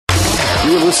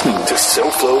You're listening to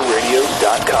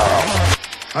SoFloRadio.com.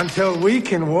 Until we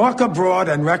can walk abroad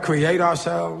and recreate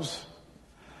ourselves,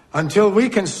 until we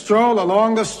can stroll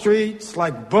along the streets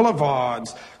like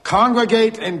boulevards,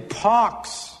 congregate in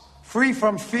parks, free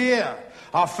from fear,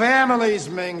 our families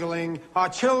mingling, our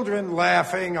children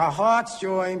laughing, our hearts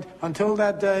joined, until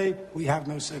that day, we have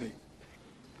no city.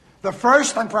 The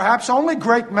first and perhaps only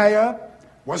great mayor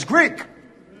was Greek.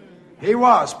 He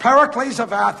was Pericles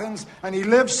of Athens, and he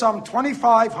lived some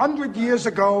 2,500 years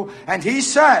ago, and he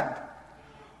said,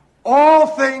 "All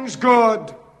things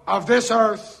good of this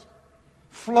earth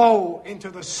flow into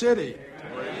the city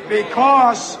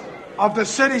because of the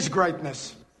city's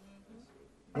greatness."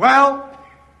 Well,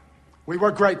 we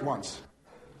were great once.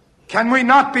 Can we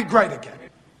not be great again?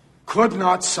 Could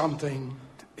not something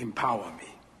empower me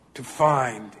to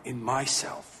find in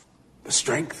myself the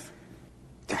strength,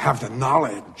 to have the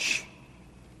knowledge,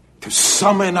 to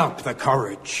summon up the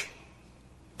courage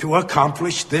to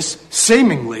accomplish this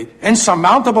seemingly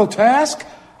insurmountable task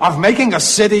of making a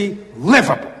city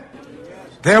livable?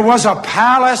 There was a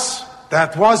palace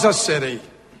that was a city.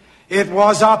 It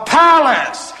was a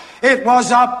palace. It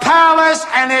was a palace,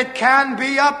 and it can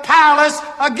be a palace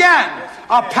again.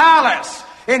 A palace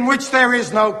in which there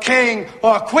is no king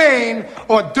or queen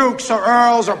or dukes or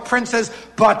earls or princes,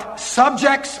 but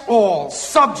subjects, all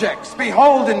subjects,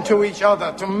 beholden to each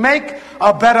other to make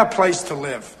a better place to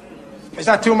live. Is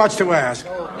that too much to ask?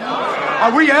 No.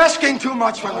 Are we asking too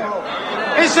much for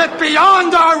that? Is it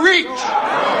beyond our reach?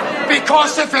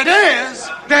 Because if it is,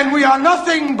 then we are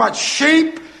nothing but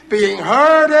sheep being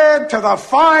herded to the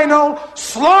final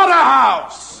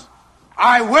slaughterhouse.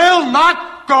 I will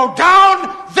not go down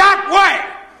that way.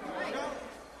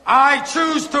 I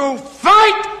choose to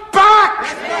fight back.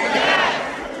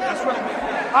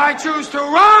 I choose to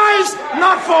rise,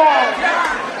 not fall.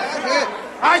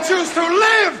 I choose to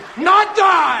live, not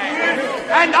die.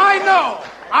 And I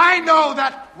know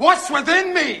that what's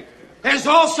within me is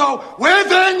also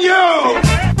within you.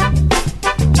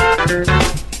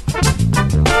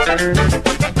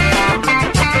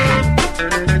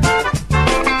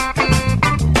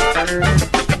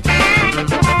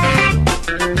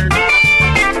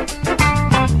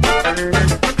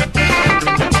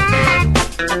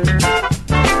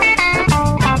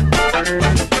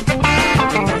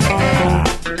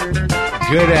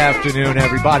 Good afternoon,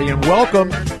 everybody, and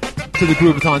welcome to the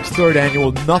Groovathon's third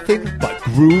annual Nothing But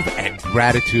Groove and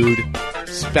Gratitude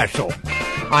Special.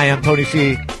 I am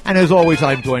TonyC, and as always,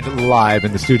 I'm joined live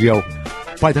in the studio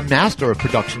by the master of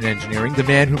production and engineering, the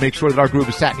man who makes sure that our groove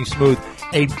is satiny smooth,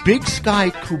 a Big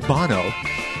Sky Cubano,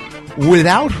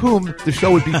 without whom the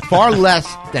show would be far less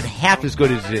than half as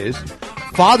good as it is,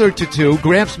 father to two,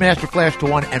 Gramps Master Flash to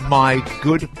one, and my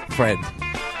good friend,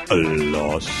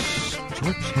 Los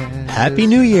Happy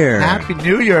New Year. Happy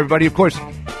New Year, everybody. Of course,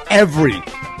 every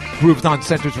Groovathon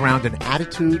centers around an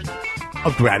attitude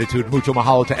of gratitude. Mucho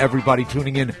mahalo to everybody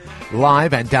tuning in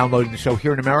live and downloading the show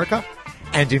here in America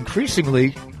and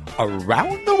increasingly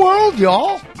around the world,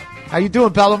 y'all. How you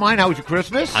doing, pal of mine? How was your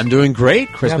Christmas? I'm doing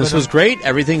great. Christmas was great.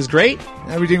 Everything's great.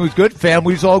 Everything was good.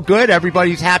 Family's all good.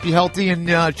 Everybody's happy, healthy, and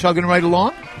chugging right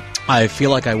along. I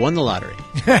feel like I won the lottery.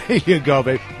 There you go,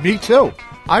 babe. Me too.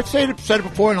 I've said it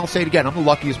before, and I'll say it again. I'm the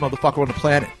luckiest motherfucker on the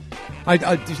planet.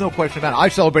 There's no question about it. I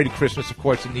celebrated Christmas, of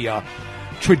course, in the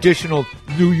traditional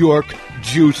New York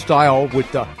Jew style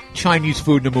with Chinese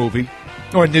food in the movie.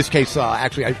 Or in this case,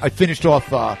 actually, I finished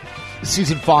off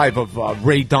season 5 of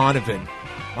Ray Donovan.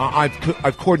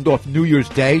 I've cordoned off New Year's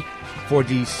Day for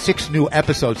the 6 new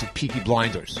episodes of Peaky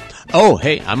Blinders. Oh,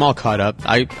 hey, I'm all caught up.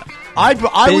 I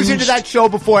was into that show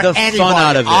before the anybody. Fun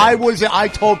out of it. I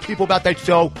told people about that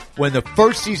show when the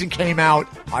first season came out.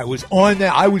 I was on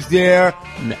there. I was there.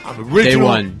 I'm original. Day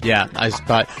one, yeah.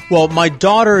 Well, my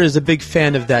daughter is a big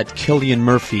fan of that Cillian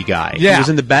Murphy guy. Yeah. He was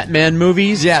in the Batman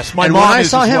movies. Yes, my and mom when I is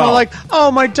saw as him, well. I'm like, oh,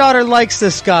 my daughter likes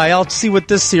this guy. I'll see what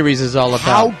this series is all about.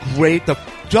 How great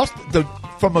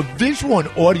from a visual and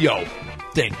audio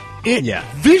thing.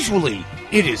 Visually,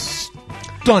 it is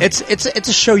stunning. It's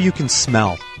a show you can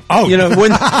smell. Oh, you know,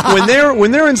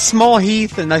 when they're in Small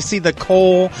Heath and I see the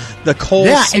coal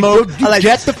smoke,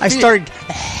 I start.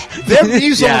 Their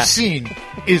mise scene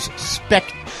is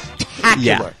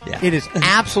spectacular. Yeah. It is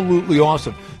absolutely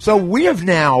awesome. So we have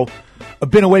now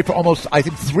been away for almost, I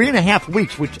think, 3.5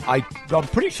 weeks, which I'm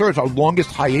pretty sure is our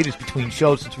longest hiatus between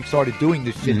shows since we started doing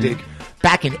this shindig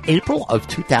back in April of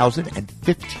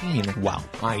 2015. Wow.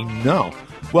 I know.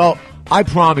 Well, I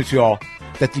promise y'all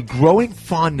that the growing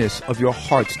fondness of your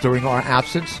hearts during our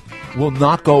absence will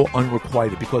not go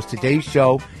unrequited, because today's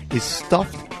show is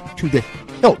stuffed to the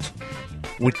hilt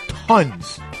with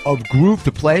tons of groove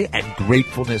to play and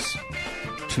gratefulness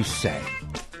to say.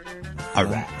 All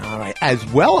right. As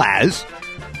well as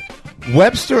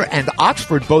Webster and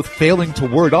Oxford both failing to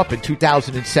word up in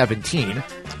 2017.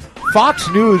 Fox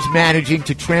News managing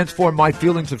to transform my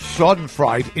feelings of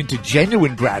schadenfreude into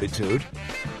genuine gratitude.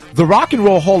 The Rock and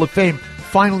Roll Hall of Fame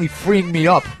finally freeing me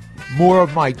up more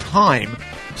of my time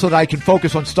so that I can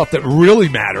focus on stuff that really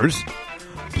matters.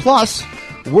 Plus,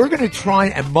 we're going to try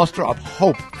and muster up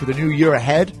hope for the new year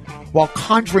ahead while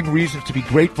conjuring reasons to be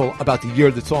grateful about the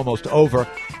year that's almost over.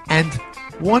 And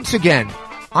once again,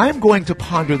 I am going to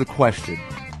ponder the question,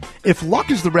 if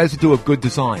luck is the residue of good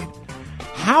design,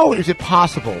 how is it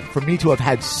possible for me to have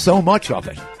had so much of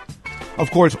it?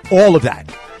 Of course, all of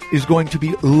that is going to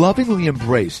be lovingly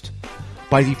embraced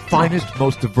by the finest,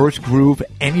 most diverse groove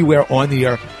anywhere on the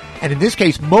air, and in this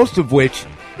case, most of which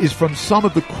is from some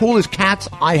of the coolest cats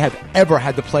I have ever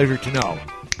had the pleasure to know.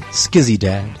 Skizzy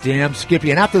Dad. Damn Skippy.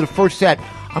 And after the first set,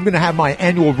 I'm going to have my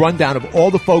annual rundown of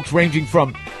all the folks ranging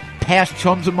from past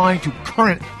chums of mine to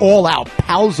current all-out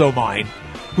pals of mine,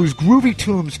 whose groovy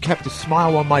tunes kept a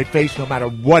smile on my face no matter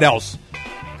what else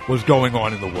was going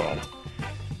on in the world.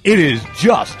 It is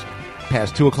just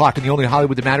past 2 o'clock in the only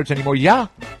Hollywood that matters anymore. Yeah,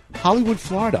 Hollywood,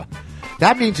 Florida.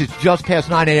 That means it's just past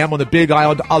 9 a.m. on the Big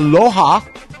Island. Aloha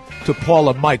to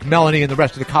Paula, Mike, Melanie, and the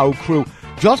rest of the Kau crew.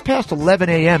 Just past 11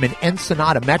 a.m. in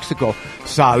Ensenada, Mexico.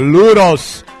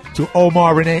 Saludos to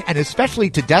Omar, Renee, and especially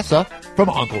to Dessa from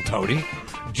Uncle Tony.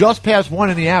 Just past 1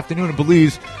 in the afternoon in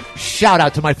Belize. Shout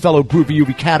out to my fellow groovy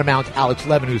UV catamount, Alex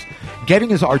Levin, who's getting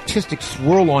his artistic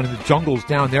swirl on in the jungles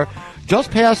down there.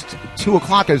 Just past 2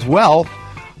 o'clock as well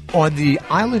on the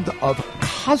island of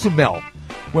Cozumel,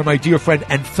 where my dear friend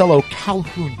and fellow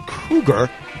Calhoun Cougar,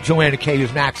 Joanna K, is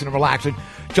maxing and relaxing.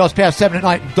 Just past 7 at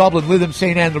night in Dublin, Lytham,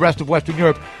 St. Anne, and the rest of Western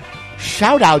Europe.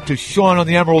 Shout out to Sean on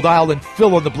the Emerald Isle and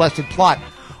Phil on the Blessed Plot.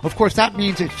 Of course, that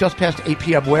means it's just past 8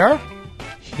 p.m. where?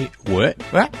 What?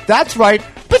 Well, that's right.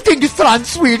 Betingestrand,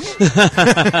 Sweden.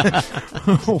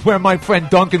 Where my friend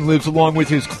Duncan lives along with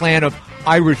his clan of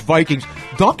Irish Vikings.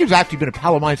 Duncan's actually been a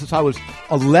pal of mine since I was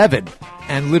 11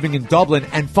 and living in Dublin.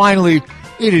 And finally,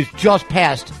 it is just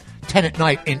past 10 at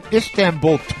night in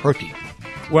Istanbul, Turkey,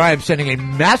 where I am sending a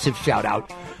massive shout-out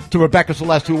to Rebecca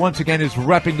Celeste, who once again is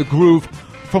repping the groove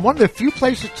from one of the few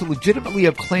places to legitimately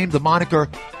have claimed the moniker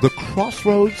the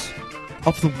Crossroads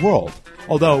of the World.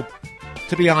 Although,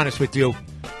 to be honest with you,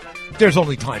 there's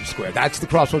only Times Square. That's the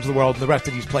crossroads of the world, and the rest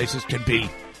of these places can be,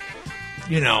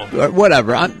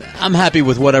 whatever. I'm happy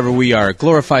with whatever we are.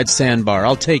 Glorified sandbar.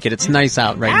 I'll take it. It's nice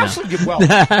out right absolutely. now.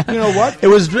 Well, you know what? It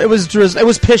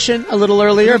was pishing a little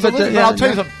earlier, but I'll tell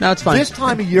you something. No, it's fine. This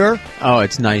time of year,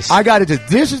 it's nice. I got to.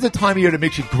 This is the time of year that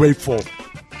makes you grateful.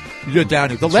 You're down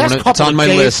here. The last couple it's on of my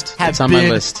days list. have it's on been my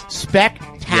list.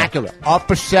 Spectacular. Yeah.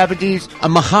 Upper 70s. A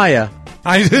Mahaya.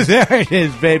 There it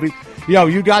is, baby. Yo,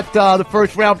 you got the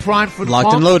first round prime for the locked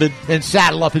pump? And loaded. Then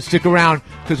saddle up and stick around,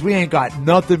 because we ain't got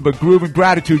nothing but groove and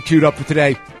gratitude queued up for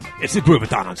today. It's the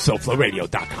Groovathon on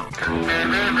SoFloRadio.com.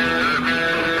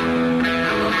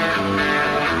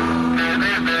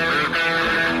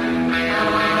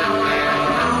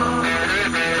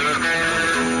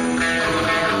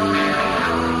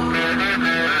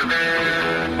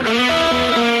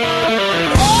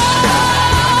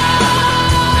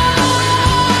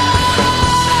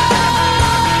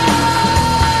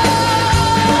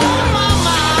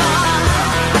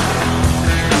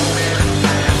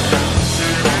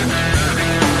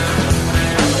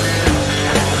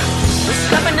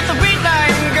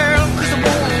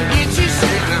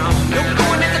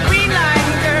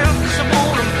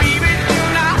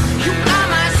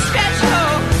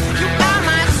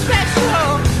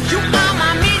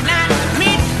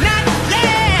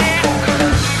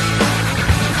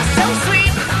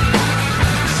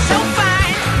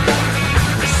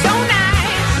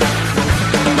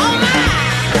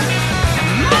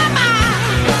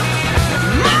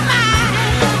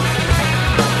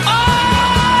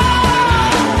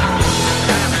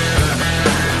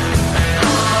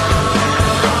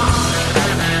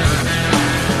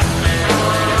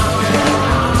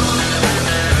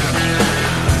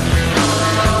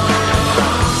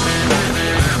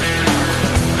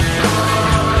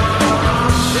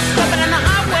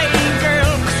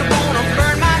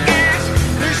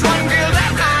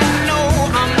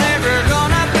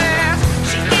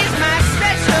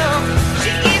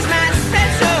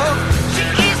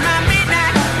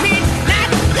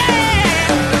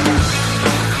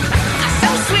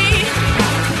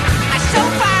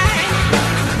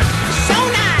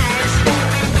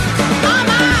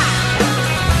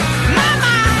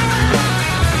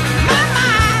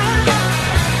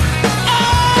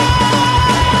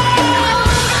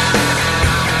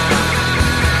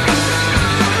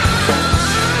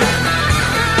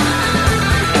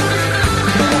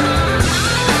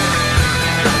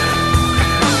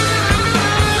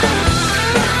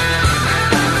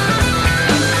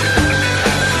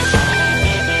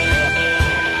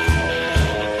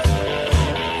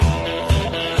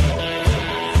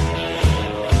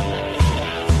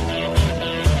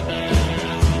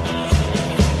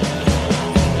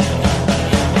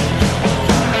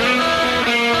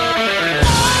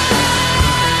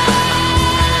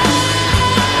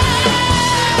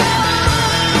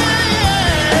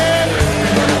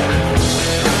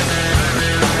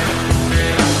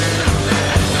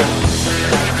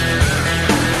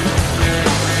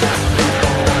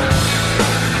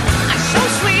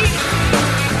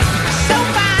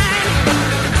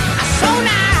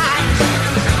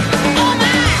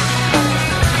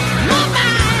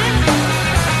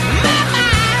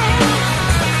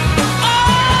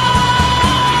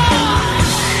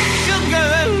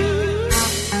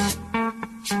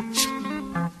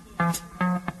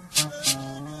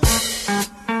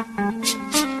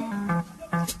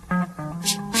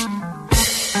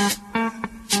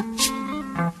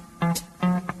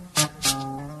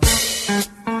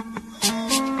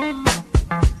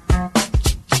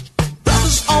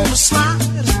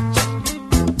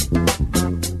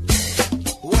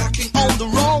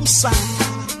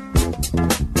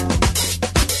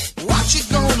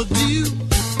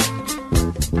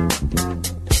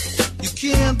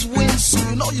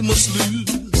 you must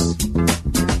lose.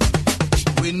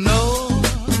 We know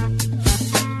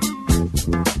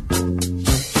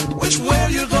which way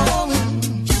you're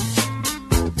going.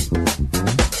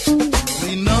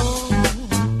 We know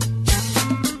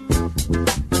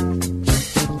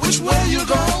which way you're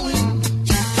going.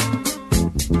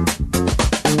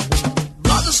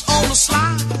 Brothers on the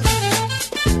slide,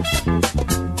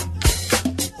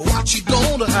 what you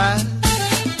gonna hide?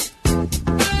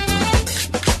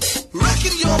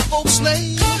 Reckon your folks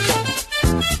slave.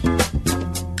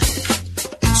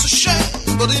 It's a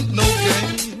shame, but ain't no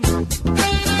game.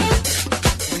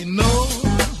 We know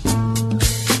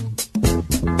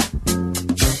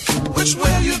which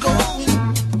way you're going.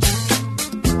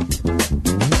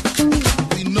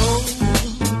 We know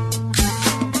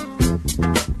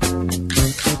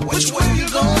which way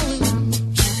you're going.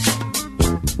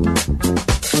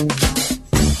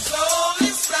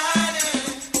 Slowly sliding,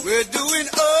 we're doing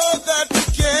all that we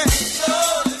can.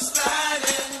 Slowly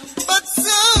sliding, but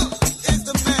so is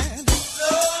the man.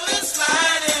 Slowly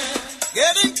sliding,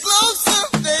 getting closer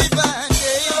day by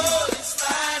day. Slowly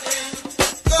sliding,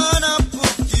 gonna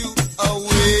put you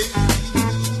away.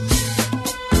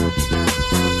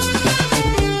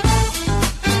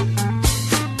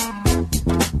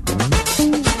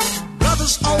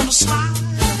 Brothers on the slide,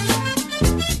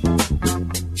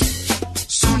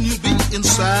 soon you'll be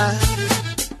inside.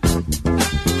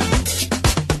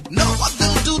 Know what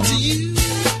they'll do to you,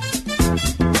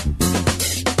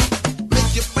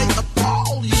 make you pay up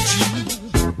all you do.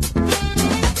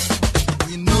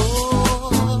 We know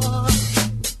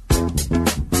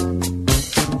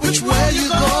which way you're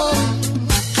going.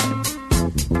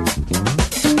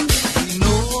 We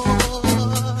know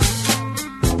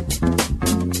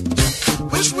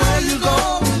which way you're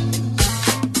going.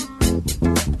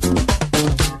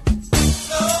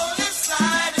 Slowly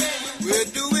sliding, we're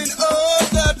doing all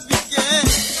that we can.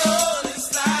 Slowly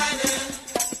sliding,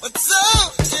 but so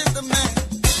is the man.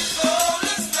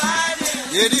 Slowly sliding,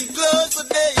 getting closer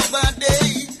day by day.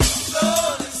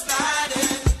 Slowly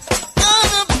sliding,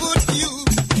 gonna put you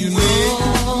away.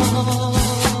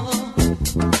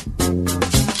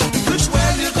 Which way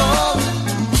you going?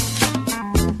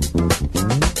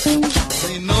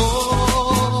 We know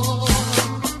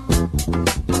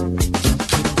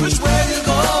which way you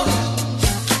going.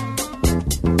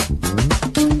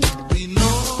 We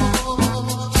know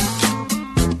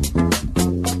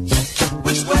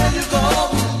which way you going.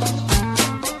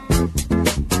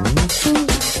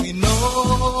 We know.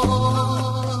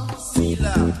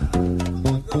 Sila.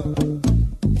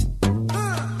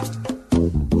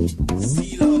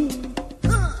 Silo.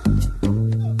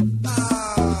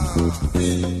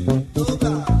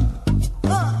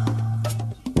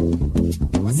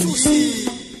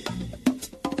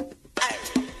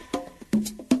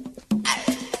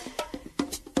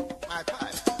 My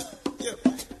pipe, your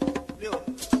pipe, yo.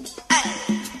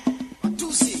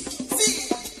 TonyC,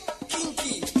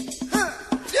 kinky,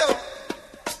 yo.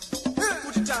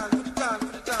 Put it down, put it down,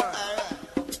 put it down.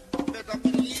 Better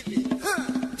believe it.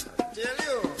 Tell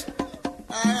you.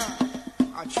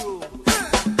 Achoo.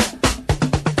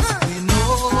 We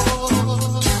know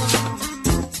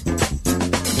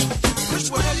which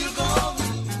way you going.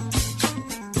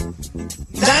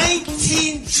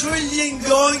 19 trillion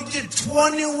going to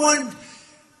 21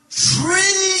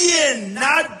 trillion,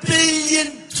 not billion.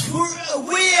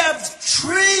 We have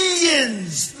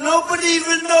trillions. Nobody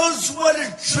even knows what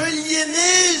a trillion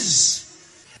is.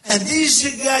 And these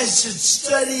are guys that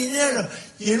study it.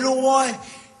 You know why?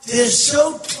 They're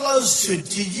so close to it.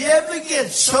 Did you ever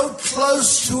get so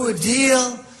close to a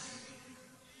deal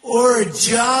or a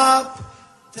job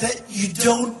that you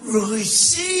don't really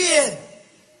see it?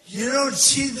 You don't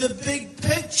see the big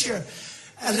picture.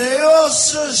 And I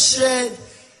also said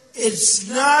it's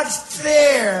not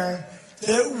fair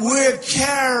that we're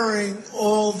carrying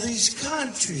all these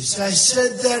countries. I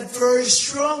said that very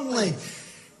strongly.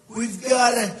 We've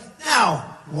got to...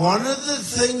 Now, one of the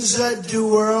things I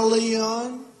do early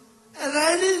on, and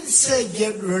I didn't say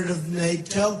get rid of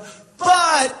NATO,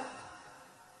 but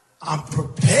I'm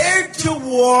prepared to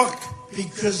walk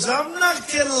because I'm not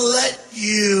going to let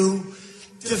you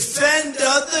defend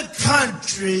other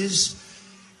countries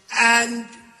and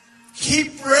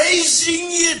keep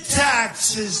raising your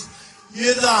taxes.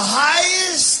 You're the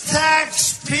highest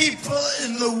tax people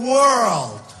in the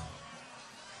world.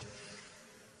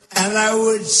 And I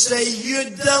would say you're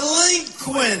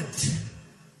delinquent.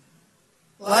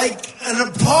 Like an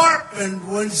apartment,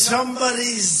 when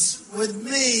somebody's with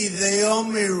me, they owe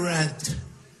me rent.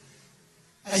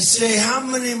 I say, how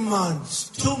many months?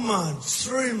 2 months,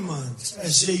 3 months. I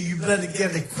say, you better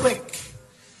get it quick.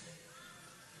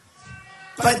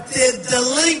 but they're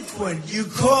delinquent. You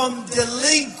call them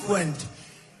delinquent.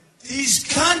 These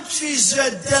countries are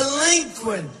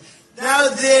delinquent. Now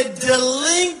they're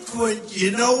delinquent.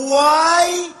 You know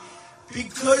why?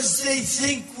 Because they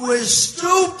think we're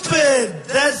stupid.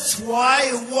 That's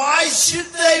why. Why should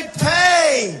they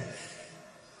pay?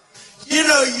 You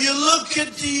know, you look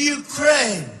at the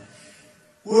Ukraine.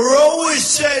 We're always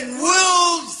saying,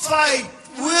 we'll fight,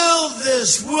 will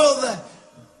this, will that.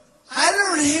 I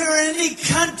don't hear any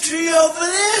country over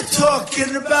there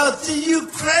talking about the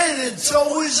Ukraine. It's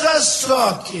always us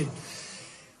talking.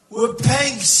 We're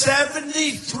paying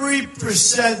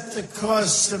 73% the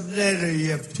cost of NATO.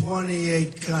 You have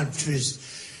 28 countries.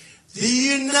 The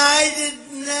United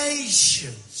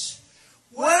Nations.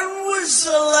 When was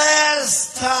the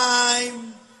last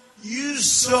time you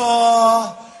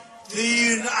saw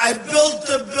I built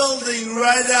a building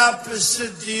right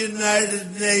opposite the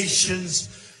United Nations.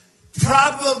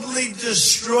 Probably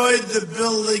destroyed the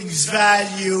building's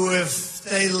value if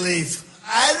they leave.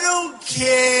 I don't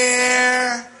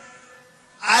care.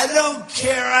 I don't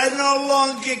care. I no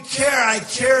longer care. I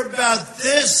care about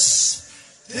this.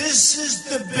 This is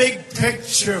the big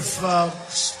picture,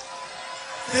 folks.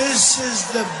 This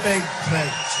is the big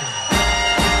picture.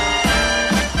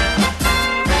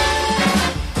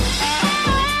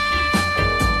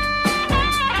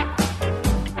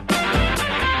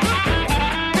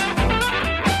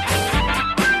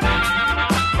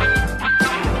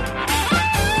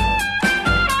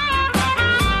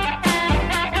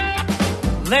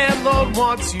 Landlord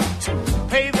wants you to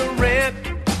pay the rent.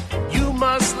 You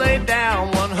must lay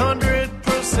down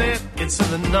 100%. It's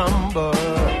in the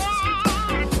numbers.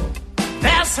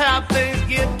 That's how things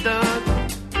get done.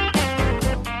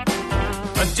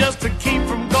 But just to keep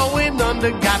from going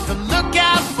under, got to look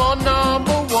out for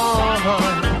number one.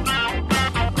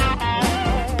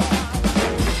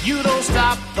 You don't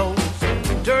stop those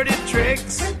dirty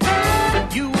tricks,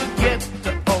 you would get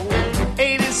the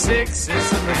 86 is in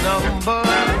the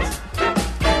numbers.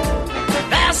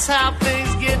 That's how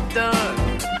things get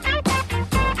done.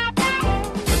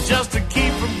 But just to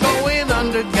keep from going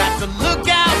under, got to look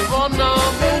out for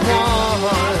number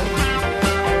one.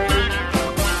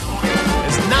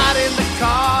 It's not in the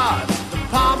cards, the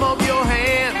palm of your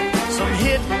hand, some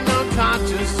hidden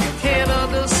unconscious you can't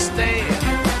understand.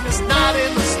 It's not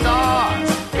in the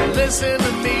stars, listen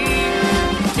to me.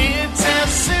 It's as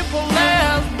simple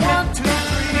as 1, 2, 3.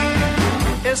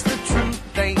 It's the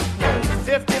truth, ain't no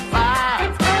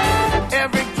 55.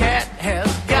 Every cat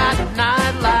has got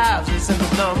 9 lives. It's in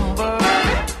the number.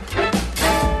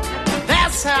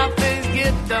 That's how things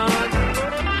get done.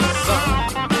 So,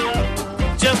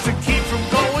 just to keep from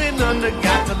going under,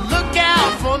 got to look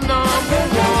out for number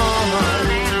one.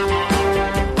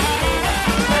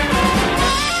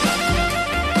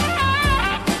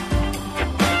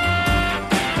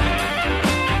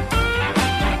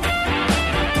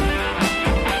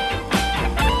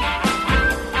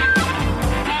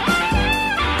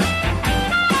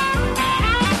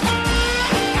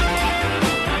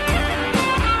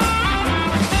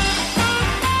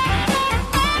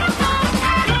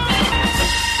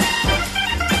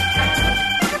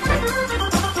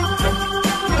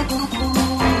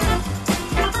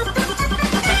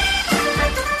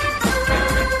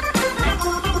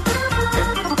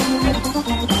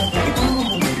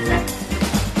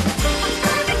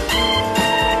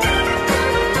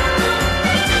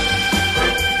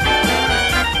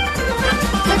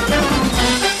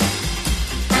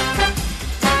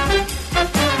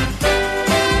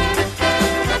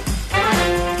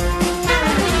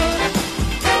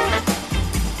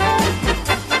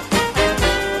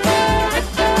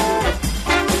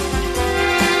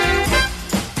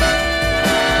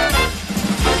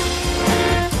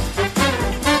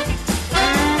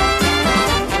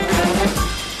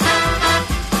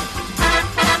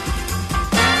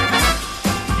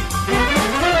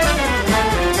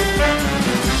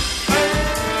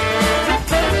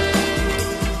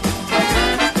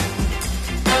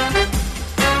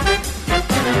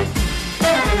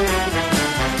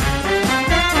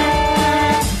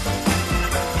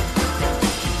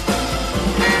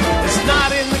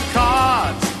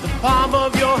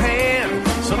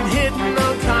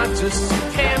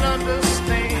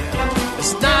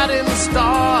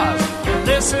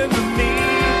 Listen to me.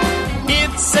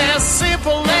 It's as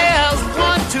simple as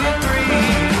 1, 2, 3.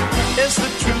 It's the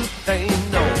truth,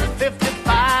 ain't no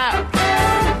 55.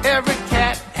 Every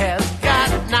cat has got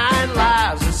 9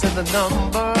 lives. It's in the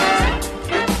numbers.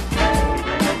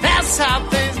 That's how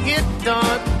things get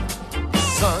done,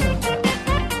 son.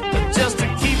 But just to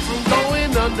keep from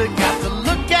going under, got to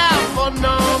look out for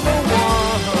number one.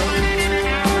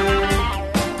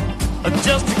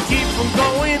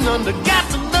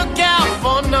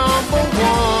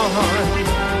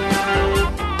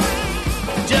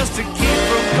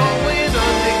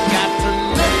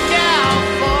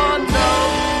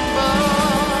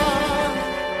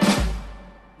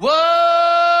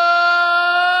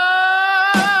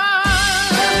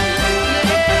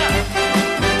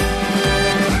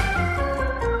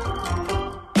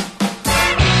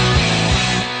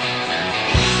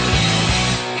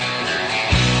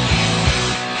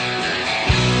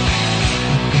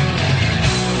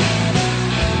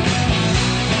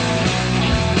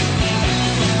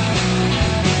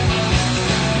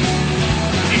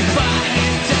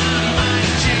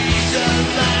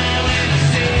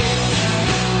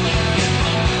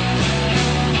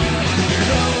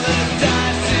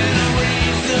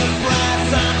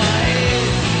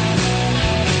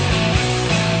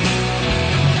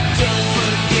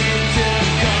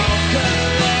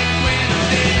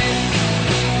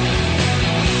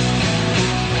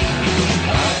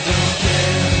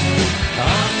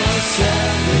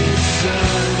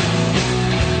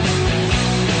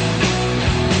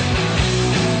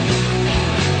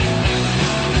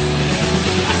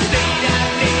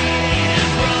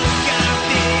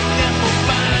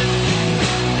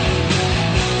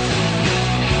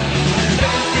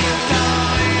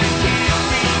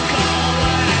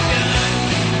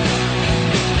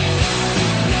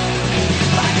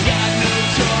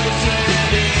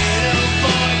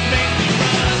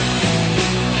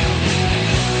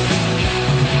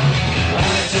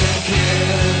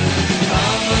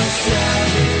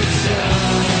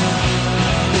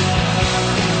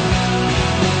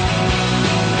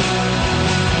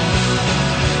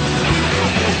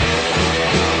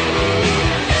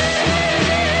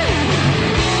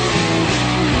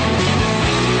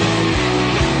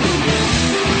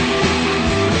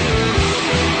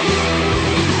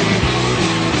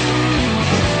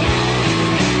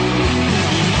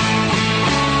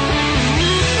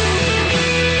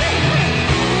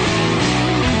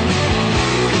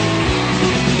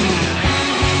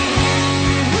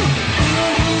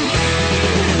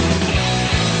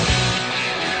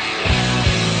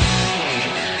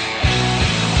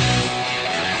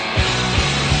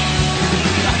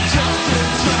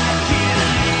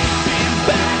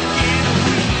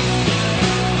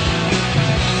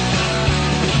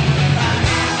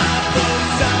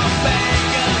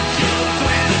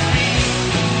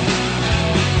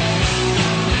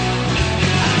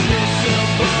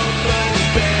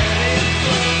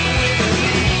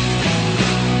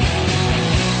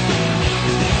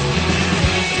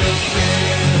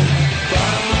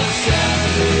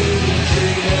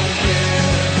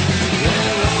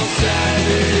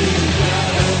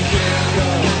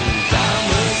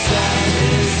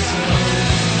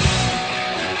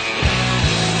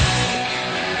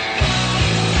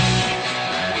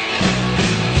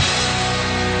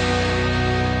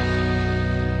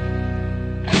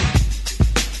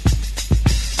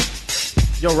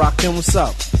 Yo, Rakim, what's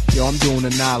up? Yo, I'm doing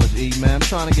the knowledge, E, man. I'm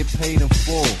trying to get paid in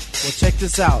full. Well, check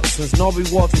this out. Since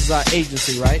Norby Walters is our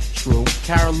agency, right? True.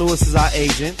 Kara Lewis is our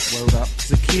agent. Word up.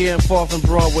 Zakia and 4th and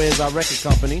Broadway is our record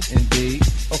company. Indeed.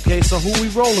 Okay, so who we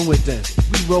rolling with then?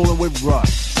 We rolling with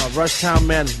Rush. Rush Town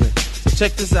Management. So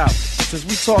check this out. Since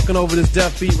we talking over this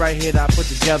deaf beat right here that I put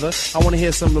together, I want to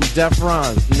hear some of them deaf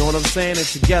rhymes. You know what I'm saying? And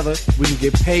together, we can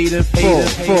get paid in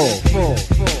full.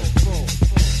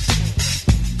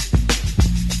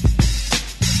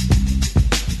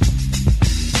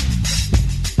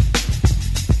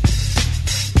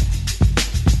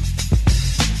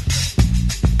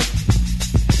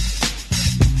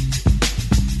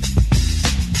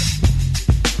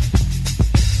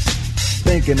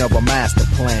 Thinking of a master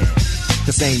plan.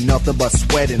 Cause ain't nothing but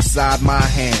sweat inside my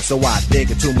hands. So I dig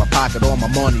into my pocket, all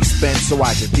my money spent. So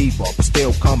I get deeper, but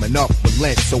still coming up with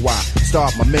lint. So I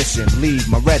start my mission, leave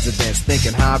my residence.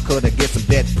 Thinking how could I get some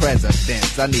dead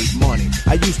presidents? I need money.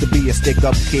 I used to be a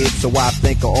stick-up kid, so I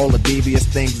think of all the devious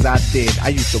things I did. I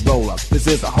used to roll up, this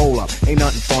is a hole-up. Ain't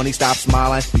nothing funny, stop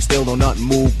smiling. We still don't nothing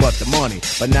move but the money.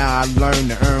 But now I learn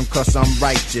to earn cause I'm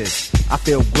righteous. I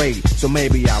feel great, so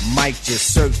maybe I might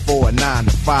just search for a 9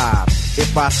 to 5.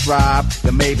 If I strive,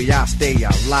 then maybe I'll stay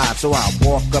alive. So I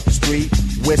walk up the street,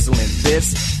 whistling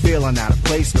this, feeling out of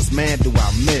place, cause man do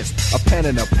I miss a pen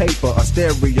and a paper, a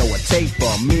stereo, a taper.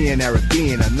 Me and Eric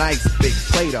being a nice big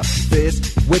plate of fish,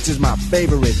 which is my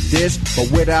favorite dish.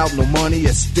 But without no money,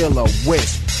 it's still a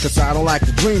wish. Cause I don't like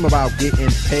to dream about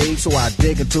getting paid. So I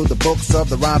dig into the books of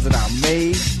the rhymes that I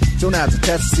made. So now to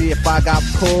test to see if I got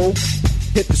pulled,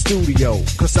 hit the studio,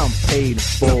 cause I'm paid in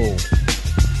full.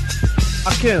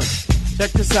 Akim,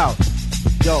 check this out.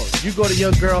 Yo, you go to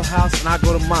your girl house and I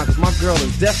go to mine, cause my girl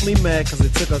is definitely mad cause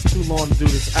it took us too long to do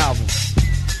this album.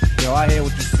 Yo, I hear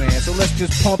what you're saying, so let's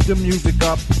just pump the music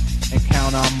up and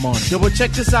count our money. Yo, but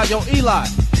check this out. Yo, Eli,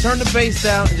 turn the bass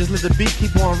down and just let the beat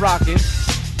keep on rocking.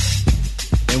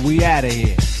 And we out of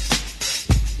here.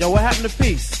 Yo, what happened to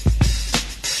peace?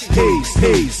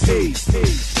 Peace.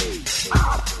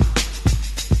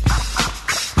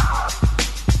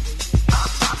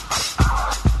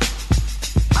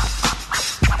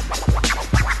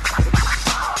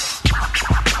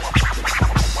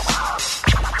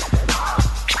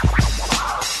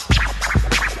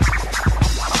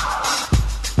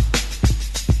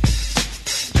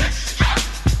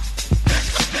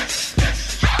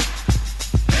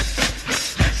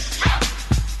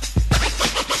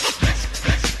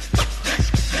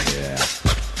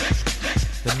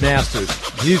 Masters.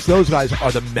 Those guys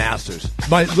are the masters.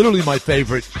 Literally my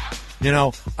favorite. You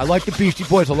know, I like the Beastie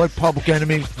Boys. I like Public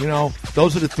Enemy. You know,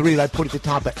 those are the three that I put at the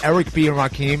top. But Eric B. and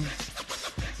Rakim,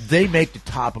 they make the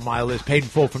top of my list. Paid in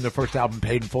Full from their first album,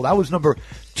 Paid in Full. That was number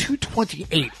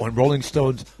 228 on Rolling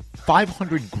Stone's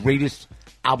 500 greatest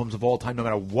albums of all time, no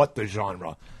matter what the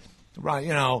genre. Right,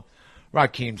 you know,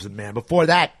 Rakim's the man. Before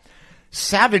that,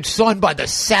 Savage Son by the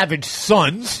Savage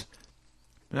Sons.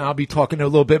 I'll be talking a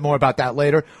little bit more about that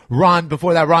later.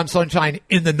 Before that, Ron Sunshine,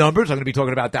 In the Numbers. I'm going to be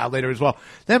talking about that later as well.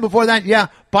 Then before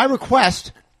that, by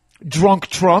request, Drunk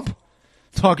Trump.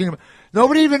 Talking about,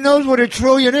 nobody even knows what a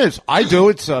trillion is. I do.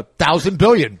 It's 1,000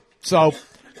 billion. So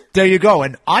there you go.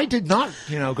 And I did not,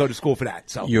 go to school for that.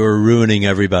 So you're ruining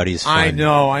everybody's fun. I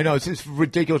know. It's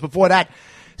ridiculous. Before that,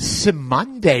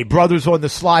 Simande, Brothers on the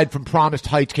Slide from Promised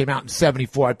Heights came out in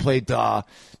 74. I played,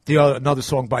 another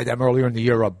song by them earlier in the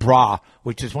year, Bra,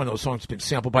 which is one of those songs that's been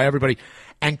sampled by everybody.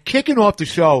 And kicking off the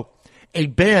show, a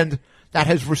band that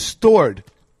has restored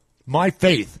my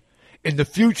faith in the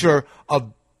future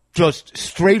of just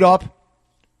straight up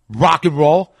rock and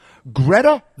roll,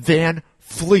 Greta Van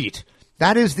Fleet.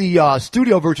 That is the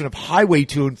studio version of Highway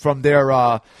Tune from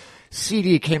their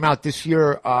CD. It came out this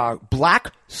year,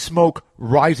 Black Smoke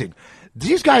Rising.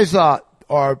 These guys are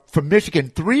from Michigan.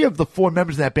 3 of the 4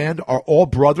 members of that band are all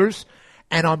brothers,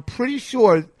 and I'm pretty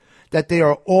sure that they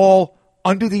are all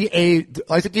under the age.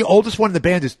 I think the oldest one in the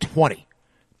band is 20.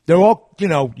 They're all,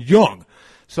 young.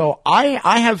 So I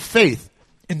have faith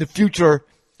in the future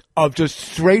of just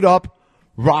straight up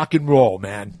rock and roll,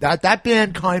 man. That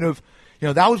band kind of,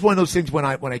 that was one of those things when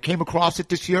I came across it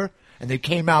this year, and they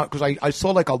came out because I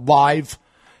saw like a live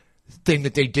thing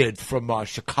that they did from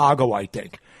Chicago, I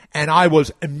think. And I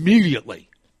was immediately,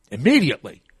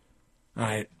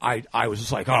 I was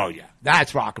just like, oh yeah,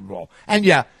 that's rock and roll. And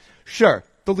yeah, sure,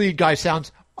 the lead guy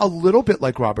sounds a little bit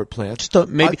like Robert Plant.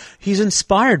 Maybe he's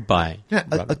inspired by. Yeah,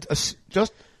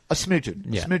 just a smidgen,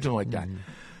 yeah. A smidgen like that.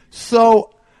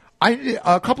 So,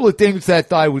 a couple of things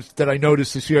that I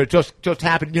noticed this year just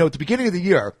happened. At the beginning of the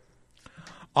year,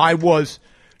 I was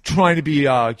trying to be,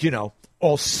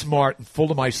 all smart and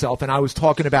full of myself, and I was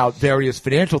talking about various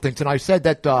financial things, and I said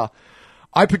that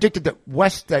I predicted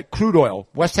that crude oil,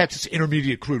 West Texas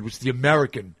Intermediate crude, which is the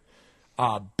American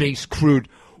base crude,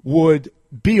 would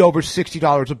be over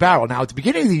 $60 a barrel. Now, at the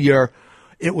beginning of the year,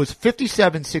 it was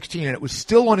 $57.16, and it was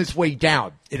still on its way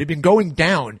down. It had been going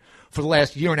down for the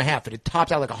last year and a half. It had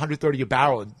topped out like $130 a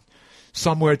barrel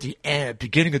somewhere at the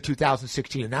beginning of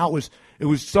 2016, and now it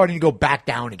was starting to go back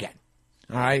down again.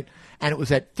 All right, and it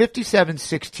was at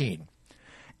 $57.16,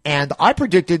 and I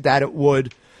predicted that it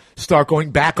would start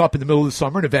going back up in the middle of the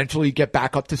summer and eventually get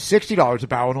back up to $60 a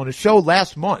barrel. And on a show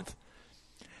last month,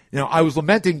 I was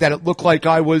lamenting that it looked like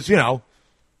I was,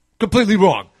 completely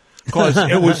wrong, because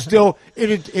it was still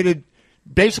it had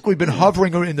basically been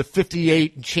hovering in the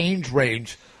 58 and change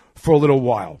range for a little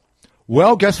while.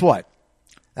 Well, guess what?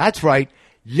 That's right.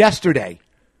 Yesterday,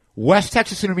 West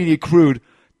Texas Intermediate crude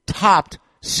topped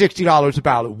 $60 a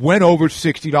barrel. It went over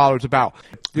 $60 a barrel.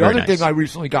 The other thing I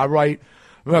recently got right,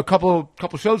 a couple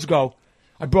shows ago,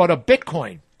 I brought up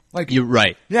Bitcoin. You're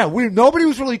right. Yeah, nobody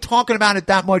was really talking about it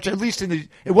that much. At least it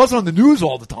wasn't on the news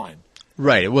all the time.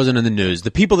 Right, it wasn't in the news.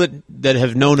 The people that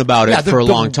have known about it for a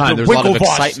long time, there's a lot of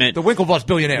excitement. The Winklevoss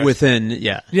billionaires.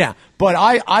 Yeah. But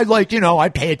I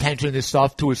pay attention to this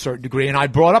stuff to a certain degree, and I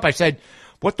brought up, I said,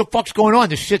 what the fuck's going on?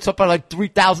 This shit's up by like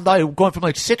 $3,000, going from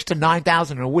like $6,000 to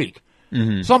 $9,000 in a week.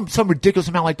 Mm-hmm. Some ridiculous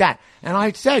amount like that. And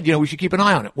I said, we should keep an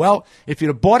eye on it. Well, if you'd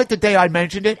have bought it the day I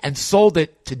mentioned it and sold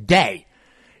it today,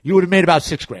 you would have made about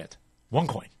 $6,000. One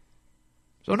coin.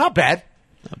 So not bad.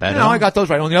 Not bad. I got those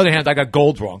right. On the other hand, I got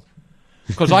gold wrong.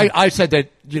 Because I said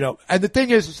that, and the thing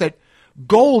is that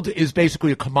gold is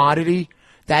basically a commodity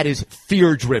that is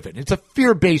fear-driven. It's a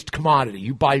fear-based commodity.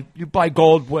 You buy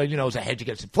gold, as a hedge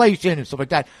against inflation and stuff like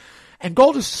that. And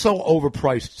gold is so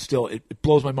overpriced still, it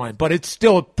blows my mind. But it's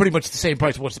still pretty much the same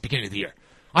price it was at the beginning of the year.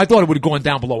 I thought it would have gone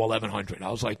down below 1,100. I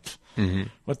was like,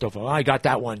 what the fuck? I got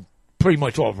that one pretty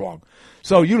much all wrong.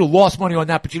 So you'd have lost money on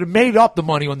that, but you'd have made up the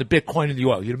money on the Bitcoin and the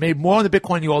oil. You'd have made more on the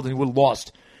Bitcoin and the oil than you would have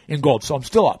lost in gold. So I'm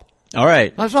still up. All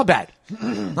right. That's not bad.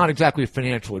 Not exactly a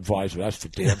financial advisor. That's for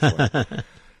damn sure.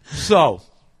 So,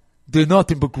 the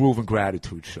Nothing But Groove and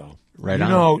Gratitude show. Right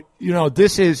on.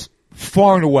 This is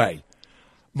far and away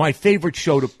my favorite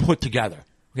show to put together.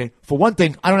 Okay. For one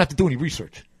thing, I don't have to do any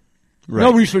research. Right.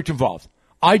 No research involved.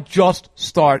 I just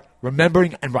start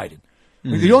remembering and writing.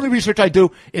 Mm-hmm. The only research I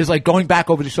do is like going back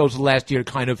over the shows of the last year to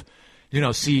kind of,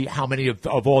 see how many of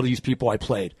all these people I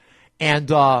played. And,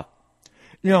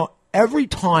 every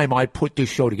time I put this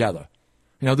show together,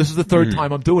 this is the third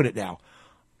time I'm doing it now,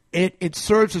 it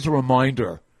serves as a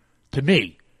reminder to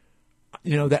me,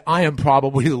 that I am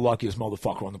probably the luckiest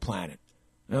motherfucker on the planet.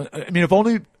 If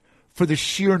only for the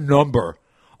sheer number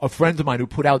of friends of mine who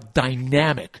put out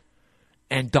dynamic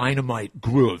and dynamite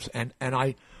grooves. And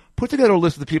I put together a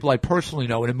list of the people I personally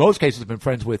know, and in most cases have been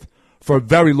friends with for a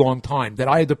very long time, that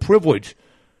I had the privilege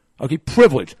of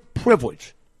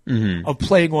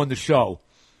playing on the show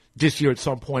this year at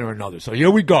some point or another. So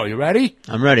here we go. You ready?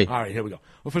 I'm ready. All right, here we go.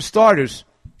 Well, for starters,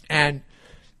 and,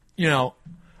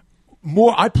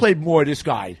 I played more of this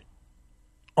guy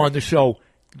on the show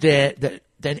than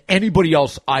anybody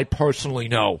else I personally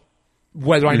know,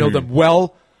 whether I know them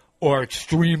well or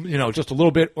just a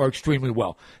little bit or extremely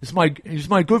well. He's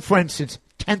my good friend since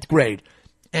 10th grade,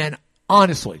 and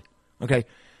honestly, okay,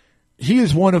 he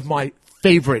is one of my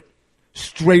favorite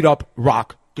straight-up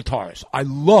rock guitarists. I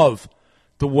love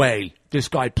the way this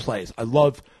guy plays. I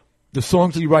love the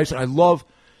songs that he writes, and I love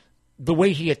the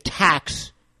way he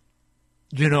attacks,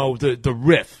 the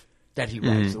riff that he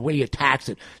writes, the way he attacks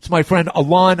it. It's my friend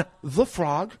Alon the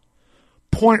Frog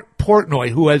Portnoy,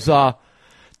 who has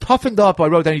toughened up, I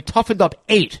wrote down, he toughened up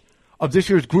 8 of this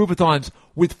year's Groovathons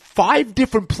with 5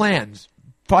 different bands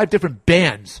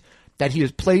that he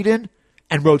has played in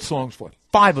and wrote songs for.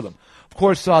 5 of them. Of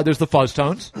course, there's the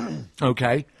Fuzztones,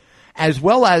 okay, as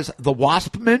well as the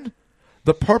Waspmen,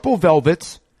 the Purple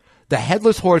Velvets, the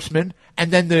Headless Horsemen,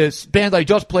 and then this band I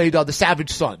just played, the Savage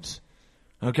Sons.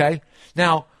 Okay?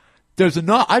 Now,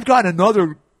 I've got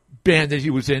another band that he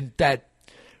was in that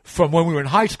from when we were in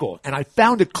high school, and I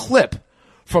found a clip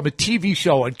from a TV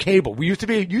show on cable. We used to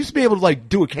be able to like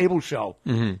do a cable show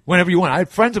whenever you want. I had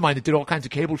friends of mine that did all kinds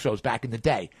of cable shows back in the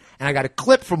day, and I got a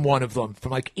clip from one of them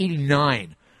from like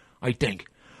 89, I think,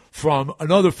 from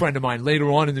another friend of mine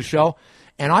later on in the show.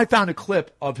 And I found a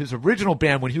clip of his original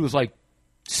band when he was like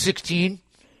 16,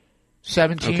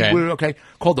 17,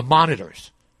 called The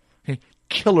Monitors. Okay,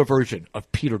 killer version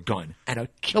of Peter Gunn and a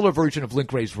killer version of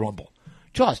Link Ray's Rumble.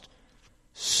 Just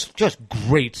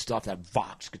great stuff, that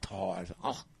Vox guitar.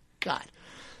 Oh, God.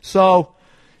 So,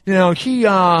 he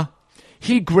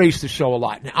he graced the show a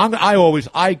lot. Now,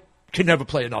 I can never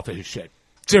play enough of his shit.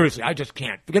 Seriously, I just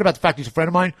can't. Forget about the fact he's a friend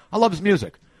of mine. I love his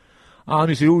music. Let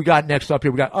me see who we got next up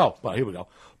here. Here we go.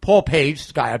 Paul Page,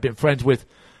 this guy I've been friends with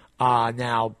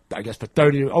now, I guess, for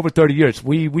over 30 years.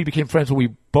 We became friends when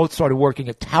we both started working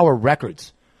at Tower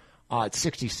Records at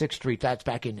 66th Street. That's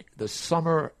back in the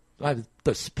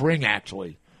spring,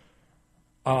 actually,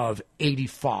 of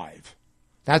 85.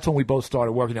 That's when we both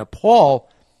started working. Now, Paul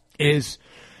is,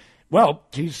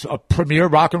 he's a premier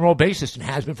rock and roll bassist and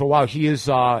has been for a while. He is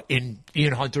in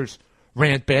Ian Hunter's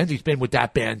Rant Band. He's been with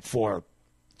that band for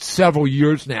several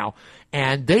years now.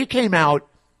 And they came out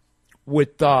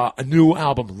with a new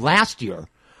album last year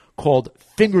called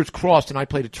Fingers Crossed, and I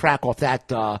played a track off that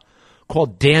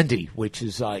called Dandy, which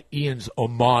is Ian's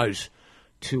homage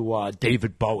to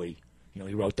David Bowie.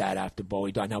 He wrote that after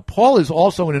Bowie died. Now, Paul is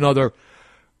also in another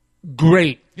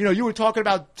great, you were talking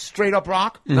about straight up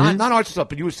rock, not art stuff,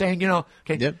 but you were saying,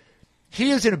 okay, yep.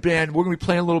 He is in a band. We're going to be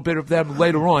playing a little bit of them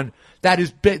later on. That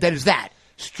is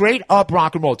straight up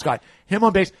rock and roll. It's got him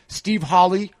on bass, Steve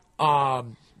Holley,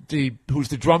 who's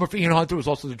the drummer for Ian Hunter, who's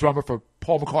also the drummer for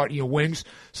Paul McCartney and Wings.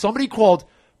 Somebody called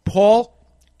Paul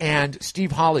and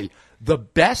Steve Holley the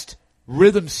best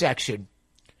rhythm section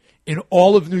in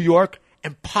all of New York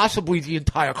and possibly the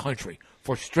entire country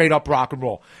for straight up rock and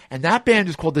roll. And that band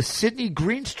is called the Sydney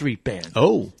Green Street Band.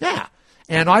 Oh. Yeah.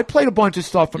 And I played a bunch of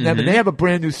stuff from them, and they have a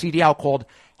brand new CD out called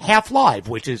Half Live,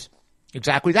 which is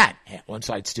exactly that. One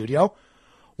side studio,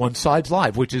 one side's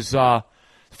live, which is the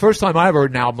first time I ever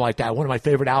heard an album like that. One of my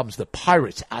favorite albums, The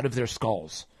Pirates, Out of Their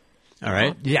Skulls. All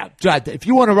right. Yeah. If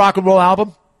you want a rock and roll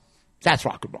album, that's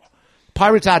rock and roll.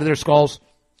 Pirates, Out of Their Skulls.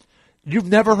 You've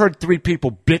never heard three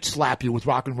people bitch slap you with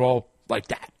rock and roll like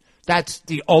that. That's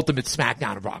the ultimate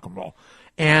smackdown of rock and roll.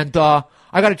 And I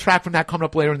got a track from that coming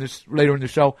up later in the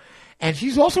show. And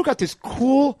he's also got this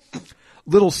cool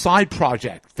little side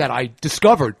project that I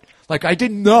discovered. Like, I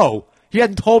didn't know. He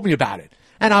hadn't told me about it.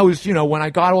 And I was, when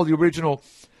I got all the original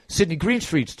Sydney Green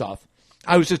Street stuff,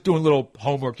 I was just doing a little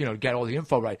homework, to get all the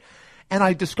info right. And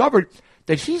I discovered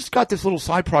that he's got this little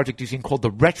side project he's in called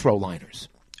the Retro Liners.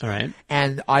 All right.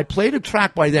 And I played a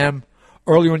track by them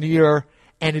earlier in the year,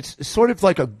 and it's sort of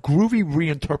like a groovy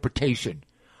reinterpretation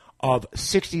of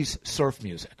 60s surf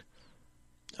music.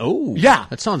 Oh. Yeah.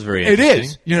 That sounds very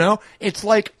interesting. It is, It's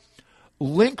like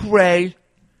Link Ray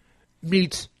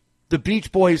meets the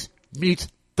Beach Boys meets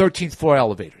 13th Floor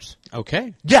Elevators.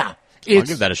 Okay. Yeah. I'll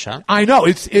give that a shot. I know.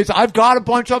 I've got a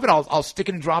bunch of it. I'll stick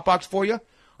it in Dropbox for you.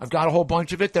 I've got a whole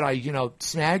bunch of it that I,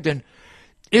 snagged, and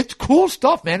it's cool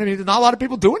stuff, man. I mean, there's not a lot of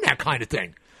people doing that kind of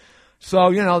thing.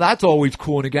 So, that's always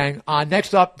cool in a gang.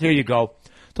 Next up, here you go.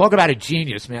 Talk about a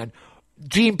genius, man.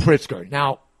 Gene Pritzker.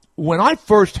 Now, when I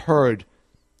first heard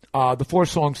the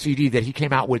 4-song CD that he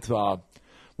came out with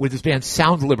his band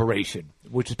Sound Liberation,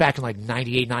 which was back in like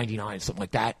 98, 99, something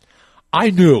like that,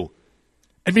 I knew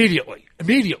immediately,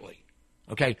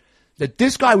 okay, that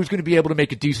this guy was going to be able to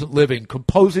make a decent living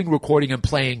composing, recording, and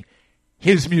playing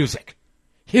his music.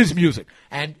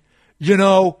 And,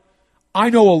 I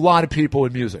know a lot of people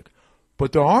in music,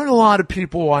 but there aren't a lot of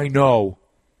people I know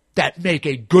that make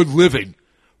a good living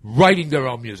writing their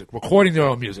own music, recording their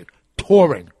own music,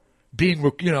 touring, being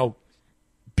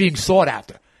sought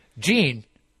after. Gene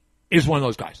is one of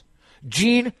those guys.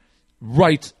 Gene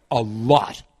writes a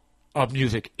lot of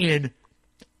music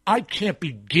I can't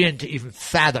begin to even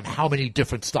fathom how many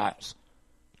different styles.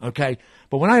 Okay?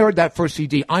 But when I heard that first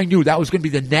CD, I knew that was going to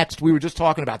be the next. We were just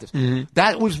talking about this. Mm-hmm.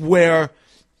 That was where,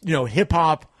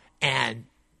 hip-hop and,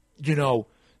 new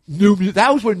music,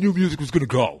 that was where new music was going to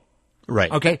go.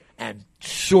 Right. Okay? And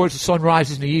sure as the sun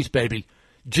rises in the east, baby,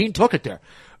 Gene took it there.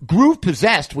 Groove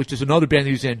Possessed, which is another band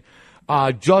he's in,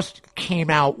 just came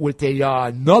out with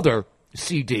another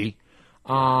CD.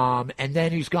 And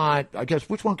then he's got, I guess,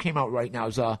 which one came out right now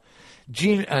is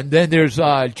Gene, and then there's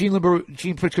Gene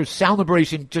Pritzker's Sound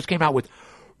Liberation just came out with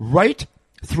Right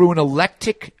Through an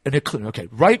Eclectic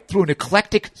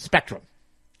Spectrum.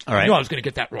 All right. I knew I was going to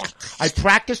get that wrong. I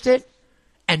practiced it,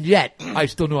 and yet I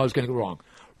still knew I was going to get it wrong.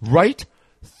 Right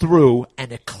Through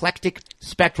an Eclectic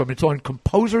Spectrum. It's on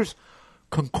Composers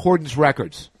Concordance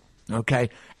Records. Okay?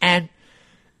 And,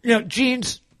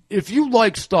 Gene's, if you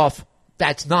like stuff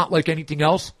that's not like anything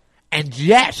else, and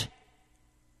yet,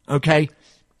 okay,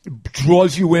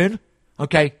 draws you in,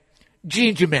 okay,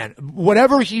 Gene's your man.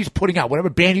 Whatever he's putting out,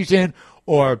 whatever band he's in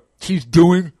or he's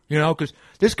doing, because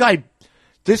this guy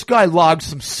logs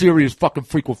some serious fucking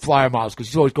frequent flyer miles because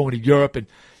he's always going to Europe and,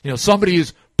 somebody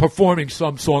is performing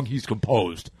some song he's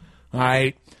composed, all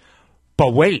right?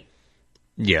 But wait.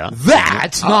 Yeah.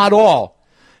 That's not all.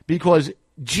 Because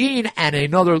Gene and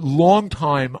another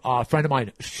longtime friend of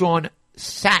mine, Sean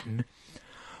Satin,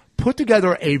 put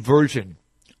together a version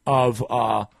of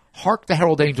Hark the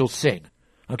Herald Angels Sing.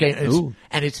 Okay,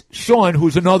 and it's Sean,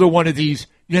 who's another one of these,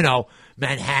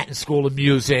 Manhattan School of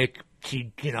Music.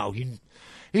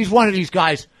 He's one of these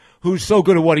guys who's so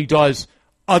good at what he does,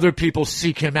 other people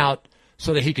seek him out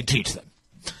so that he can teach them.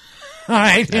 All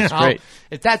right, that's great.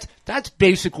 That's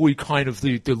basically kind of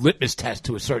the litmus test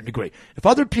to a certain degree. If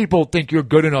other people think you're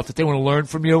good enough that they want to learn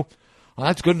from you, well,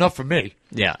 that's good enough for me.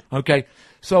 Yeah. Okay.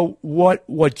 So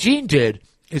what Gene did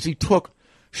is he took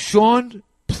Sean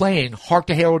playing Hark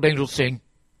the Herald Angels Sing,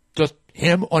 just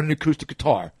him on an acoustic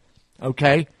guitar,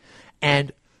 okay,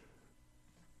 and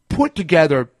put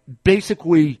together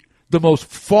basically the most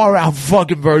far-out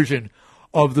fucking version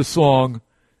of the song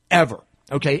ever.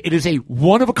 Okay, it is a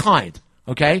one of a kind.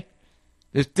 Okay,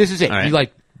 this is it.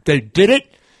 Right. They did it,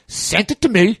 sent it to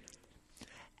me,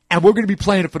 and we're going to be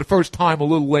playing it for the first time a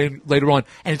little later on,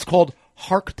 and it's called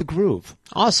Hark the Groove.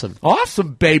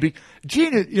 Awesome, baby.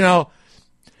 Gene,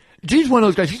 Gene's one of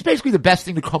those guys. He's basically the best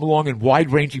thing to come along in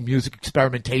wide-ranging music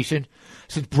experimentation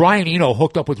since Brian Eno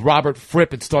hooked up with Robert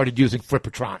Fripp and started using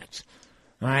Frippertronics.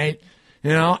 All right,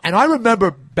 and I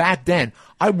remember back then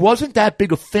I wasn't that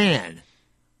big a fan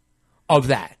of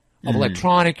that, of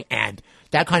electronic and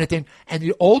that kind of thing. And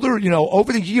the older,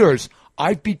 over the years,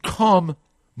 I've become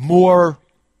more,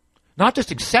 not just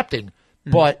accepting,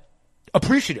 but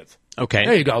appreciative. Okay.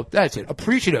 There you go. That's it.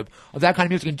 Appreciative of that kind of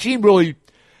music. And Gene really,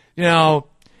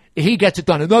 he gets it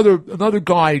done. Another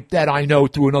guy that I know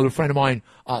through another friend of mine,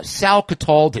 Sal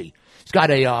Cataldi. He's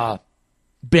got a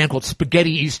band called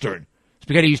Spaghetti Eastern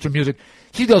Music.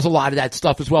 He does a lot of that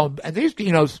stuff as well. And these,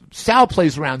 Sal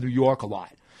plays around New York a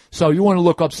lot. So you want to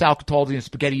look up Sal Cataldi and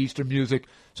Spaghetti Eastern Music.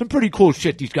 Some pretty cool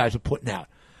shit these guys are putting out.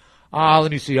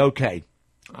 Let me see. Okay.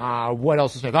 What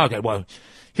else is next? Okay, well,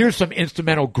 here's some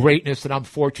instrumental greatness that I'm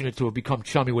fortunate to have become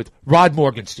chummy with. Rod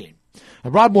Morgenstein.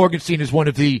 And Rod Morgenstein is one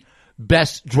of the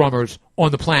best drummers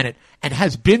on the planet and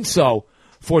has been so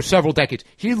for several decades.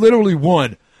 He literally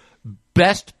won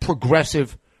Best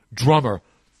Progressive Drummer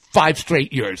 5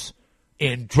 straight years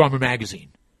in Drummer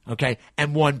Magazine. Okay?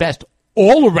 And won Best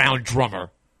All-Around Drummer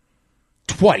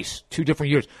twice, 2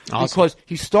 different years. Awesome. Because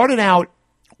he started out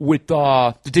with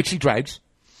the Dixie Dregs,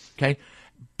 okay?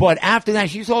 But after that,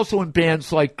 he's also in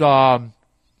bands like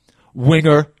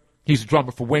Winger. He's a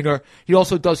drummer for Winger. He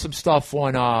also does some stuff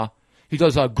on, he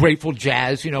does Grateful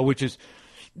Jazz, which is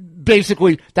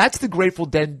basically, that's the Grateful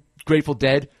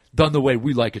Dead done the way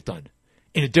we like it done.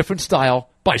 In a different style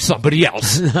by somebody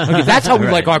else. Okay, that's how we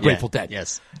like our Grateful Dead.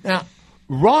 Yes. Now,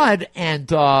 Rod and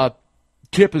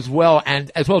Kip as well, and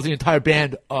as well as the entire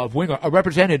band of Winger, are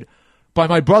represented by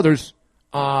my brother's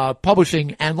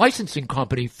publishing and licensing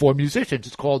company for musicians.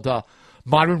 It's called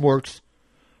Modern Works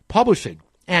Publishing.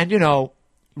 And,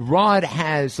 Rod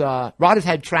has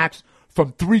had tracks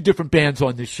from 3 different bands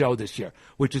on this show this year,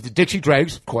 which is the Dixie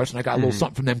Dregs, of course, and I got a little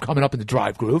something from them coming up in the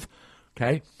Drive Groove,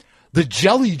 okay? The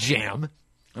Jelly Jam,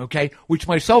 okay, which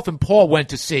myself and Paul went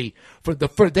to see. They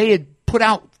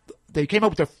came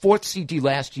up with their 4th CD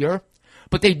last year,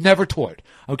 but they'd never toured,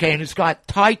 okay? And it's got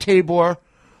Ty Tabor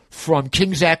from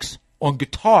King's X on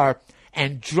guitar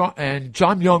and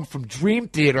John Young from Dream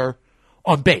Theater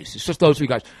on bass. It's just those 3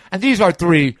 guys. And these are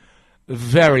 3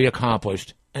 very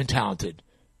accomplished and talented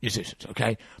musicians,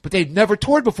 okay? But they'd never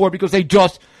toured before because they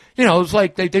just, it was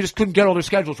like they just couldn't get all their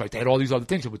schedules right. They had all these other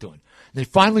things they were doing. And they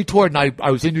finally toured, and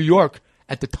I was in New York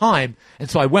at the time, and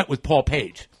so I went with Paul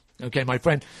Page, okay, my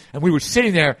friend. And we were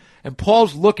sitting there, and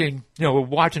Paul's looking, we're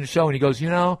watching the show, and he goes,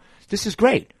 this is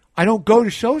great. I don't go to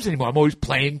shows anymore. I'm always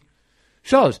playing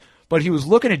shows. But he was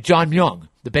looking at John Young,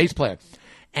 the bass player.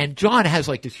 And John has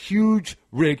like this huge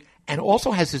rig and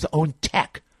also has his own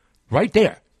tech right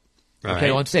there, okay,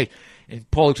 on stage. And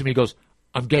Paul looks at me and goes,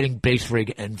 I'm getting bass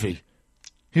rig envy.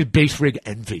 His bass rig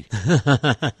envy.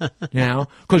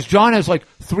 Because John has like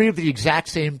 3 of the exact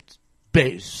same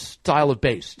type of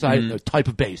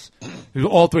bass.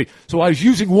 All 3. So I was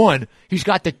using one. He's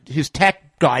got his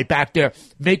tech guy back there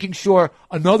making sure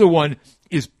another one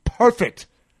is perfect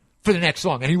for the next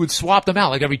song. And he would swap them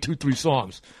out like every 2-3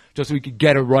 songs just so we could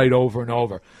get it right over and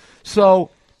over.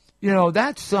 So,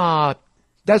 that's one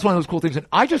of those cool things. And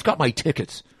I just got my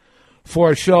tickets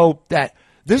for a show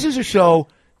this is a show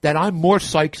that I'm more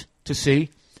psyched to see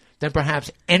than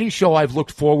perhaps any show I've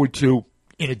looked forward to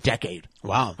in a decade.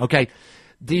 Wow. Okay.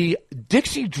 The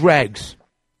Dixie Dregs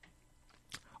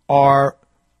are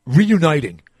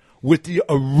reuniting with the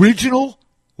original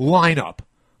lineup,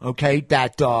 okay,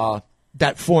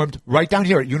 that formed right down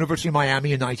here at University of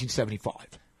Miami in 1975.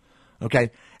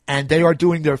 Okay? And they are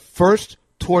doing their first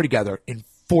tour together in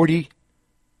 40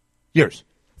 years.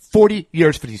 40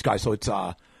 years for these guys. So it's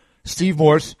Steve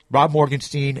Morse, Rob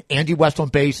Morgenstein, Andy West on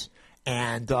bass,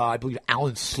 and I believe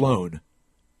Alan Sloan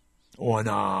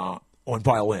on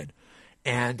violin.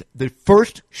 And the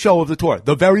first show of the tour,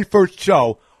 the very first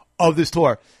show of this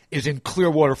tour, is in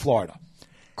Clearwater, Florida.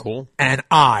 Cool. And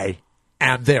I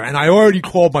am there. And I already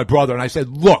called my brother, and I said,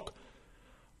 look,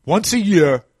 once a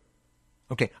year,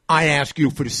 okay, I ask you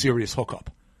for the serious hookup.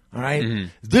 All right? Mm-hmm.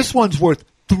 This one's worth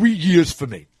 3 years for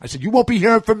me. I said, you won't be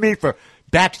hearing from me for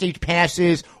backstage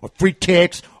passes or free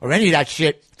kicks or any of that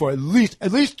shit for at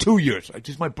least 2 years.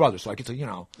 He's my brother, so I can say,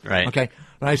 Right. Okay?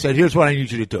 And I said, here's what I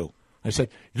need you to do. I said,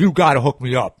 you got to hook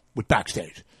me up with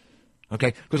backstage.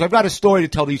 Okay? Because I've got a story to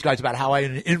tell these guys about how I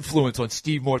had an influence on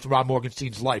Steve Morse and Rob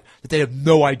Morgenstein's life that they have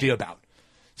no idea about.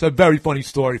 It's a very funny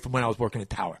story from when I was working at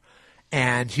Tower.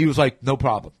 And he was like, no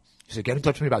problem. He said, get in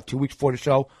touch with me about 2 weeks before the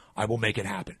show. I will make it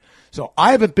happen. So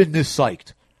I haven't been this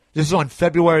psyched. This is on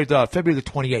February the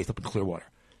 28th up in Clearwater.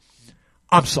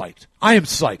 I'm psyched. I am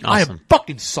psyched. Awesome. I am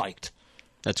fucking psyched.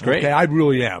 That's great. Okay, I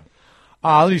really am.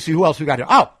 Let me see who else we got here.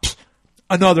 Oh,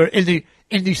 another in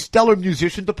the stellar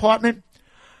musician department,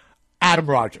 Adam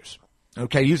Rogers.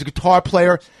 Okay, he's a guitar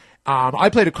player. I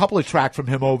played a couple of tracks from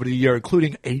him over the year,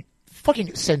 including a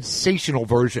fucking sensational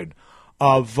version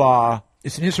of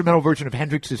it's an instrumental version of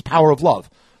Hendrix's "Power of Love"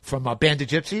 from Band of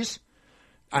Gypsies,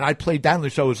 and I played that on the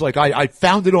show. It was like I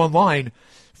found it online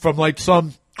from like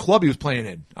some club he was playing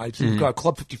in. I think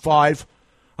Club 55.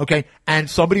 Okay, and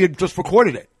somebody had just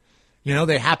recorded it.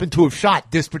 They happened to have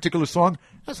shot this particular song.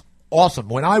 That's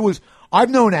awesome. I've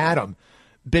known Adam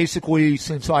basically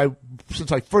since I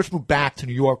first moved back to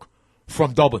New York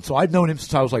from Dublin. So I've known him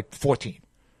since I was like 14.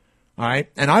 All right,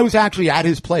 and I was actually at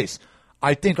his place.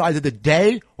 I think either the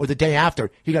day or the day after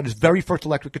he got his very first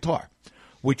electric guitar,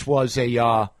 which was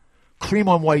a cream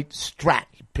on white Strat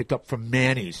he picked up from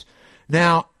Manny's.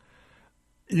 Now,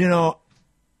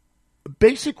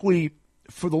 basically,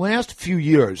 for the last few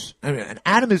years, and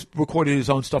Adam has recorded his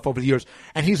own stuff over the years,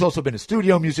 and he's also been a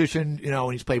studio musician,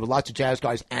 and he's played with lots of jazz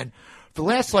guys. And for the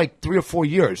last, 3 or 4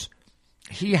 years,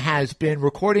 he has been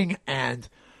recording and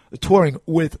touring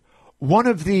with one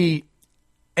of the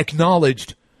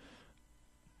acknowledged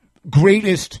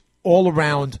greatest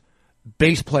all-around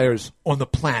bass players on the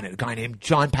planet, a guy named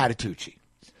John Patitucci.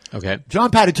 Okay. John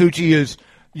Patitucci is,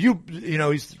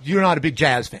 you're not a big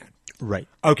jazz fan. Right.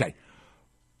 Okay.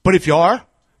 But if you are,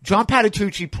 John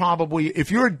Patitucci probably,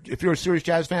 if you're a serious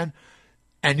jazz fan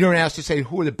and you're asked to say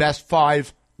who are the best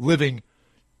 5 living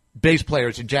bass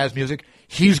players in jazz music,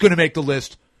 he's going to make the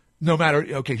list he's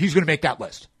going to make that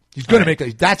list. He's going to make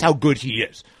that. That's how good he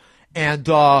is. And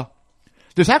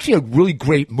there's actually a really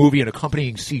great movie and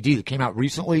accompanying CD that came out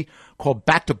recently called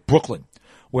Back to Brooklyn,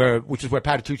 which is where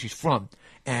Patitucci's from.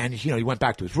 And, he went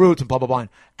back to his roots and blah, blah, blah. And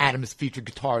Adam is featured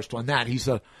guitarist on that.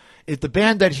 The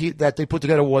band that they put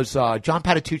together was John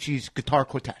Patitucci's Guitar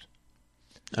Quartet.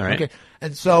 All right. Okay.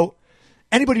 And so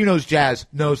anybody who knows jazz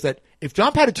knows that if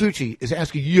John Patitucci is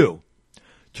asking you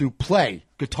to play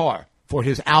guitar for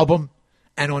his album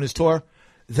and on his tour,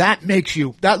 that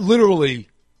literally,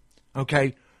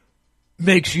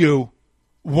 makes you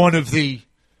one of the,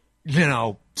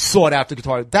 sought after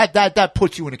guitar. That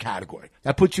puts you in a category.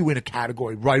 That puts you in a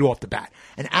category right off the bat.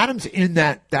 And Adam's in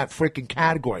that freaking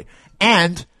category.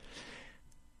 And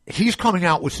he's coming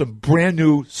out with some brand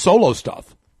new solo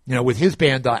stuff, with his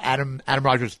band, Adam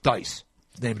Rogers Dice,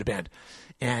 the name of the band.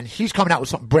 And he's coming out with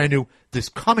something brand new this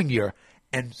coming year.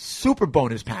 And super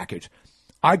bonus package.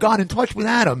 I got in touch with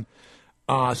Adam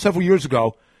several years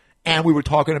ago, and we were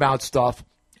talking about stuff,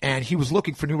 and he was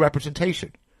looking for new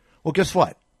representation. Well, guess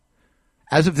what?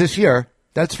 As of this year,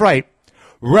 that's right,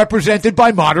 represented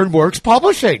by Modern Works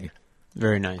Publishing.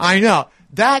 Very nice. I know.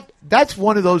 That's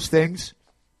one of those things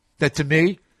that, to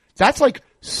me, that's like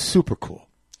super cool.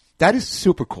 That is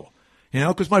super cool.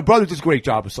 Because my brother does a great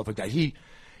job with stuff like that. He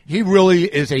really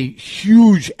is a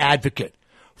huge advocate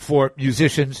for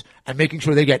musicians and making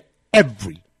sure they get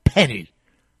every penny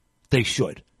they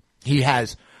should. He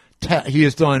has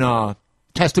done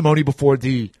testimony before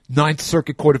the Ninth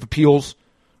Circuit Court of Appeals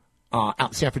out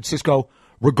in San Francisco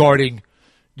regarding,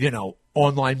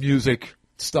 online music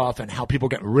stuff and how people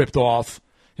get ripped off.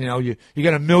 You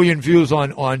get 1 million views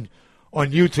on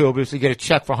YouTube, so you get a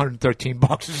check for $113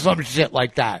 or some shit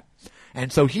like that.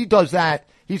 And so he does that.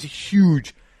 He's a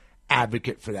huge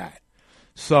advocate for that.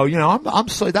 So, I'm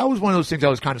so that was one of those things I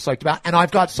was kind of psyched about. And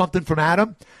I've got something from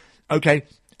Adam. Okay.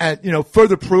 And,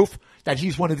 further proof that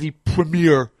he's one of the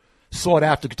premier sought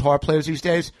after guitar players these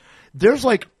days. There's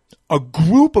like a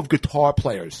group of guitar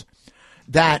players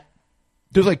that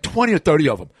There's like 20 or 30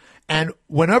 of them. And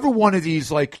whenever one of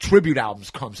these like tribute albums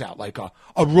comes out, like a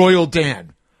Royal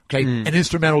Dan, okay, an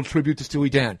instrumental tribute to Steely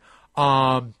Dan.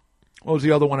 What was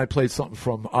the other one I played something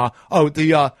from?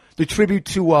 The tribute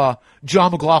to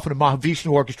John McLaughlin and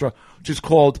Mahavishnu Orchestra, which is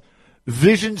called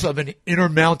Visions of an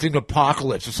Intermounting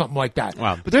Apocalypse or something like that.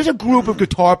 Wow. But there's a group of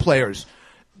guitar players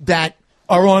that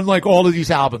are on like all of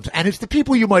these albums, and it's the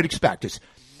people you might expect. It's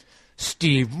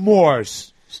Steve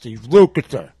Morse, Steve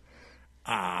Lukather,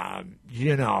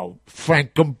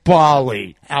 Frank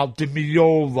Gambale, Al Di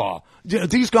Meola.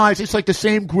 These guys, it's like the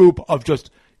same group of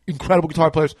just incredible guitar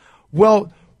players.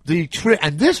 Well,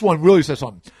 and this one really says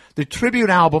something. The tribute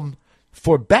album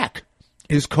for Beck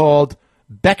is called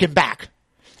Beck and Back.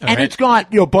 And it's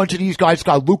got, a bunch of these guys. It's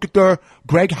got Lukather,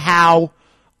 Greg Howe,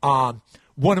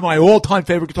 one of my all-time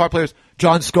favorite guitar players,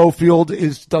 John Schofield,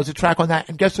 does a track on that.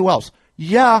 And guess who else?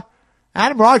 Yeah,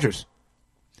 Adam Rogers.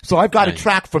 So I've got a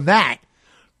track from that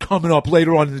coming up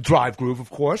later on in the Drive Groove, of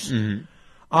course. Mm-hmm.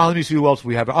 Let me see who else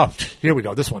we have. Oh, here we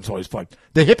go. This one's always fun.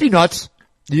 The Hippie Nuts.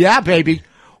 Yeah, baby.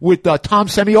 With Tom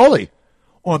Semioli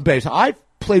on bass. I've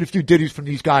played a few ditties from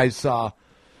these guys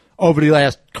over the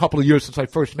last couple of years since I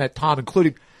first met Tom,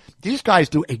 including these guys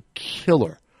do a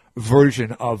killer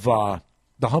version of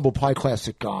the Humble Pie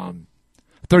classic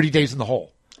 30 Days in the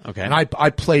Hole. Okay. And I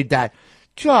played that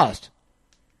just...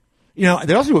 they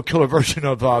also do a killer version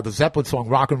of the Zeppelin song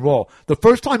Rock and Roll. The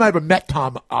first time I ever met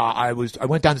Tom, I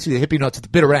went down to see the Hippie Nuts at the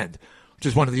Bitter End, which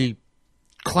is one of the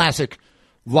classic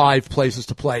live places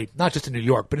to play, not just in New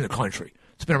York, but in the country.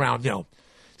 It's been around,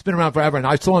 it's been around forever. And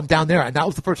I saw him down there, and that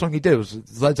was the first song he did. It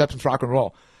was Led Zeppelin's Rock and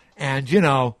Roll. And,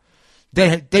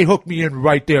 they hooked me in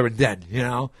right there and then,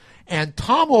 And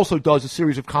Tom also does a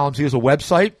series of columns. He has a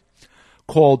website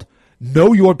called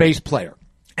Know Your Bass Player.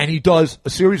 And he does a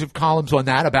series of columns on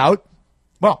that about,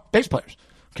 bass players,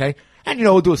 okay? And,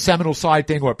 he'll do a seminal side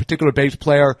thing or a particular bass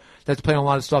player that's playing a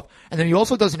lot of stuff. And then he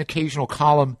also does an occasional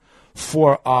column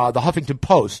for the Huffington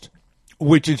Post,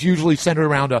 which is usually centered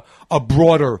around a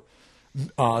broader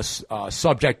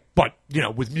subject, but,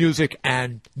 with music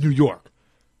and New York,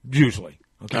 usually.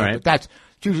 Okay, all right. But that's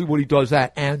usually what he does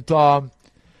that. And, so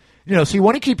you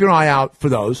want to keep your eye out for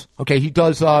those. Okay, he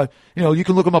does, you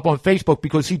can look him up on Facebook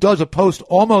because he does a post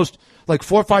almost like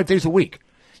 4 or 5 days a week.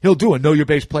 He'll do a Know Your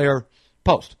Bass Player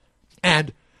post.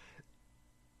 And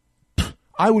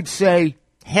I would say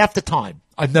half the time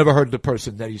I've never heard of the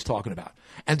person that he's talking about.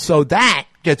 And so that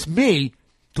gets me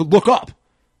to look up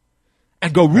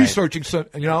and go researching some,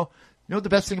 you know what the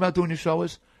best thing about doing your show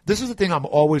is? This is the thing I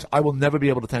will never be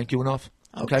able to thank you enough.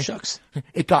 Okay? Oh, shucks.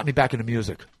 It got me back into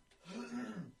music.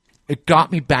 It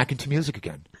got me back into music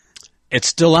again. It's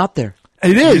still out there.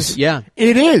 It is. Yeah.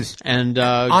 It is. And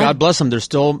God bless them. They're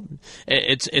still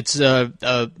it's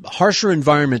a harsher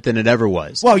environment than it ever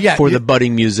was. Well, yeah, for the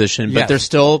budding musician, but yes.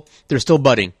 they're still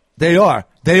budding. They are.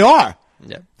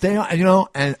 Yeah. They are,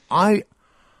 and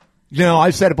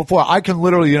I've said it before. I can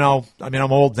literally,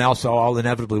 I'm old now, so I'll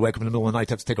inevitably wake up in the middle of the night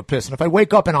to have to take a piss. And if I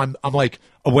wake up and I'm like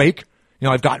awake,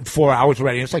 I've gotten 4 hours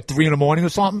already, and it's like 3 a.m. or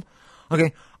something,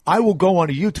 okay, I will go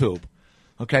onto YouTube,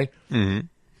 okay,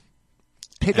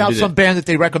 pick out some band that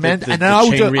they recommend, and then I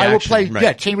will play,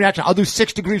 chain reaction. I'll do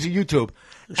 6 degrees of YouTube.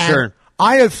 Sure.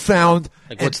 I have found...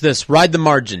 Like, what's this? Ride the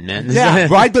margin, man. Yeah,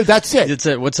 that's it. That's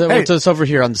it. What's this over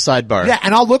here on the sidebar? Yeah,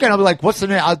 and I'll look and I'll be like, what's the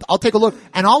name? I'll take a look,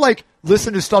 and I'll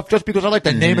listen to stuff just because I like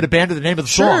the name of the band or the name of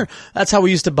the song. Sure. That's how we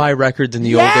used to buy records in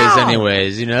the old days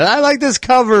anyways. I like this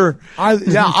cover. I'll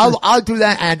do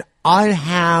that, and I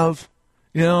have,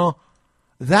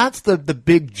 that's the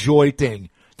big joy thing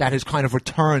that has kind of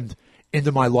returned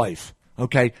into my life,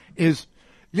 okay, is,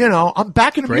 I'm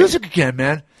back into music again,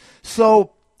 man.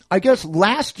 So I guess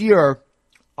last year,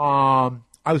 I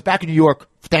was back in New York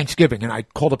for Thanksgiving, and I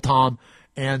called up Tom,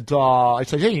 and I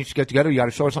said, hey, you should get together. You got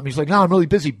a show or something. He's like, no, I'm really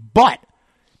busy. But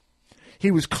he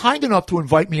was kind enough to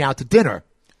invite me out to dinner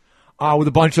with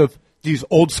a bunch of these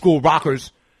old school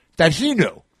rockers that he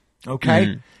knew, okay?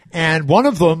 Mm-hmm. And one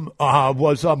of them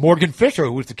was Morgan Fisher,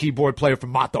 who was the keyboard player from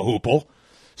Mott the Hoople.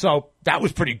 So that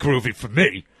was pretty groovy for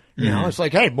me. It's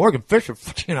like, hey, Morgan Fisher,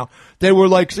 they were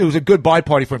like, it was a goodbye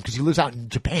party for him because he lives out in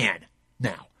Japan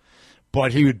now.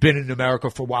 But he had been in America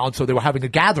for a while, and so they were having a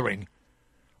gathering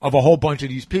of a whole bunch of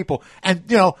these people. And,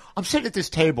 I'm sitting at this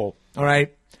table, all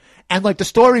right? And, the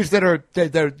stories that are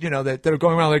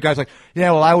going around, guys like,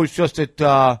 yeah, well, I was just at,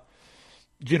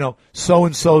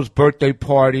 so-and-so's birthday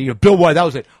party. Or Bill Wyman, that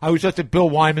was it. I was just at Bill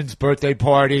Wyman's birthday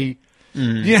party.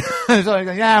 Yeah, so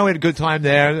we had a good time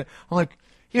there. I'm like,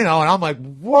 and I'm like,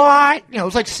 what? It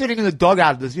was like sitting in the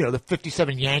dugout of this, the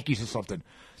 57 Yankees or something.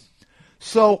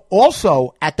 So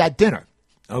also at that dinner,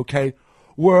 okay,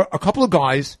 were a couple of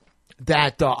guys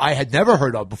that I had never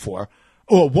heard of before.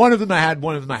 Or one of them I had,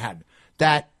 one of them I hadn't.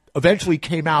 That eventually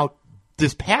came out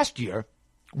this past year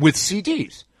with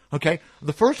CDs. Okay,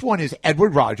 the first one is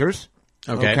Edward Rogers.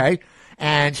 Okay,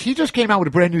 and he just came out with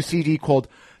a brand new CD called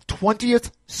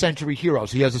 20th Century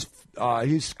Heroes. He has this,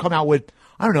 he's come out with,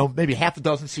 I don't know, maybe half a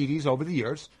dozen CDs over the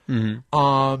years. And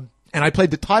I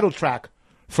played the title track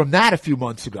from that a few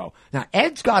months ago. Now,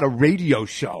 Ed's got a radio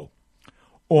show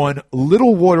on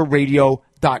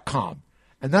littlewaterradio.com.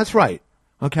 And that's right,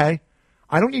 okay?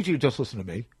 I don't need you to just listen to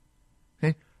me.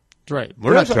 Okay? That's right.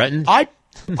 We're not threatened. I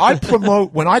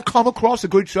promote, when I come across a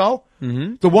good show,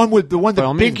 the one that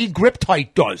Binky Grip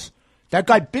Tight does. That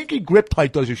guy Binky Grip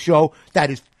Tight does a show that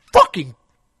is fucking,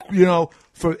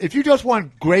 for if you just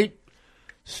want great,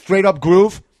 straight up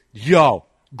groove,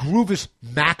 Groovus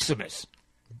Maximus.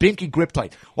 Binky Grip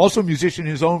Tight. Also a musician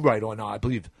in his own right on, I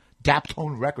believe,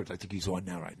 Daptone Records. I think he's on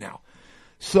now right now.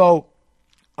 So,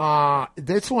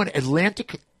 that's on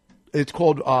Atlantic. It's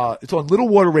called, it's on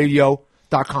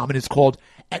littlewaterradio.com, and it's called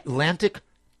Atlantic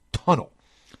Tunnel.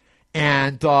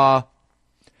 And,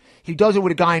 he does it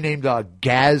with a guy named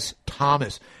Gaz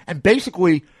Thomas. And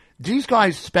basically, these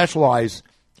guys specialize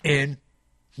in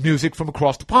music from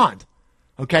across the pond.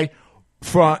 Okay?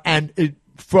 From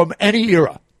any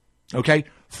era. Okay?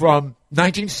 From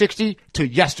 1960 to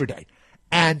yesterday.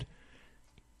 And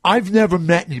I've never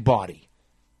met anybody,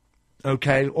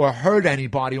 okay, or heard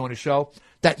anybody on a show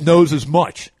that knows as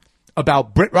much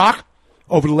about Brit rock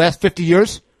over the last 50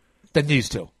 years than these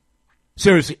two.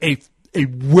 Seriously, a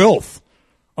wealth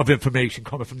of information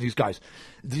coming from these guys.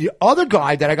 The other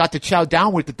guy that I got to chow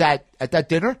down with at that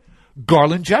dinner,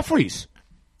 Garland Jeffries,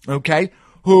 okay,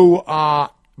 who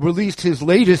released his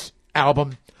latest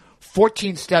album,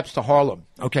 14 Steps to Harlem,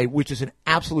 okay, which is an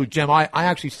absolute gem. I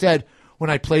actually said when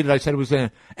I played it, I said it was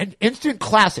an instant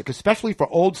classic, especially for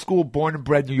old school, born and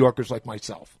bred New Yorkers like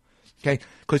myself, okay,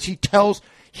 because he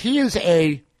is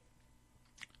a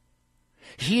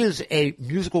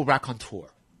musical raconteur.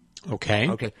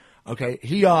 Okay. Okay.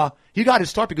 He got his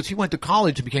start because he went to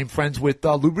college and became friends with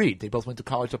Lou Reed. They both went to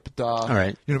college up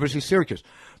at University of Syracuse.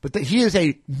 But he is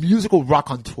a musical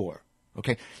raconteur.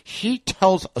 Okay. He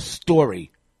tells a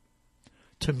story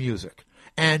to music.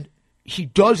 And he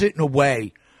does it in a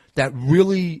way that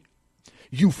really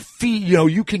you feel,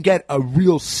 you can get a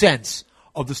real sense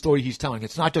of the story he's telling.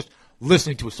 It's not just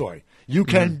listening to a story. You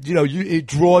can, it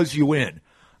draws you in.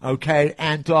 Okay.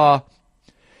 And,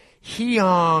 he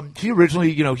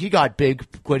originally, he got big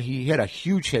when he had a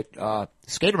huge hit,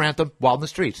 Skater Anthem, Wild in the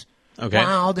Streets. Okay.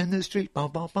 Wild in the Street,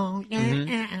 boom, boom, boom,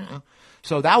 yeah.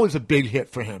 So that was a big hit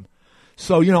for him.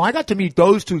 So, I got to meet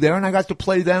those two there, and I got to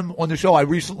play them on the show. I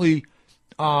recently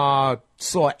saw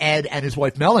Ed and his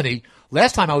wife Melanie.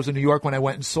 Last time I was in New York when I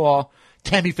went and saw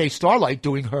Tammy Faye Starlight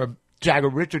doing her Jagger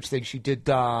Richards thing. She did,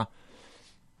 I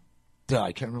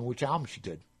can't remember which album she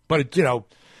did. But, it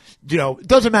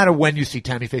doesn't matter when you see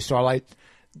Tammy Faye Starlight.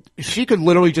 She could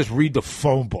literally just read the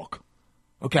phone book,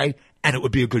 okay? And it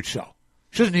would be a good show.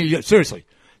 She doesn't need, seriously.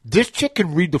 This chick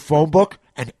can read the phone book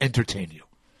and entertain you.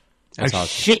 That's awesome.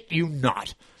 Shit you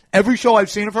not. Every show I've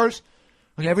seen of hers,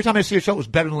 okay, every time I see a show, it was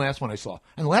better than the last one I saw.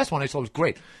 And the last one I saw was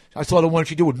great. I saw the one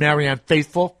she did with Marianne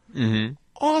Faithfull. Mm-hmm.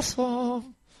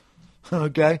 Awesome.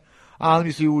 Okay. Let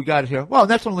me see what we got here. Well,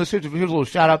 next on the list, here's a little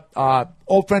shout-out.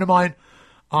 Old friend of mine,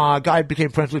 guy I became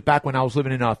friends with back when I was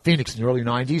living in Phoenix in the early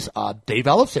 90s, Dave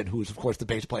Ellefson, who is, of course, the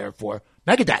bass player for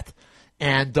Megadeth.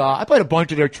 And I played a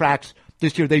bunch of their tracks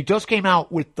this year. They just came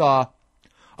out with a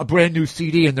brand new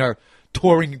CD, and they're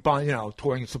touring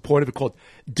in support of it, called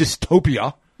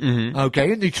Dystopia,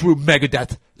 okay, in the true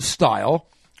Megadeth style.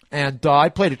 And I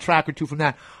played a track or two from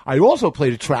that. I also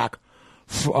played a track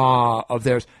of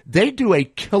theirs. They do a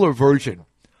killer version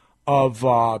of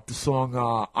the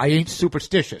song I Ain't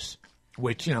Superstitious,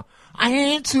 which, I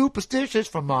Ain't Superstitious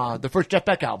from the first Jeff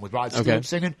Beck album with Rod Stewart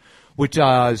singing, which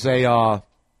is a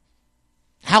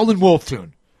Howlin' Wolf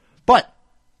tune, but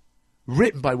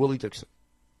written by Willie Dixon.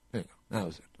 There you go. That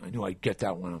was it. I knew I'd get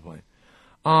that one up.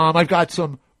 I've got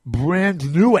some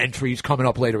brand new entries coming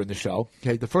up later in the show.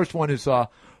 Okay, the first one is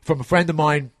from a friend of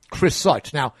mine, Chris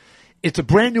Such. Now, it's a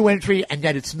brand new entry, and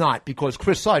yet it's not, because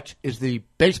Chris Such is the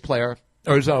bass player,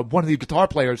 or is one of the guitar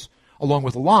players, along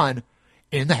with Alon,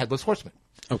 in the Headless Horseman.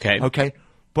 Okay.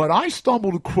 But I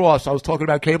stumbled across, I was talking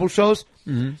about cable shows.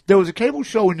 Mm-hmm. There was a cable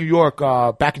show in New York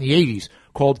back in the 80s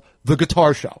called The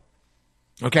Guitar Show.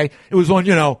 Okay? It was on,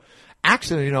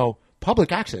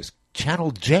 public access,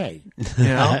 Channel J.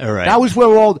 Right. That was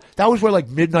where like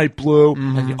Midnight Blue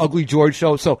and the Ugly George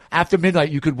show. So after midnight,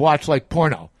 you could watch like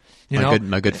porno.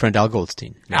 My good friend Al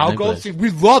Goldstein. Al Goldstein. We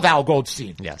love Al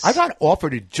Goldstein. Yes. I got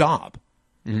offered a job.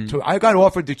 I got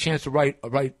offered the chance to write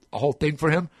a whole thing for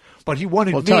him, but he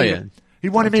wanted He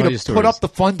wanted me to put up the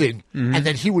funding, and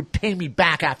then he would pay me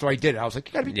back after I did it. I was like,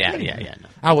 you got to be kidding me. No.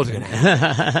 I wasn't going to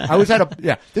have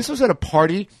it. This was at a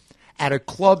party at a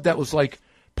club that was like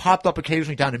popped up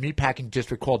occasionally down in the Meatpacking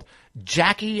District called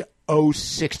Jackie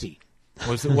 060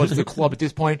 was the club at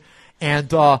this point.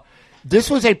 And this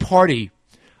was a party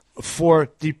for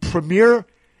the premiere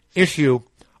issue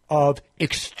of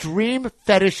Extreme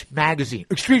Fetish Magazine.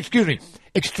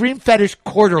 Extreme Fetish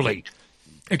Quarterly.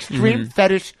 Extreme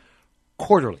Fetish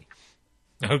Quarterly.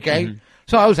 Okay?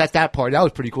 So I was at that party. That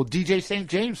was pretty cool. DJ St.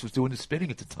 James was doing the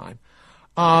spinning at the time.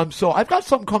 So I've got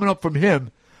something coming up from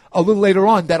him a little later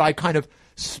on that I kind of,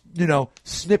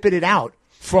 snippeted out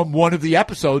from one of the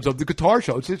episodes of the Guitar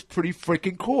Show. It's pretty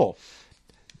freaking cool.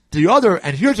 The other,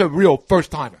 and here's a real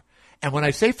first-timer. And when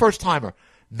I say first-timer,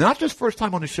 not just first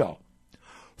time on the show,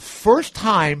 first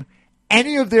time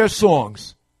any of their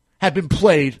songs have been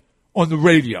played on the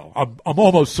radio. I'm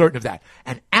almost certain of that.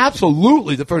 And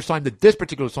absolutely the first time that this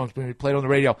particular song's been played on the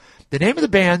radio. The name of the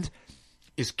band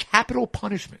is Capital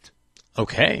Punishment.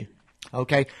 Okay.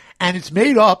 And it's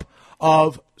made up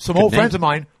of some old friends of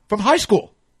mine from high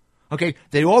school. Okay.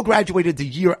 They all graduated the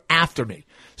year after me.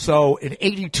 So in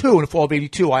the fall of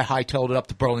 82, I hightailed it up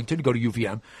to Burlington to go to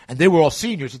UVM. And they were all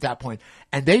seniors at that point.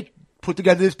 And they put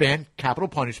together this band, Capital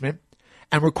Punishment,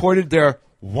 and recorded their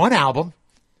one album,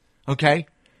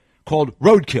 called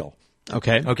Roadkill.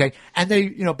 Okay. And they,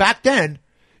 back then,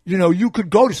 you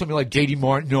could go to something like J.D.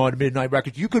 Martin, at Midnight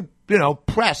Records. You could,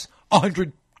 press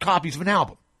 100 copies of an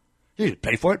album. You could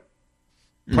pay for it,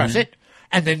 press it,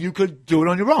 and then you could do it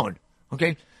on your own.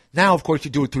 Okay. Now, of course,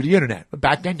 you do it through the internet. But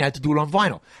back then, you had to do it on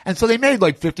vinyl. And so they made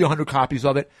like 50, 100 copies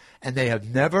of it, and they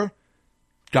have never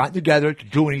gotten together to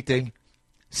do anything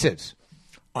since.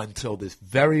 Until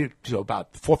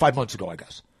about 4 or 5 months ago, I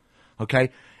guess. Okay?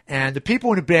 And the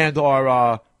people in the band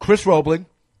are Chris Roebling,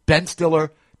 Ben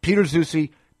Stiller, Peter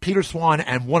Zusi, Peter Swan,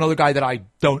 and one other guy that I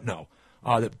don't know.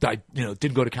 That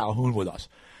didn't go to Calhoun with us.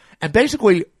 And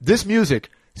basically, this music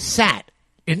sat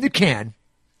in the can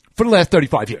for the last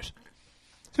 35 years.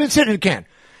 It's been sitting in the can.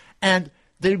 And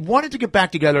they wanted to get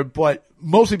back together, but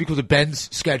mostly because of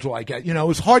Ben's schedule, I guess. It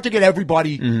was hard to get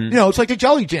everybody. It's like the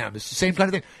Jelly Jam. It's the same kind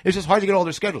of thing. It's just hard to get all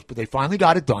their schedules. But they finally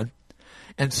got it done.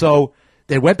 And so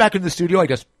they went back into the studio, I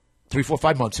guess, 3, 4,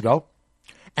 5 months ago,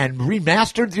 and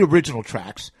remastered the original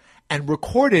tracks and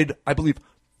recorded, I believe,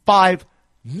 5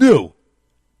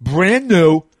 brand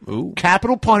new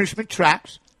Capital Punishment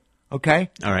tracks. Okay?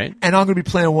 All right. And I'm going to be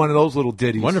playing one of those little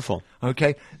ditties. Wonderful.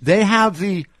 Okay? They have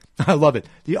I love it,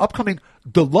 the upcoming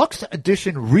deluxe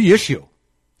edition reissue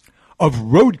of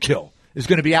Roadkill is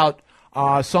going to be out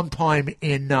sometime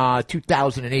in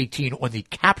 2018 on the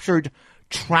Captured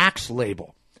Tracks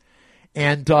label.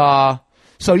 And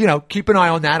so, keep an eye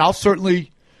on that. I'll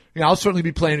certainly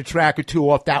be playing a track or two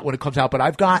off that when it comes out. But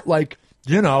I've got,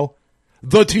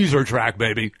 the teaser track,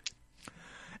 baby.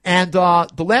 And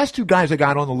the last 2 guys I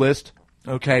got on the list,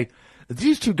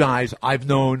 these 2 guys I've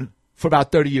known for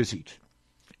about 30 years each.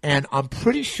 And I'm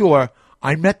pretty sure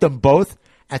I met them both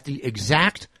at the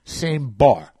exact same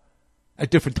bar at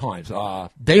different times.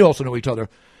 They also know each other.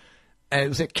 It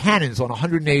was at Cannon's on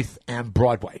 108th and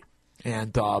Broadway.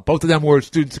 And both of them were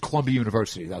students at Columbia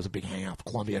University. That was a big hangout for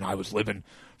Columbia, and I was living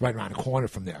right around the corner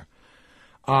from there.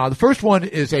 The first one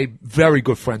is a very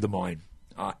good friend of mine,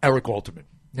 Eric Alterman.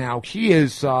 Now, he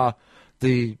is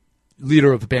the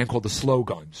leader of a band called the Slow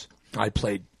Guns. I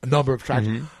played a number of tracks.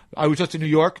 I was just in New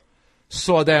York,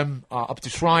 saw them up at the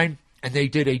Shrine, and they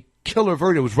did a killer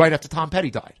version. It was right after Tom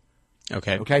Petty died.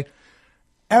 Okay?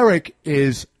 Eric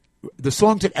is – the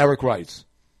songs that Eric writes,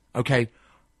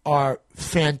 are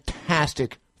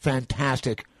fantastic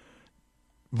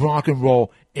rock and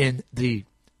roll in the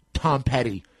Tom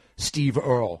Petty, Steve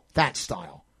Earle, that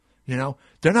style.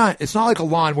 They're not, it's not like a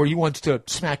line where he wants to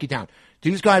smack you down.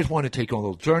 These guys want to take you on a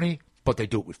little journey, but they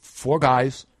do it with 4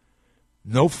 guys,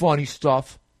 no funny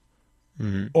stuff,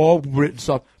 all written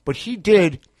stuff. But he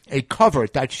did a cover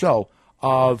at that show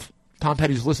of Tom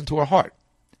Petty's Listen to Her Heart.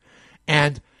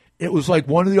 And it was like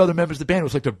one of the other members of the band, it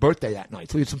was like their birthday that night.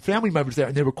 So we had some family members there,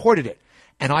 and they recorded it.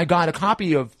 And I got a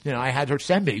copy of, I had her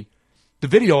send me the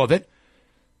video of it,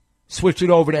 switched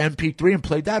it over to MP3 and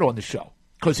played that on the show.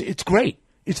 Because it's great.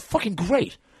 It's fucking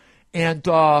great. And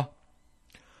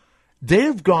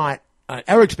they've got,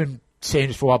 Eric's been saying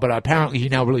this for a while, but apparently he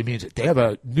now really means it. They have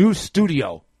a new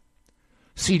studio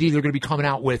CD they're going to be coming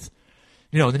out with,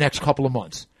 in the next couple of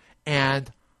months.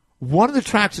 And one of the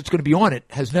tracks that's going to be on it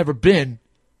has never been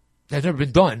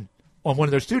done on one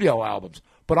of their studio albums.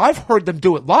 But I've heard them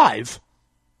do it live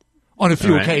on a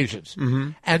few occasions.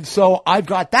 Mm-hmm. And so I've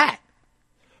got that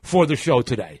for the show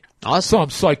today. Awesome. So I'm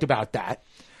psyched about that.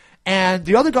 And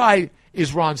the other guy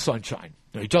is Ron Sunshine.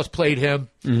 He just played him.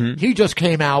 Mm-hmm. He just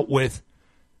came out with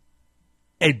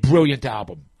a brilliant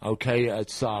album. Okay,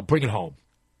 it's Bring It Home.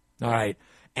 All right.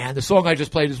 And the song I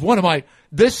just played is one of my...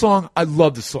 This song, I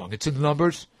love the song. It's in the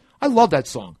numbers. I love that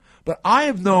song. But I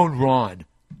have known Ron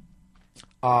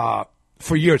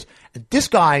for years. And this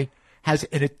guy has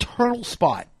an eternal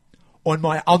spot on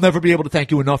my... I'll never be able to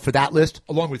thank you enough for that list,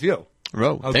 along with you.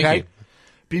 Oh, Okay? thank you.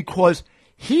 Because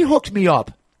he hooked me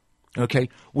up, okay,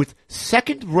 with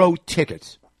second-row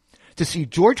tickets to see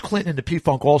George Clinton and the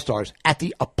P-Funk All-Stars at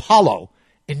the Apollo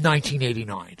in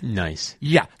 1989. Nice.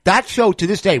 Yeah, that show, to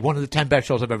this day, one of the 10 best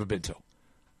shows I've ever been to.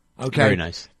 Okay? Very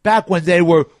nice. Back when they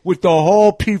were with the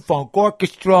whole P-Funk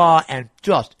Orchestra and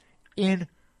just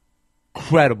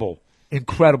incredible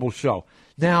show.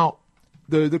 Now,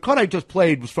 the cut I just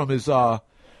played was from his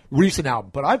recent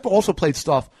album, but I've also played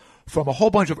stuff from a whole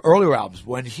bunch of earlier albums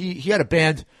when he had a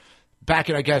band back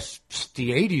in, I guess,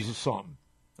 the 80s or something.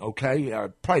 Okay?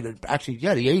 Probably, the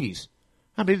 80s.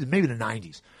 Maybe the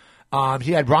 90s.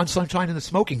 He had Ron Sunshine in the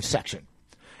smoking section.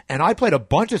 And I played a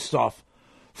bunch of stuff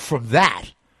from that,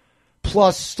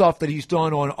 plus stuff that he's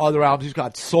done on other albums. He's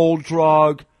got Soul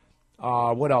Drug.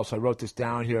 What else? I wrote this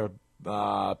down here.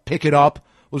 Pick It Up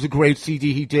was a great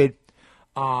CD he did.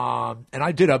 And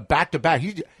I did a back-to-back.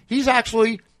 He's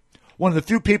actually one of the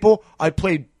few people I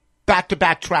played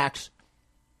back-to-back tracks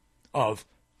of,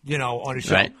 on a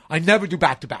show. Right. I never do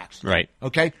back-to-backs. Right.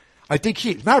 Okay? I think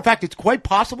as a matter of fact, it's quite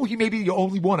possible he may be the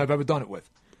only one I've ever done it with.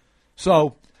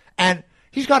 So, and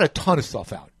he's got a ton of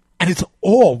stuff out. And it's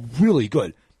all really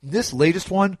good. This latest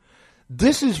one,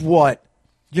 this is what,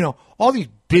 all these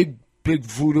big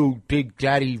voodoo, big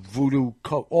daddy voodoo,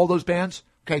 all those bands,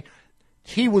 okay?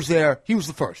 He was there. He was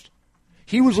the first.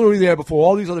 He was literally there before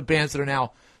all these other bands that are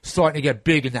now starting to get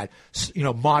big in that,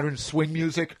 modern swing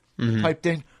music type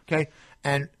thing, okay?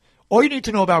 And all you need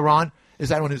to know about Ron is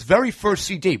that on his very first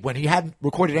CD, when he hadn't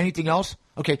recorded anything else,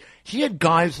 okay, he had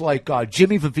guys like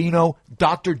Jimmy Vivino,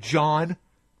 Dr. John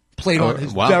played on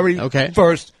his very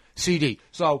first CD.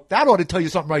 So that ought to tell you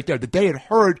something right there, that they had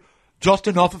heard just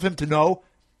enough of him to know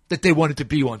that they wanted to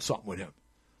be on something with him.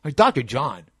 Like Dr.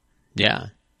 John. Yeah.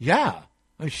 Yeah.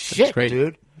 I mean, shit, great.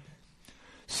 dude.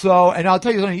 So, and I'll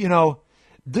tell you something,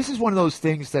 this is one of those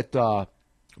things that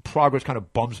progress kind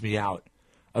of bums me out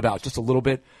about just a little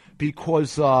bit,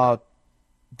 because the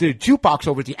jukebox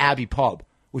over at the Abbey Pub,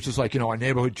 which is like, our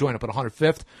neighborhood joint up at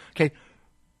 105th, okay,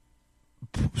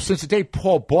 since the day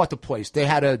Paul bought the place, they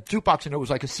had a jukebox and it was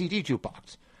like a CD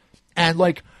jukebox. And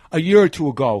like a year or two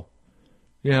ago,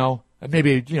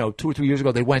 maybe, 2 or 3 years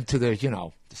ago, they went to the,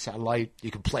 the satellite,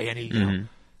 you can play any,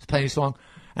 play any song.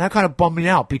 And that kind of bummed me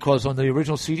out, because on the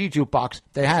original CD jukebox,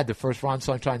 they had the first Ron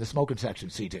Sunshine, the Smoking Section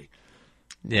CD.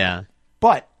 Yeah.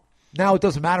 But now it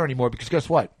doesn't matter anymore, because guess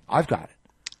what? I've got it.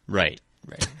 Right.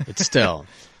 It's still.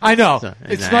 I know.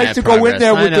 It's nice to go in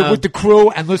there with the crew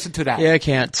and listen to that. Yeah,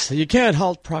 you can't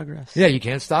halt progress. Yeah, you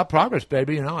can't stop progress,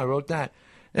 baby. I wrote that.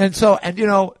 And so,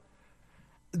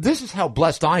 this is how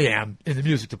blessed I am in the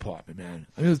music department, man.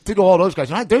 I mean, think of all those guys.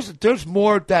 And there's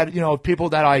more that, people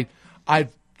that I've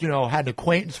had an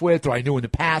acquaintance with, or I knew in the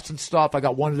past and stuff. I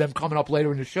got one of them coming up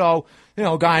later in the show.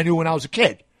 A guy I knew when I was a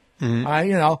kid.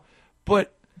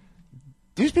 But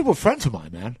these people are friends of mine,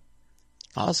 man.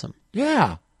 Awesome.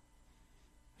 Yeah.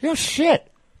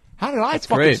 Shit. How did I That's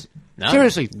fucking... great. No,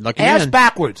 seriously, lucky ass man.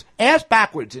 backwards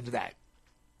into that.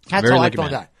 That's Very how I've lucky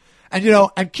done man. that. And,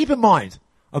 and keep in mind,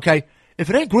 okay, if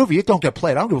it ain't groovy, it don't get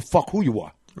played. I don't give a fuck who you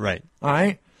are. Right. All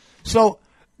right? So,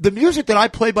 the music that I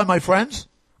play by my friends,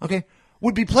 okay,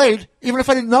 would be played even if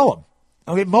I didn't know them.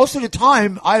 Okay, most of the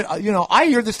time, I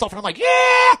hear this stuff and I'm like, yeah!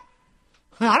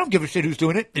 I don't give a shit who's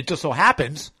doing it. It just so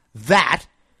happens that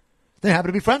they happen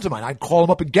to be friends of mine. I'd call them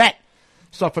up and get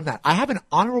stuff from that. I have an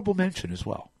honorable mention as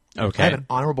well. Okay. I have an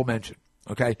honorable mention,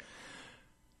 okay,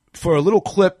 for a little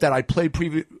clip that I played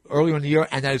earlier in the year,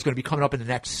 and that is going to be coming up in the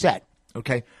next set,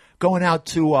 okay, going out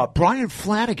to Brian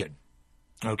Flanagan,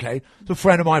 okay. He's a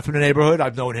friend of mine from the neighborhood.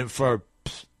 I've known him for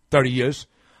 30 years.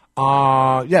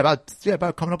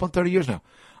 About coming up on 30 years now.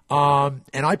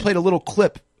 And I played a little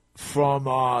clip from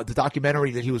the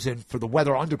documentary that he was in for the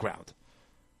Weather Underground.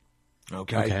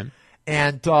 Okay.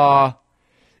 And,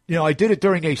 I did it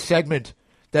during a segment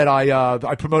that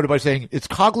I promoted by saying, it's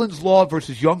Coughlin's Law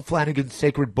versus Young Flanagan's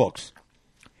Sacred Books.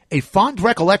 A fond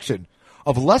recollection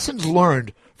of lessons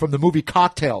learned from the movie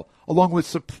Cocktail, along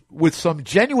with some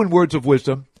genuine words of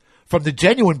wisdom from the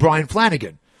genuine Brian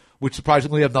Flanagan. which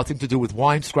surprisingly have nothing to do with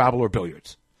wine, Scrabble, or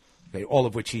billiards. Okay, all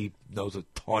of which he knows a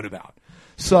ton about.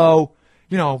 So,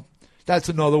 that's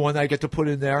another one that I get to put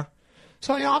in there.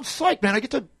 So, I'm psyched, man. I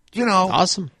get to,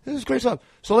 Awesome. This is great stuff.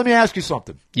 So let me ask you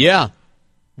something. Yeah.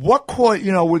 What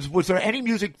was there any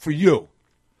music for you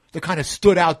that kind of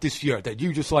stood out this year that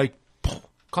you just like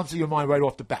comes to your mind right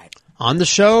off the bat? On the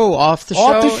show, off the show?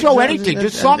 Off the show, anything.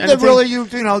 Just something that really,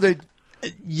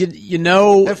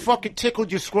 that fucking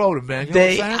tickled your scrotum, man. You know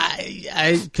what I'm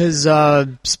saying? Because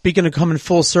speaking of coming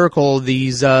full circle,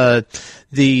 these the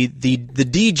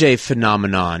DJ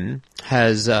phenomenon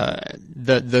has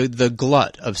the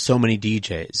glut of so many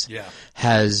DJs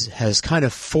has kind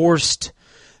of forced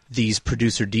these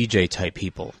producer DJ type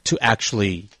people to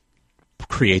actually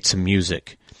create some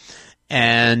music.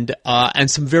 And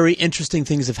some very interesting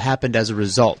things have happened as a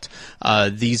result.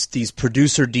 These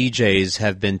producer DJs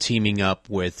have been teaming up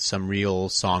with some real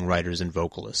songwriters and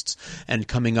vocalists, and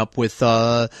coming up with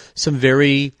some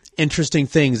very interesting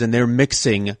things. And they're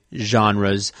mixing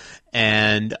genres,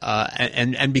 and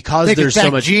because there's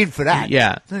so much Gene for that,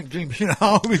 yeah, thank Gene,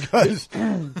 because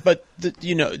but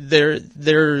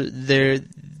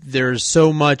there's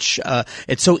so much.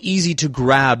 It's so easy to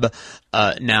grab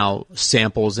now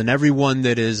samples, and everyone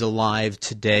that is alive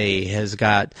today has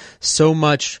got so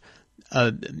much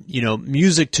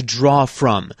music to draw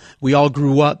from. We all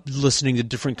grew up listening to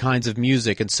different kinds of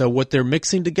music, and so what they're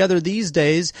mixing together these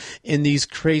days in these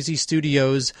crazy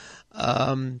studios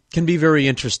can be very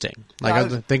interesting. Like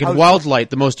I'm thinking Wildlight,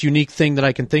 the most unique thing that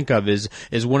I can think of is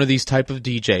one of these type of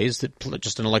DJs that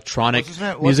just an electronic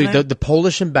music, the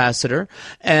Polish Ambassador,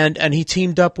 and he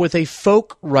teamed up with a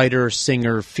folk writer,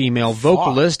 singer, female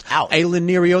vocalist, Ayla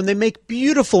Nerio, and they make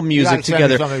beautiful music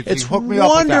together. It's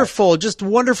wonderful, just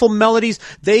wonderful melodies.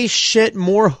 They shit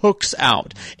more hooks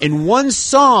out in one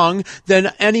song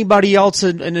than anybody else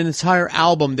in an entire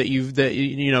album that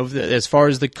as far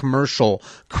as the commercial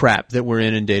crap that we're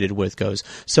inundated with goes.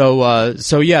 So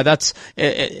yeah, that's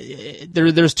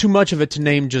there's too much of it to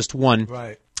name just one.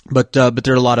 Right. But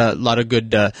there are a lot of good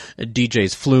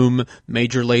DJs. Flume,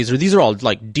 Major Lazer. These are all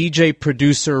like DJ,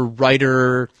 producer,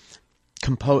 writer,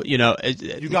 compose. You got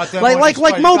them like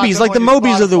Mobies, like the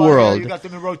Mobies of the world. Yeah, you got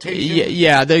them in rotation.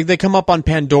 Yeah, they come up on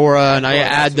Pandora, and I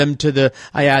add them to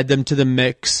the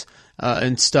mix.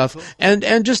 And stuff, and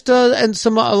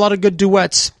a lot of good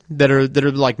duets that are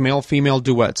like male female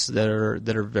duets that are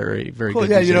very very cool.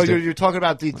 good. Yeah, you're talking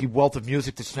about the wealth of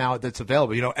music that's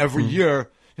available. Every year,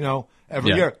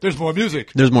 every year there's more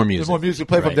music. There's more music. There's more music to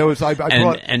play from. There was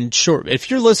and sure, if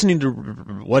you're listening to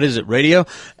what is it, radio?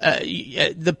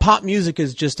 The pop music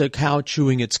is just a cow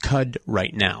chewing its cud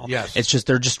right now. Yes, it's just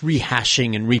they're just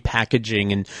rehashing and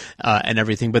repackaging and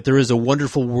everything. But there is a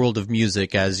wonderful world of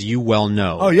music, as you well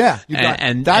know. Oh yeah,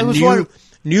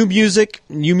 new music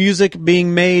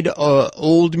being made,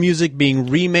 old music being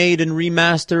remade and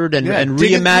remastered and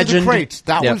reimagined. The crates.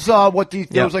 That was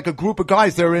there was like a group of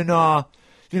guys. They're in.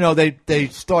 They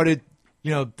started.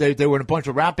 They were in a bunch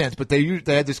of rap bands, but they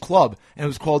had this club, and it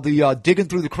was called the Digging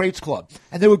Through the Crates Club.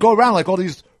 And they would go around like all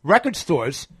these record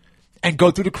stores and go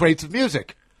through the crates of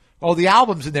music, all the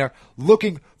albums in there,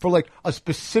 looking for like a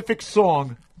specific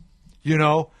song,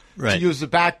 right, to use the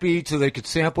backbeat so they could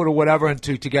sample it or whatever, and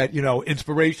to get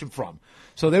inspiration from.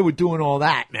 So they were doing all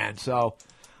that, man. So,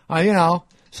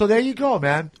 so there you go,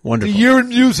 man. Wonderful. The year in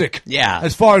music. Yeah.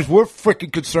 As far as we're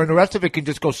freaking concerned, the rest of it can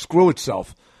just go screw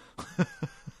itself.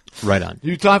 Right on.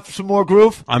 You time for some more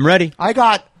groove? I'm ready.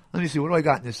 Let me see, what do I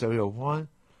got in this area?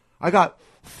 I got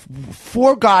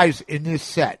 4 guys in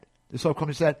this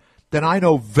upcoming set, that I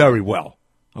know very well,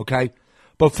 okay?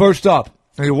 But first up,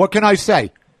 what can I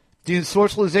say? The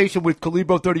ensorcelization with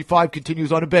Calibro 35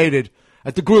 continues unabated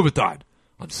at the Groovathon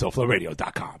on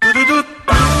SoFloRadio.com.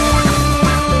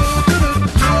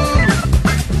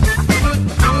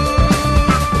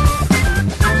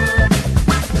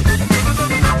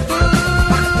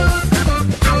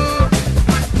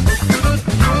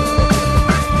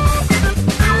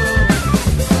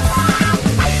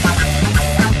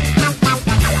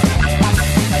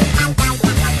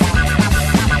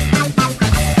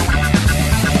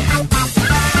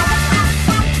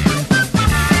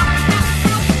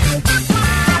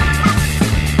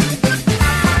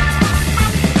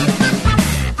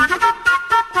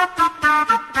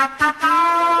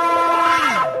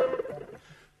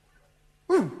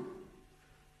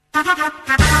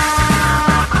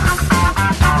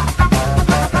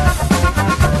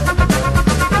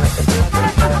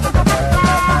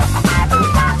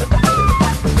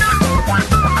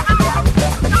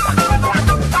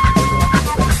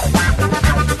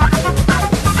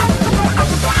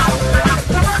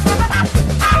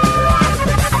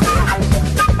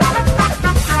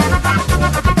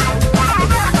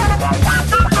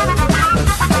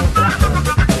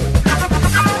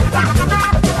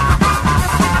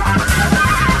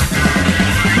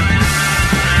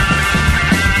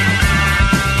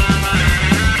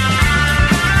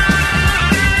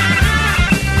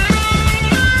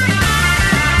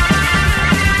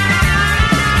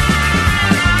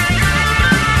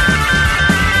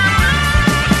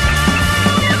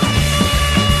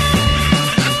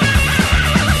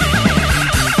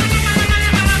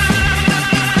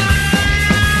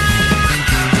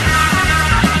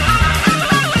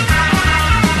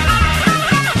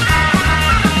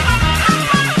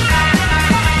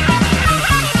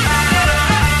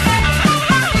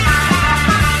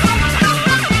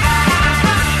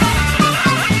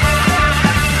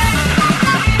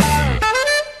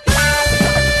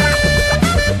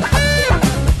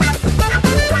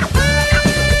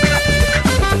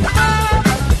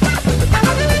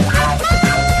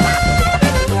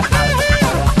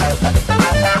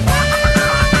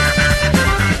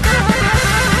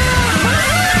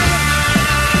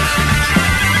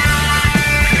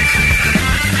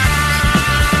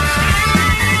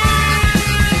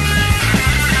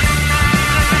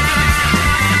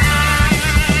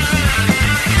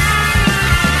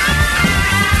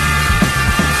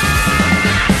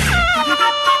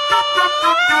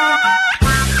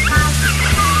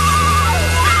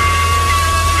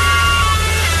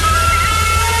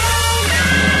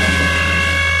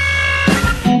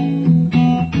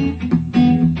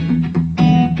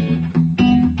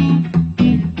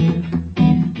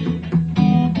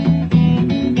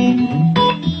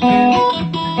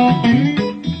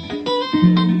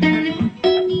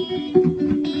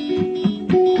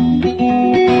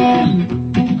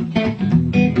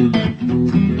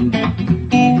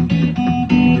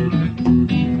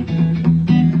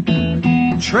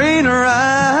 Train ride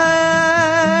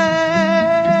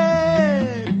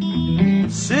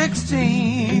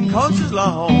 16 coaches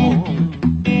long.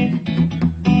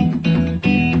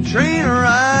 Train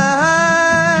ride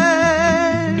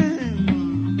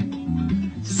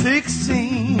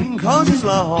 16 coaches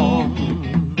long.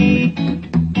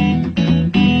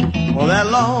 Well, that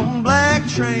long black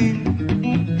train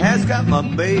has got my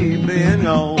baby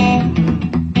gone.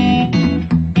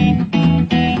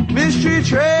 Mystery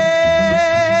train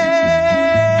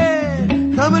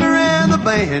coming around the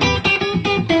bend.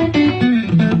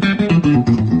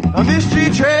 A mystery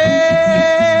train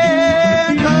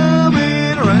coming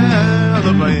around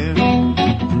the bend.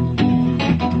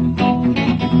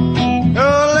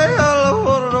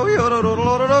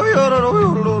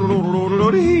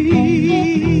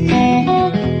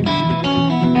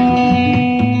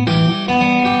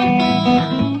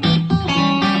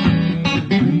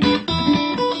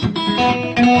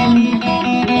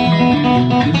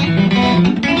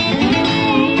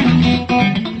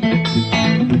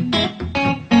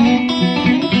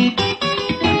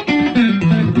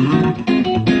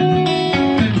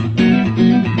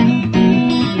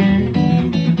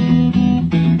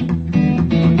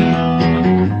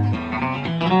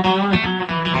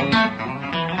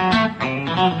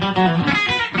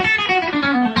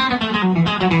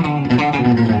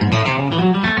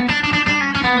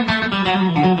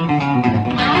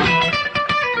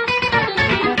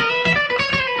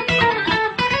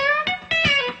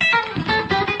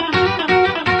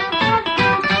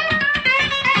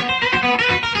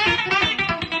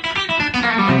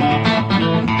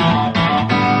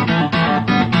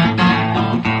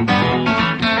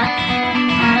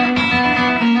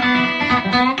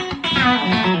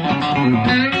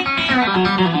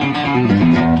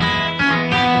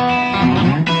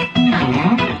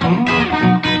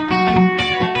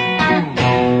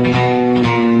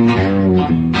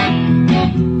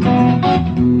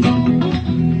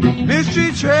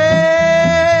 Mystery train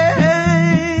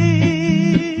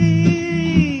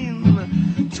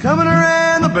is coming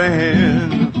around the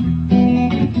bend.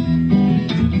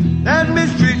 That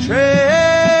mystery train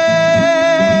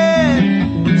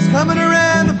is coming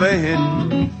around the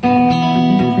bend.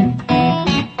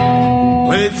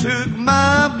 Well, it took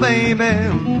my baby,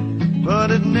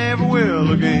 but it never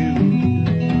will again.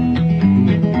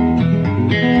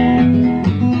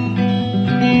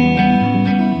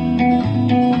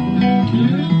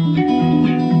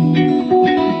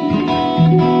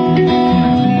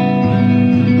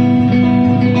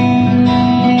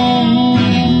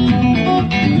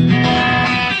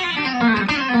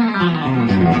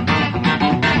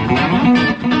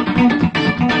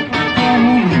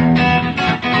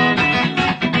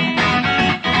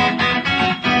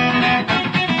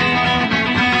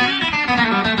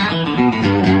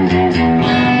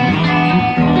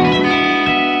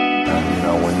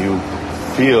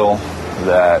 Feel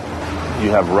that you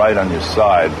have right on your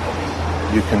side,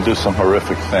 you can do some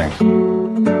horrific things.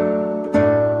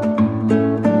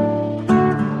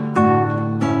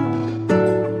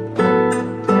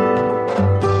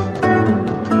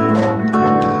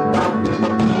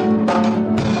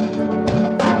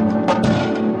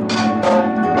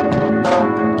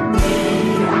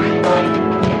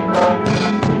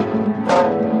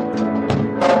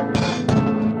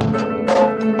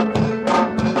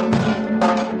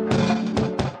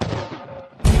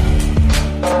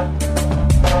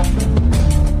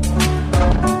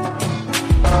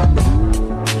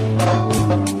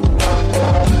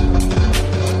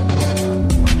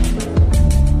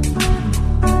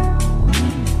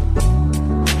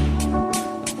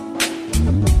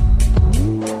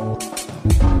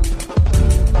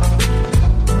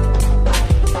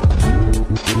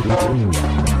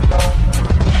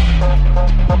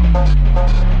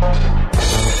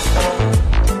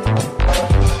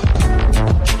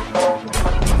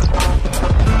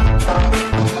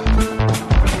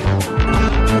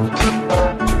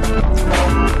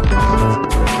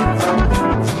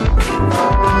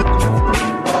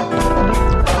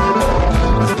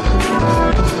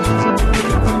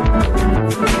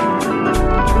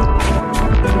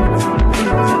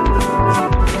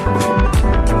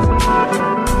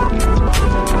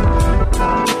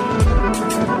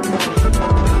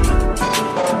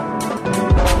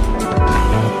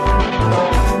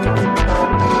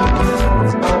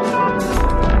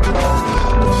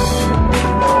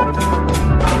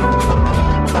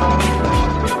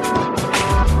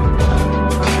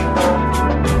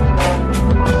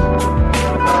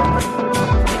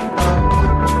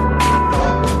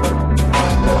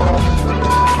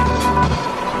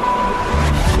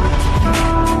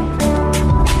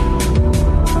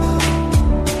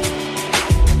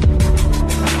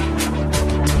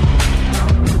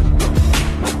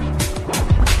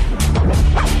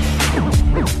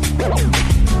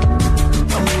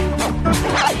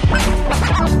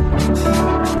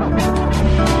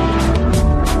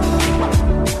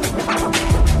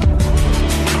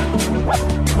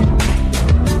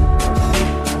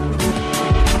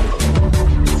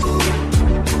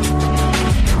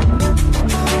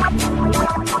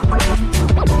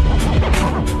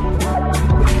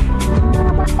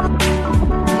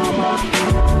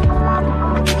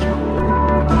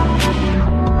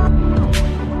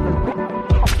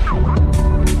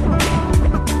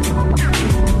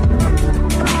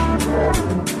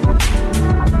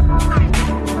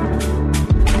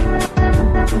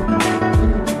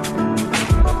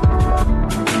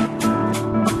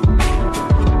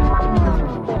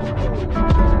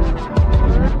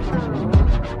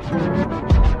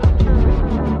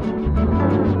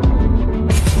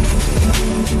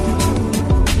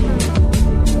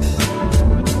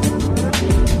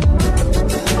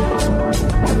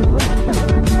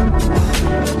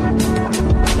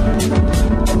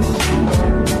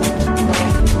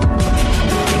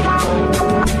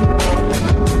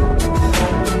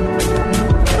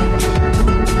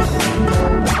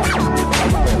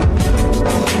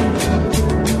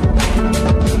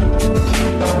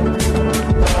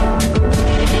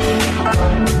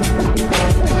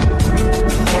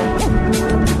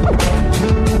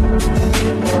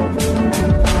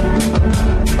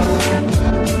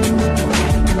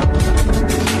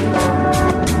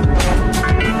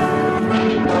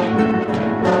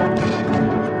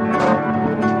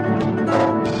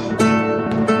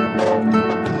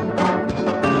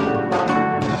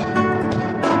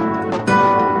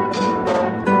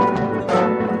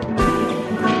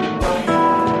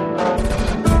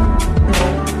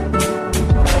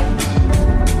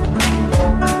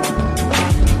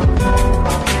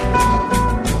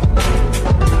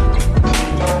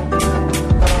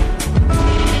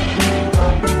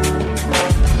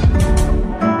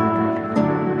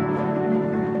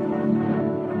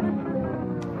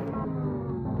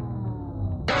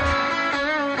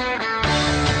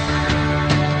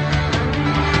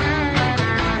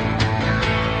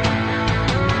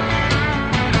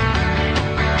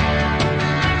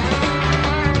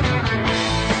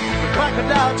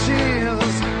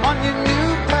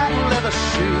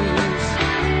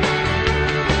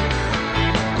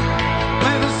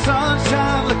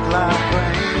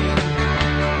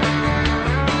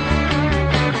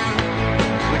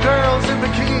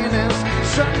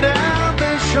 sundown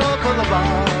Bayshore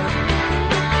Boulevard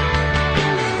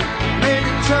made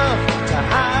it tough to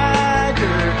hide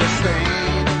your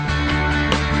disdain.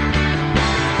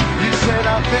 You said,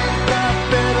 I think I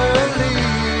better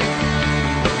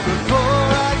leave before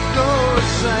I go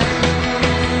insane.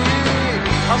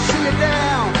 I'll see you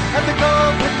down at the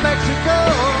Gulf of Mexico.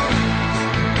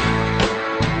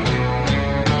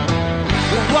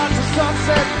 We'll watch the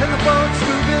sunset and the boats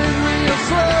moving real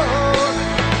slow.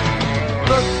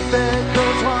 Look, there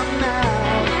goes one now.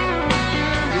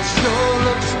 It sure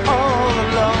looks all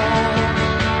alone.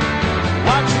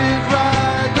 Watch it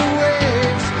ride the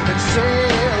waves and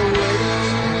sail away.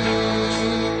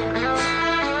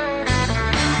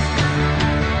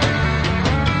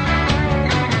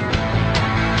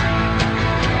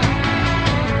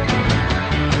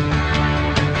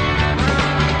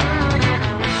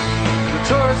 The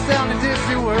tourists down to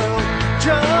Disney World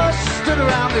just stood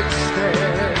around and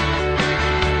stared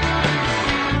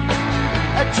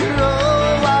at your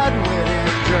old white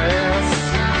wedding dress.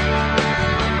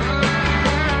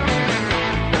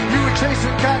 You were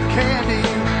chasing cotton candy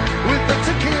with the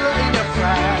tequila in your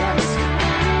flask,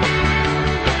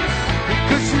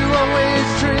 because you always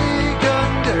drink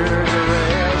under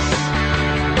duress.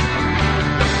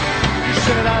 You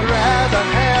said, I'd rather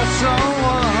have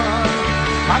someone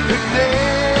I could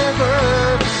never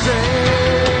possess.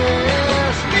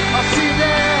 I'll see you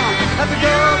down at the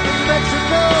Gulf of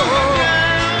Mexico.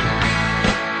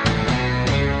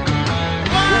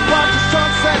 Watch the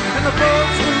sunset and the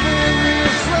boats moving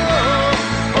real slow.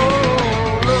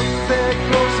 Oh, look, there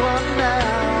goes one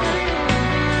now.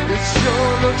 It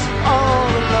sure looks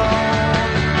all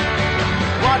alone.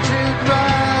 Watch it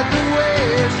ride the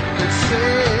waves and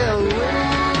sail away.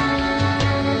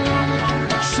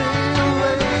 Sail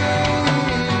away.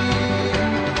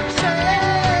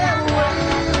 Sail away.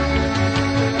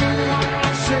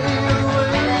 Sail away.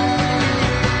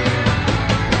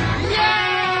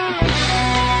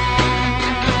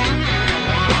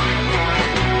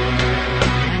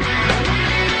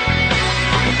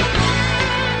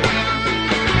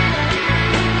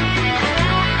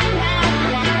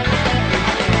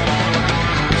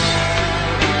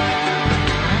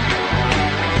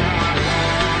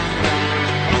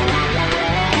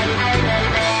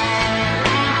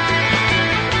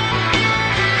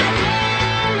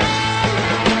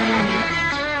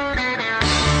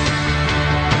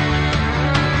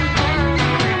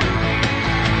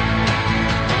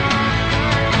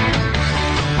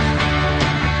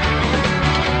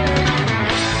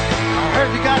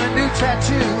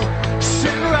 Tattoo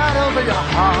sitting right over your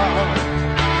heart.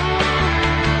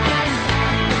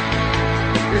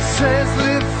 It says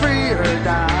live free or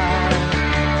die.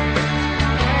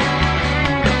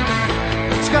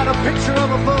 It's got a picture of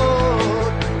a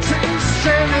boat sitting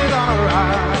stranded on a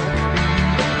rock.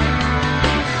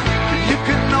 You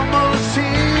can almost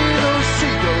hear those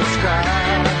seagulls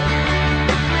cry.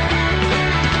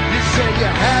 You say you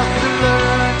have to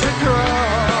learn to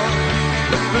crawl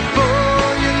before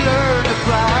you learn to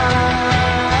fly.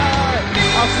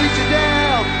 I'll see you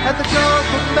down at the Gulf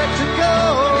of Mexico.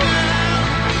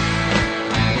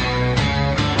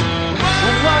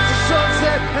 We'll watch the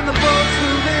sunset and the boats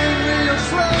moving real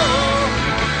slow.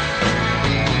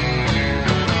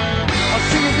 I'll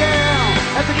see you down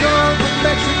at the Gulf of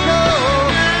Mexico.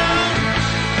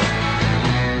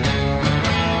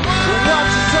 We'll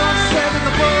watch the sunset and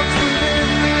the boats moving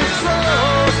real slow.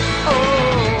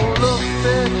 Oh, look,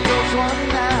 there goes one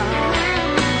now.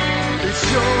 It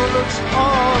sure looks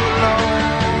all alone.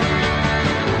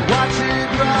 Watch it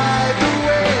ride the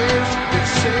waves and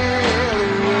sail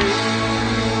away.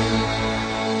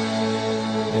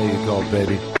 There you go,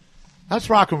 baby. That's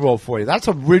rock and roll for you. That's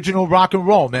original rock and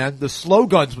roll, man. The Slow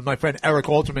Guns with my friend Eric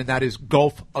Alterman. That is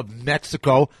Gulf of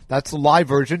Mexico. That's the live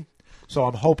version. So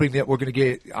I'm hoping that I'm going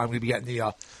to be getting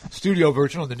the studio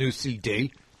version on the new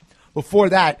CD. Before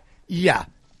that, yeah,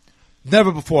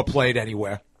 never before played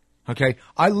anywhere. Okay,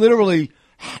 I literally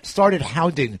started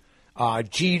hounding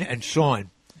Gene and Sean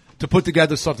to put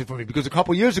together something for me because a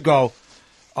couple years ago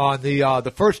on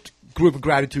the first Groove and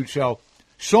Gratitude show,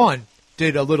 Sean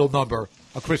did a little number,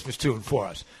 a Christmas tune for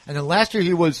us, and then last year he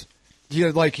had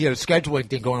a scheduling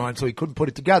thing going on, so he couldn't put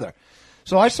it together.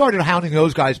 So I started hounding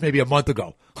those guys maybe a month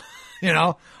ago. You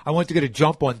know, I went to get a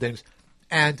jump on things,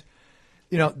 and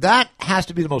you know that has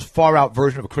to be the most far out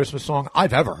version of a Christmas song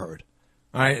I've ever heard.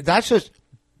 All right, that's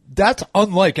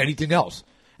unlike anything else,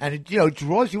 and it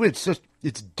draws you in.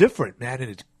 It's different, man,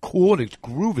 and it's cool and it's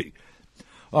groovy.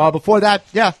 Before that,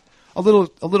 yeah, a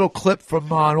little clip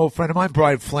from an old friend of mine,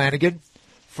 Brian Flanagan,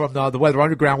 from the Weather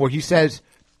Underground, where he says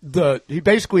he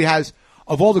basically has,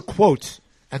 of all the quotes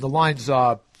and the lines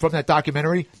from that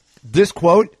documentary, this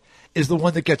quote is the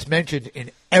one that gets mentioned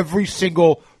in every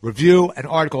single review and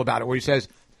article about it, where he says,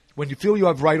 when you feel you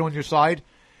have right on your side,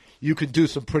 you can do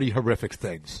some pretty horrific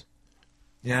things.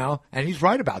 You know? And he's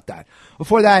right about that.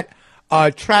 Before that,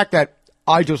 a track that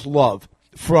I just love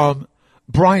from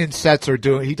Brian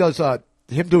Setzer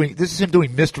this is him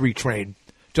doing Mystery Train,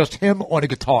 just him on a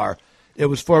guitar. It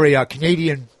was for a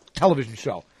Canadian television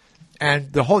show.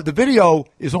 And the video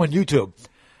is on YouTube.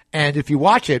 And if you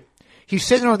watch it, he's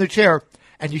sitting on the chair,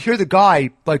 and you hear the guy,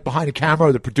 like, behind the camera,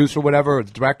 or the producer, or whatever, or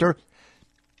the director,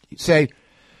 say,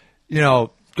 you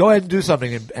know, go ahead and do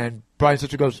something. And Brian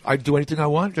Setzer goes, I can do anything I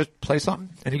want, just play something.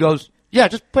 And he goes, yeah,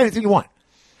 just play anything you want.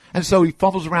 And so he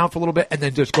fumbles around for a little bit, and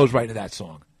then just goes right into that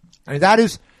song. I mean,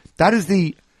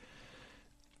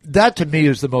 that to me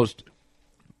is the most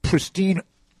pristine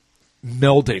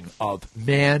melding of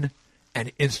man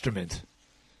and instrument.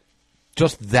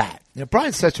 Just that. You know,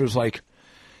 Brian Setzer is like,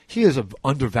 he is an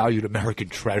undervalued American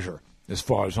treasure, as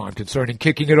far as I'm concerned. And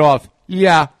kicking it off,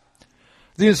 yeah,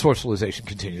 the insourcialization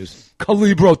continues.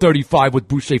 Calibro 35 with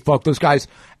Boucher Folk. Those guys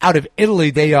out of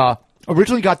Italy, they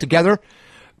originally got together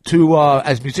to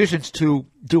as musicians to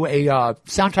do a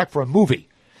soundtrack for a movie.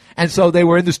 And so they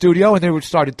were in the studio, and they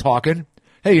started talking.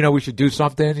 Hey, you know, we should do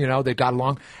something. You know, they got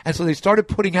along. And so they started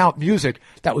putting out music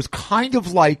that was kind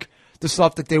of like the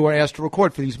stuff that they were asked to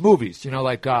record for these movies. You know,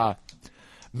 like Enzio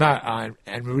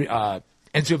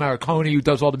Morricone, who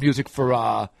does all the music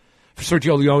for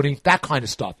Sergio Leone, that kind of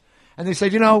stuff. And they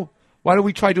said, you know, why don't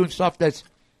we try doing stuff that's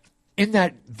in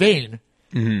that vein,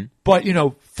 but, you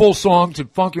know, full songs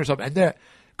and funky or something. And they're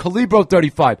Calibro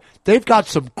 35. They've got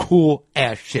some cool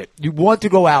ass shit. You want to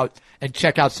go out and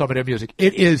check out some of their music.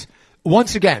 It is,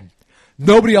 once again,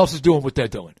 nobody else is doing what they're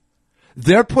doing.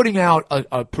 They're putting out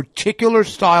a particular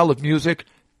style of music,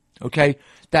 okay,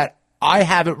 that I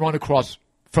haven't run across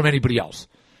from anybody else.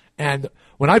 And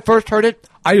when I first heard it,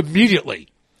 I immediately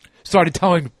started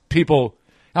telling people,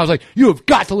 I was like, you have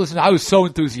got to listen. I was so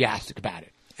enthusiastic about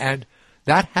it. And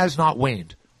that has not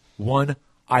waned one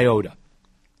iota.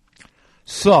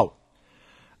 So,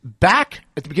 back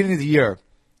at the beginning of the year,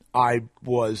 I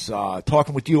was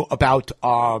talking with you about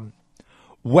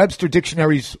Webster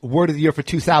Dictionary's word of the year for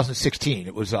 2016.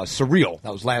 It was surreal.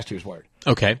 That was last year's word.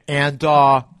 Okay. And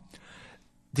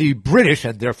the British,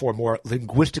 and therefore more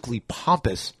linguistically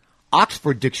pompous,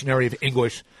 Oxford Dictionary of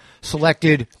English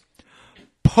selected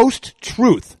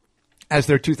post-truth as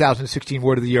their 2016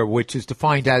 word of the year, which is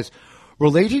defined as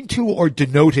relating to or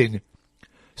denoting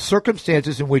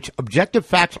circumstances in which objective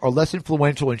facts are less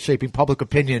influential in shaping public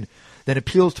opinion than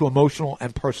appeals to emotional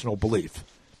and personal belief.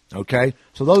 Okay?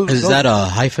 So those that a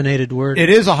hyphenated word? It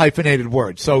is a hyphenated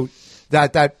word. So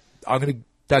that's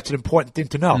an important thing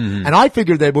to know. And I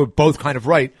figured they were both kind of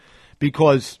right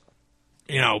because,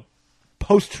 you know,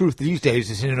 post-truth these days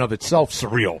is in and of itself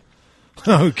surreal.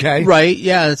 Okay? Right,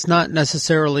 yeah, it's not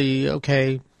necessarily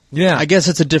okay. Yeah. I guess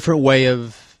it's a different way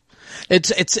of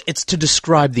it's to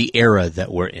describe the era that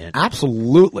we're in.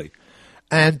 Absolutely.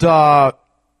 And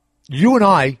you and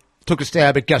I took a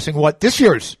stab at guessing what this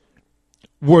year's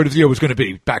word of the year was going to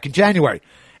be back in January.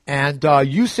 And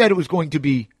you said it was going to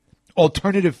be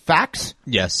alternative facts.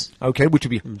 Yes. Okay, which would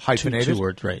be hyphenated. Two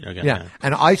words, right. Okay, yeah.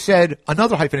 And I said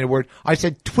another hyphenated word. I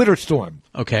said Twitter storm.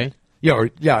 Okay.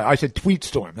 Yeah, I said tweet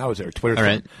storm. That was there, Twitter storm.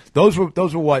 Right. Those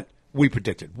were what we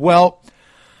predicted. Well,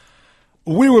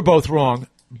 we were both wrong,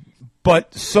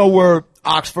 but so were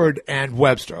Oxford and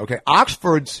Webster. Okay,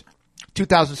 Oxford's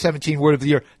 2017 word of the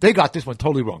year, they got this one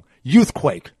totally wrong.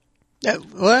 Youthquake.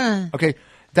 What? Okay,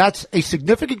 that's a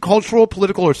significant cultural,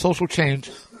 political, or social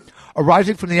change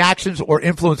arising from the actions or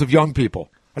influence of young people.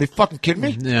 Are they fucking kidding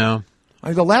me? No. I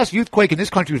mean, the last youthquake in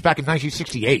this country was back in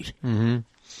 1968. Mm-hmm.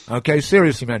 Okay,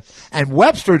 seriously, man. And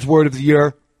Webster's word of the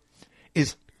year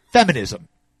is feminism.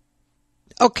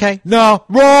 Okay. No,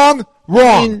 wrong.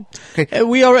 I mean, okay.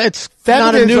 It's Feminism,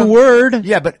 not a new word.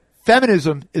 Yeah, but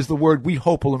feminism is the word we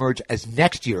hope will emerge as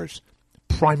next year's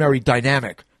primary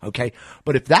dynamic. Okay,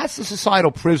 but if that's the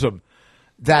societal prism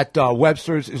that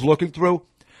Webster's is looking through,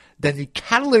 then the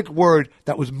catalytic word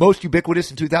that was most ubiquitous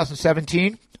in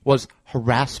 2017 was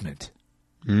harassment.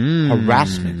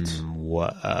 Harassment.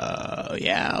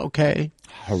 Yeah, okay.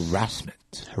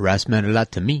 Harassment. Harassment a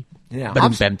lot to me. Yeah, But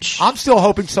I'm still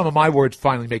hoping some of my words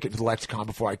finally make it into the lexicon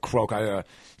before I croak. To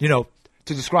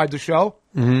describe the show,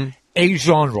 a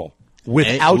genre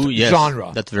without yes,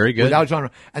 genre. that's very good. Without genre.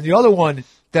 And the other one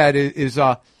that is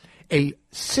a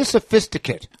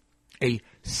sophisticate. A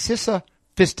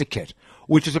sophisticate,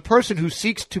 which is a person who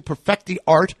seeks to perfect the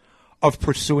art of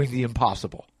pursuing the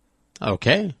impossible.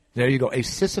 Okay. There you go. A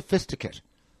sophisticate.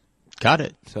 Got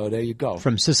it. So there you go.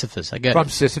 From Sisyphus, I get From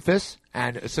it. Sisyphus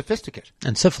and Sophisticate.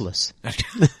 And syphilis.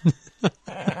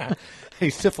 A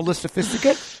syphilis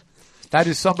sophisticate? That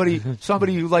is somebody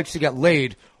who likes to get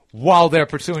laid while they're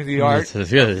pursuing the art.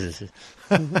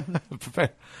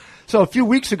 So a few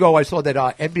weeks ago, I saw that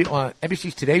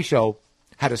NBC's Today Show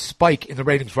had a spike in the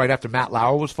ratings right after Matt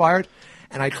Lauer was fired.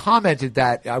 And I commented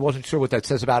that I wasn't sure what that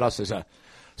says about us as a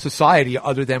society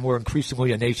other than we're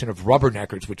increasingly a nation of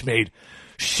rubberneckers, which made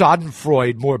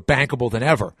Schadenfreude more bankable than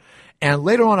ever. And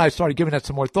later on, I started giving that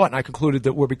some more thought, and I concluded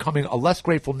that we're becoming a less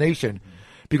grateful nation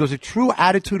because a true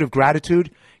attitude of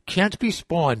gratitude can't be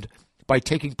spawned by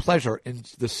taking pleasure in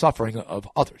the suffering of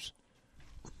others.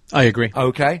 I agree.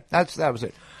 Okay? That was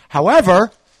it.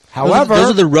 However, those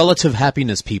are the relative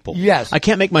happiness people. Yes. I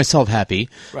can't make myself happy,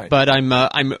 right. but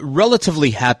I'm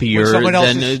relatively happier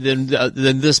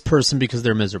than this person because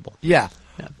they're miserable. Yeah.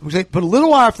 But a little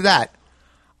while after that,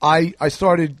 I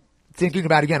started thinking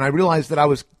about it again. I realized that I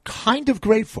was kind of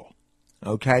grateful,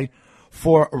 okay,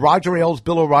 for Roger Ailes,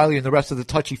 Bill O'Reilly, and the rest of the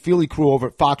touchy-feely crew over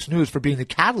at Fox News for being the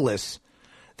catalysts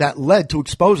that led to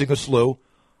exposing a slew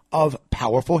of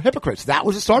powerful hypocrites. That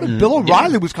was the start of Bill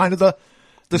O'Reilly was kind of the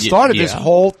start of this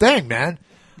whole thing, man.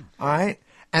 All right?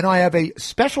 And I have a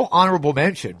special honorable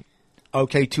mention,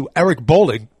 okay, to Eric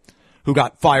Bolling, who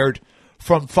got fired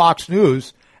from Fox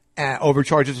News over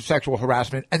charges of sexual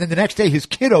harassment. And then the next day, his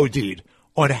kid OD'd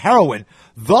on heroin,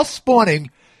 thus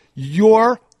spawning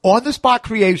your on-the-spot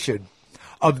creation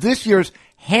of this year's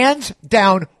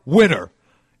hands-down winner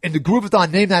in the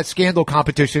Groovathon Name That Scandal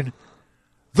competition,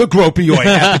 the gropioid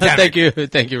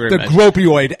epidemic. Thank you very much. The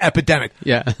gropioid epidemic.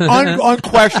 Yeah.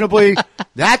 Unquestionably,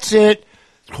 that's it.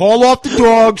 Call off the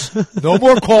dogs. No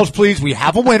more calls, please. We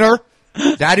have a winner.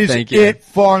 That is it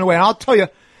far and away. And I'll tell you,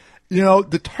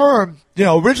 the term,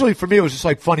 originally for me it was just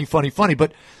like funny,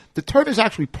 but the term is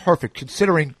actually perfect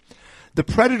considering the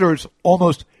predator's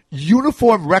almost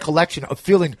uniform recollection of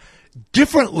feeling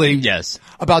differently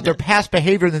about their past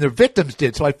behavior than their victims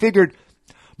did. So I figured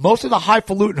most of the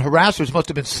highfalutin harassers must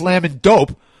have been slamming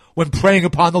dope when preying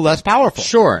upon the less powerful.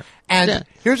 Sure. And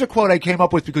here's a quote I came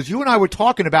up with because you and I were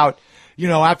talking about,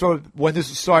 after when this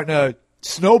is starting to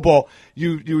snowball,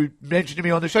 you mentioned to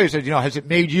me on the show, you said, has it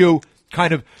made you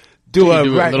kind of do a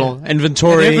little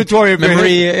inventory of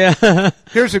memory? Yeah.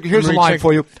 Here's a line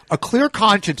for you. A clear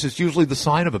conscience is usually the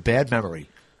sign of a bad memory.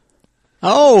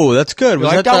 Oh, that's good.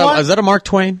 Was like that one? Is that a Mark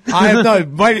Twain? I have no.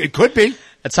 It could be.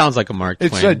 It sounds like a Mark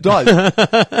Twain. It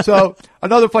does. So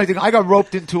another funny thing, I got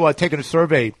roped into taking a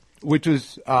survey, which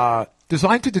was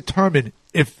designed to determine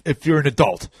if you're an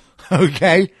adult.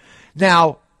 Okay.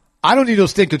 Now, I don't need no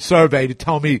stinking survey to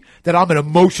tell me that I'm an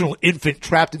emotional infant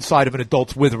trapped inside of an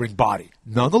adult's withering body.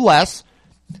 Nonetheless,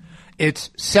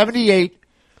 it's 78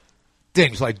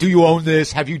 things like, do you own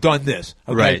this? Have you done this?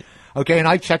 Okay? Right. Okay, and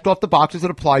I checked off the boxes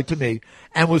that applied to me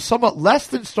and was somewhat less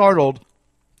than startled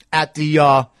at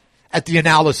the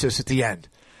analysis at the end.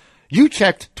 You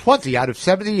checked 20 out of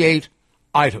 78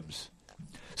 items.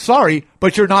 Sorry,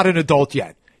 but you're not an adult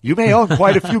yet. You may own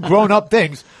quite a few grown-up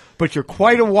things, but you're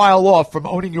quite a while off from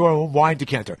owning your own wine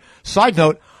decanter. Side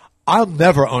note, I'll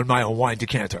never own my own wine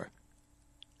decanter.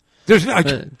 There's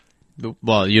no...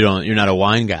 Well, you're not a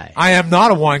wine guy. I am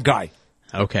not a wine guy.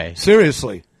 Okay.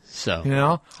 Seriously. So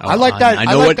I like that.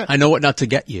 I know what not to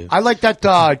get you. I like that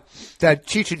that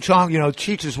Cheech and Chong,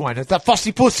 Cheech's wine. It's that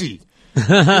fussy pussy. You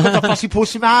got the fussy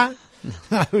pussy, man.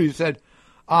 He said.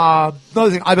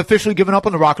 Another thing, I've officially given up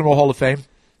on the Rock and Roll Hall of Fame.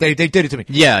 They did it to me.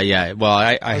 Yeah. Well,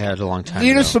 I had a long time.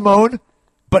 Nina ago. Simone,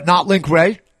 but not Link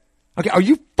Ray. Okay, are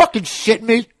you fucking shitting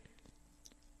me?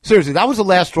 Seriously, that was the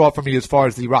last straw for me as far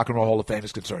as the Rock and Roll Hall of Fame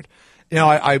is concerned.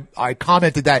 I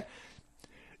commented that.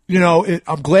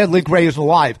 I'm glad Link Ray isn't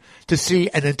alive to see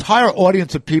an entire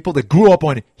audience of people that grew up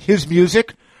on his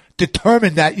music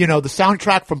determine that, the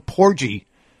soundtrack from Porgy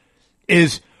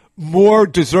is more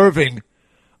deserving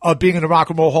of being in the Rock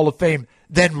and Roll Hall of Fame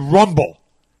than Rumble,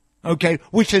 okay,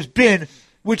 which is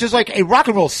like a rock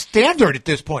and roll standard at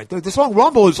this point. The song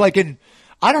Rumble is like in,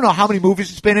 I don't know how many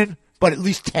movies it's been in, but at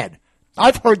least 10.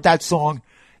 I've heard that song.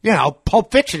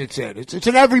 Pulp Fiction it's in. It's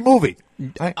in every movie.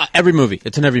 Right? Every movie.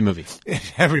 It's in every movie.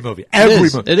 Every movie.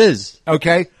 It is.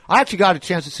 Okay? I actually got a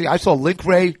chance to see. I saw Link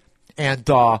Ray and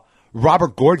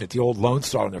Robert Gordon at the old Lone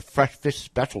Star on their Fresh Fish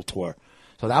Special tour.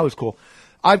 So that was cool.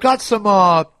 I've got some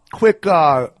quick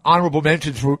honorable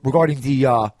mentions regarding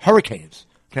the hurricanes.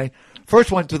 Okay?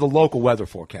 First one to the local weather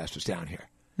forecasters down here.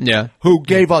 Yeah. Who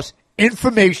gave us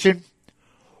information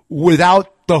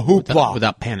without the hoopla.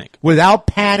 Without panic. Without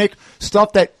panic.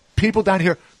 Stuff that people down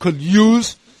here could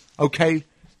use, okay,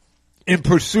 in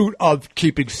pursuit of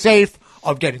keeping safe,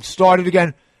 of getting started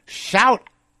again. Shout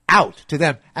out to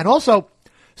them. And also,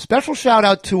 special shout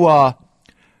out to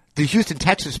the Houston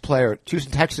Texans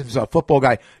football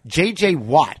guy, J.J.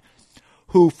 Watt,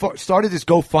 who started this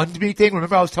GoFundMe thing.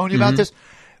 Remember I was telling you about this?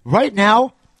 Right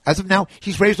now, as of now,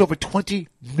 he's raised over $20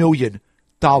 million.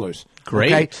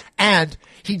 Great. Okay? And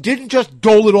he didn't just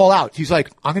dole it all out. He's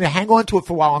like, I'm going to hang on to it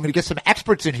for a while. I'm going to get some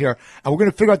experts in here, and we're going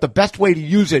to figure out the best way to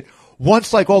use it.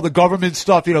 Once, like, all the government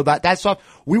stuff, that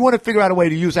stuff, we want to figure out a way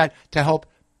to use that to help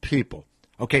people.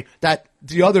 Okay? That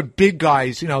the other big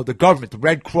guys, the government, the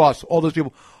Red Cross, all those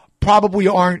people, probably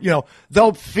aren't,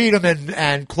 they'll feed them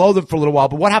and clothe them for a little while,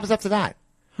 but what happens after that?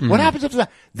 What happens after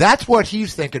that? That's what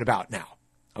he's thinking about now.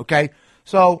 Okay?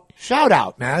 So, shout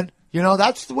out, man.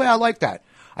 That's the way I like that.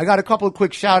 I got a couple of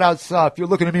quick shout outs. If you're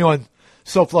looking at me on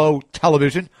SoFlo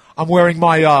television, I'm wearing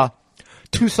my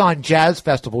Tucson Jazz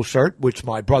Festival shirt, which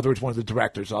my brother is one of the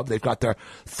directors of. They've got their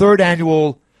 3rd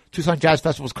annual Tucson Jazz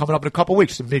Festival is coming up in a couple of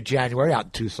weeks in mid-January out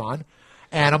in Tucson.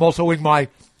 And I'm also wearing my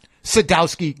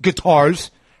Sadowski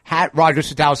Guitars hat, Roger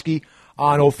Sadowski,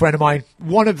 an old friend of mine,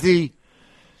 one of the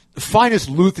finest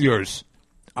luthiers,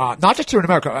 not just here in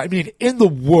America, I mean in the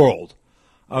world,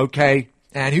 okay?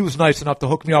 And he was nice enough to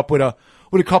hook me up with a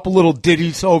couple little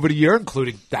ditties over the year,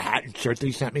 including the hat and shirt that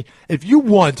he sent me. If you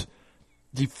want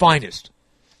the finest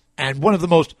and one of the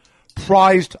most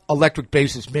prized electric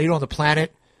basses made on the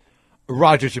planet,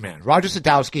 Roger's your man. Roger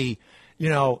Sadowski,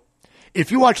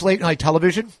 if you watch late night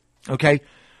television, okay,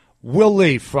 Will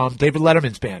Lee from David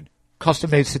Letterman's band,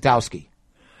 custom-made Sadowski.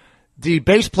 The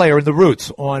bass player in The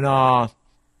Roots on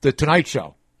the Tonight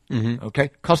Show,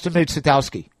 okay, custom-made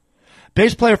Sadowski.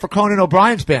 Bass player for Conan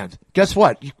O'Brien's band, guess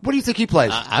what? What do you think he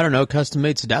plays? I don't know,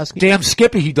 custom-made Sadowski? Damn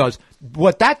Skippy he does.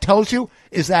 What that tells you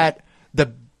is that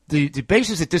the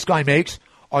basses that this guy makes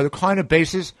are the kind of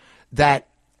basses that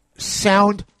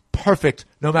sound perfect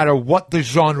no matter what the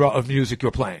genre of music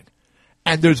you're playing.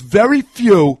 And there's very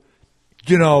few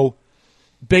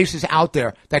basses out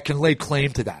there that can lay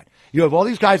claim to that. You have all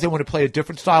these guys that want to play a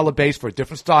different style of bass for a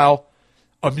different style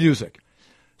of music.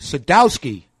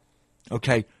 Sadowski,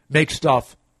 okay, makes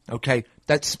stuff, okay,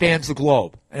 that spans the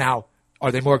globe. Now,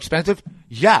 are they more expensive?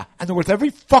 Yeah, and they're worth every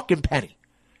fucking penny.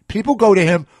 People go to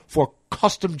him for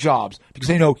custom jobs because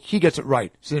they know he gets it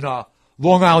right. It's in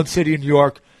Long Island City in New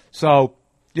York. So,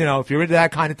 if you're into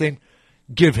that kind of thing,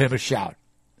 give him a shout.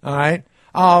 All right?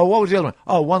 What was the other one?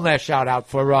 Oh, one last shout out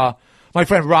for my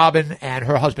friend Robin and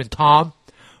her husband Tom,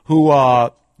 who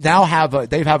now have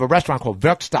a restaurant called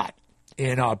Werkstatt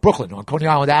in Brooklyn on Coney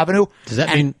Island Avenue. Does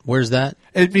that mean, where's that?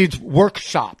 It means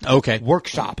workshop. Okay.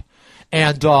 Workshop.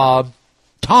 And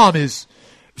Tom is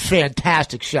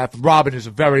fantastic chef. Robin is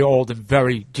a very old and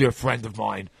very dear friend of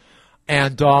mine.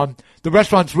 And the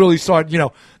restaurants really started,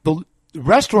 the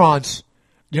restaurants,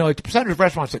 like the percentage of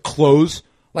restaurants that close,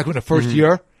 like in the first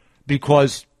year,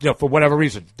 because, for whatever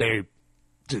reason, the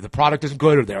product isn't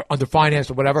good or they're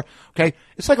underfinanced or whatever, okay,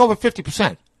 it's like over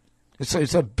 50%.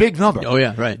 It's a big number. Oh,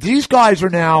 yeah, right. These guys are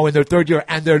now in their 3rd year,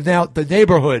 and the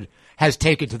neighborhood has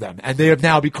taken to them, and they have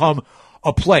now become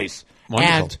a place.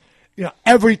 Wonderful. And,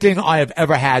 everything I have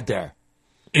ever had there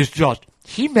is just,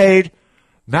 he made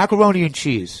macaroni and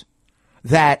cheese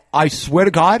that I swear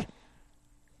to God,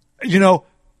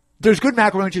 there's good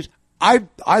macaroni and cheese. I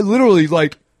literally,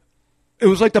 it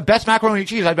was like the best macaroni and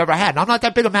cheese I've ever had. And I'm not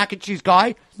that big a mac and cheese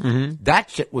guy. That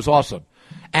shit was awesome.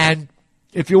 And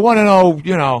if you want to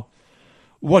know,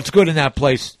 what's good in that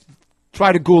place,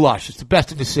 try the goulash. It's the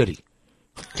best in the city.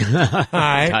 All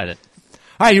right. Got it.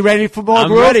 All right, you ready for more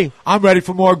groove? I'm ready. I'm ready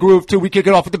for more groove, too. We kick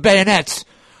it off with the Bayonets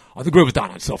on the Groovathon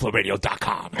on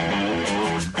SoFloRadio.com.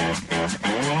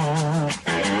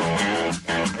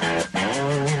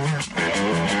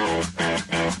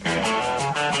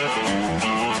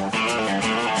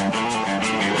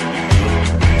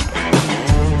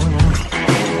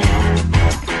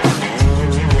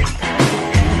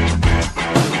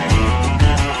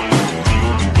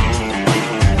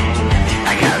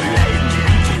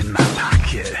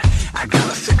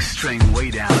 Way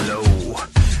down low.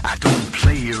 I don't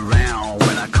play around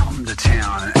when I come to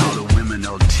town, and all the women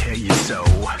will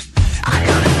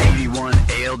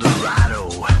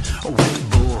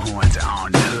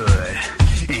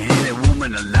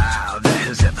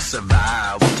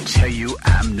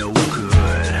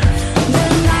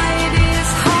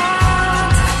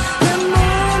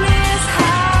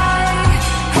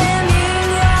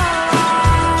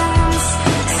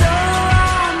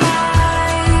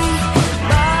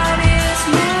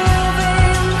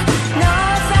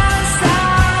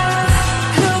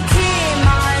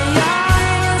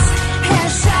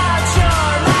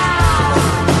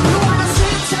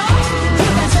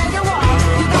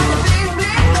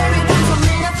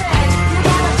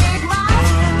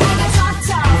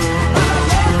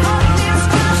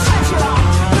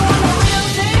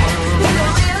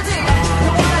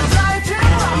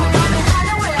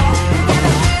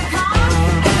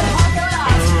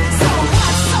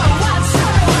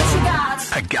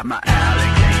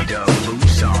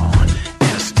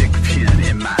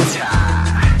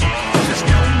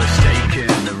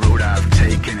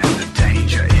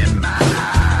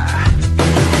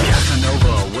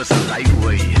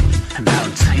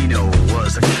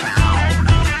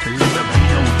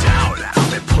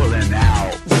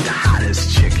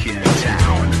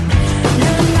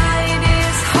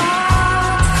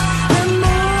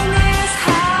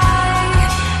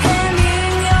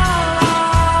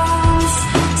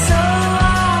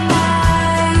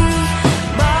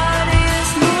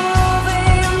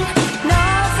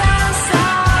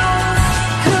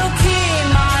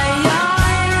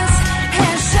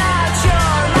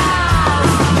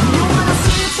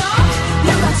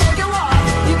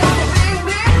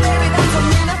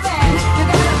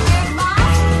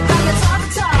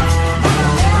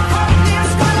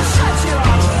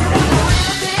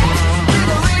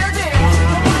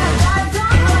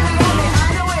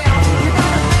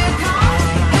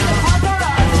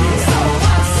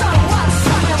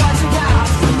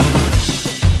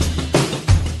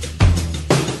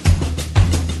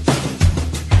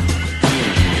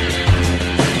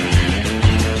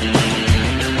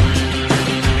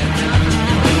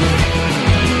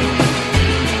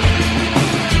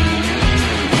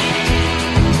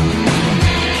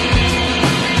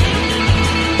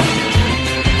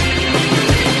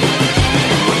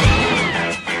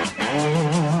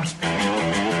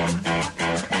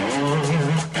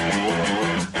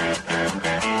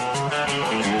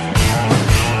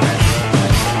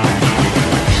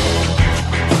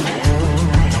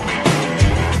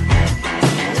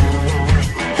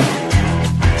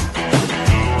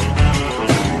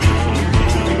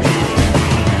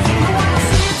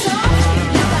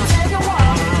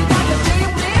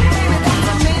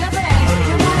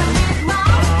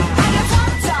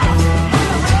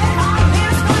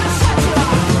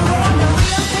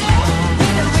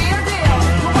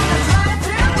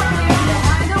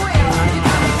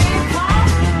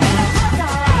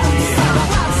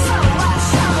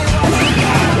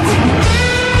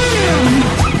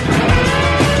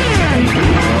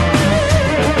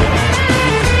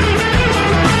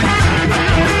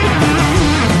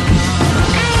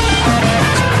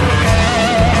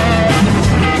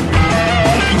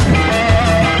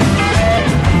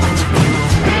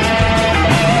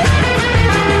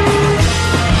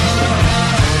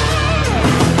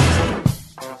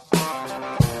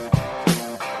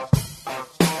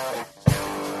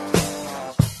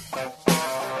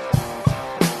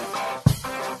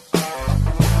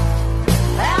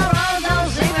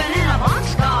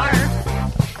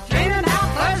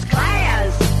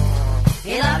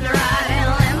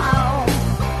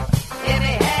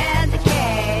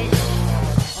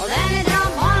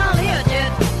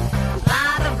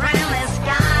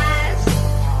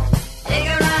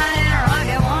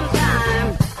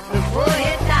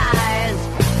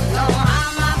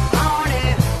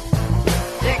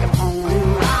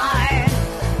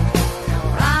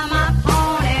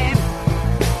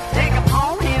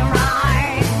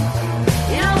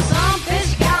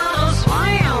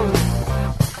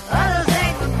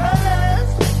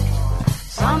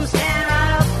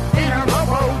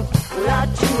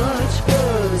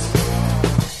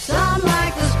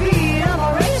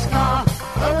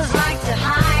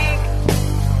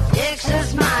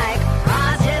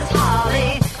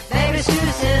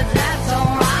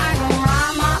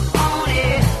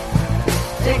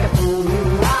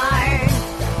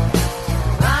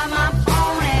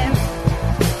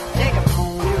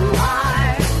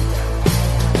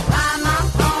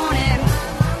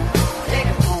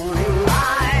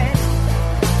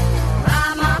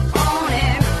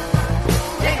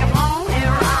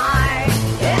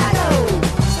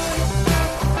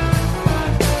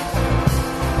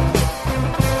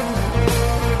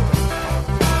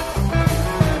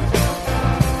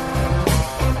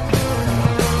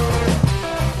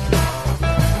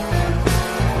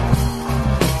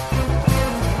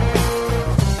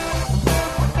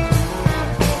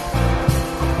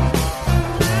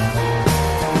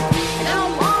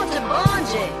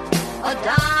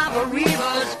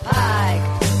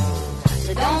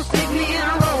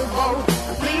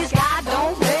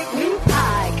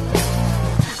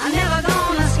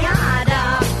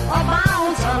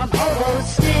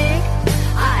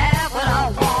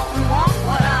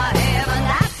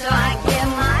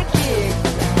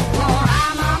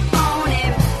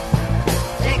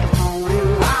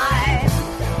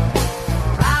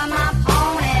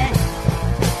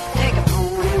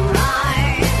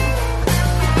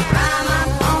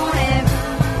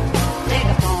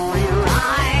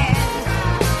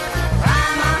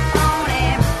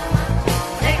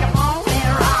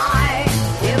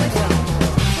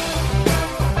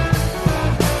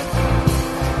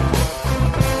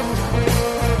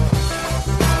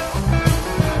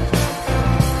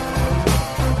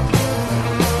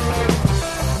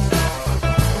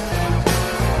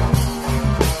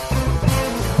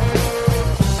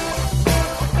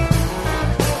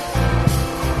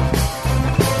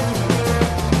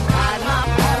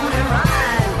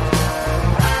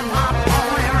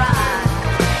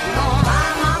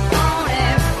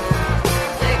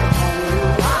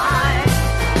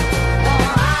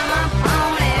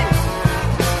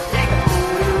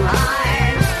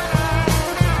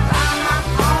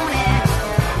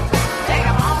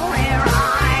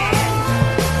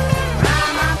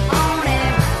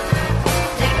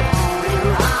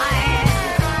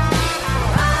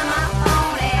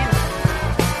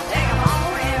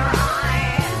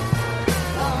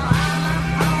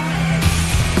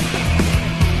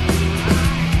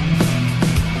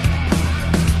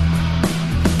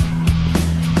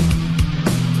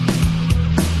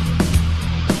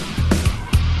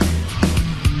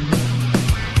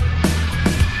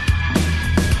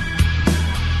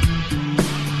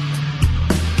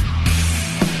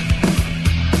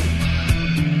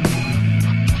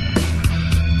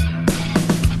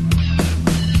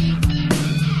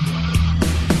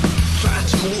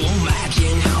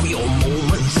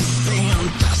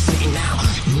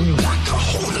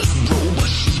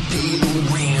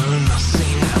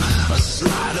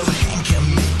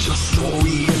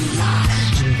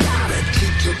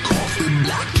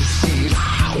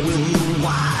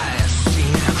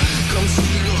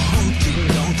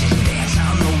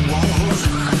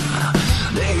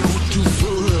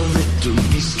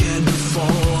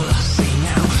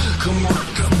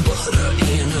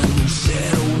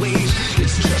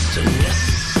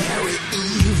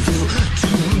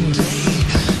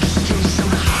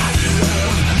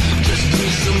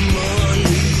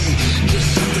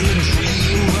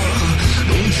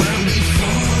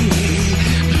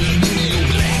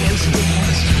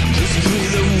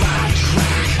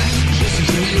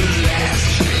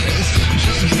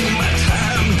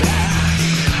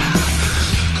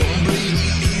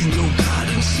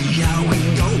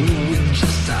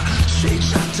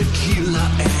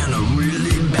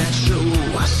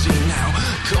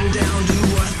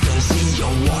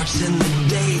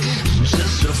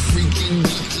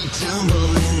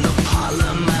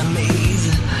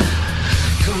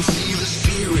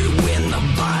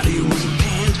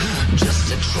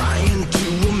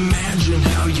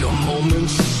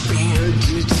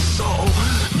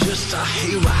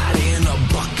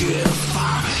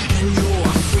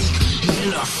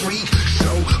freak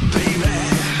show, baby.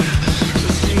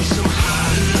 Just give me some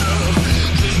hot love.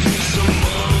 Just give me some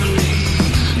money.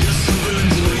 You're something to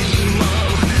dream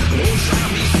of. Don't try to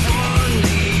be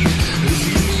funny. Just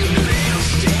give me a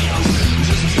last dance.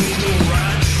 Just give me the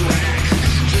right track.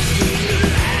 Just give me the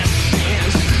last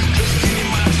chance. Just give me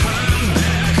my time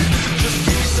back. Just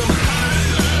give me some hot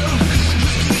love.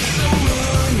 Just give me some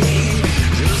money.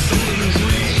 Just something to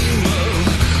dream of.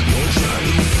 Don't try to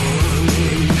be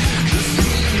funny. Just give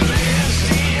me the last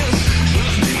dance.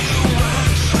 Just give me the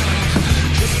right track.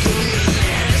 Just give me the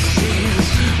last chance.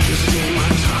 Just give me my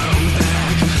time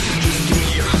back. Just give me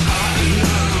your hot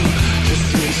love. Just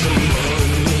give me some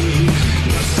money.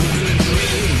 Not something to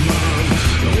dream of.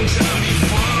 Don't try to be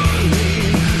funny.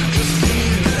 Just give me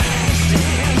the last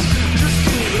dance. Just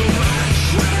give me the right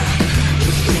track.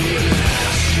 Just give me the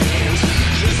last chance.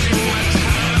 Just give me my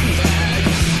time back.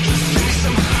 Just give me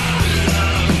some hot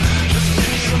love. Just give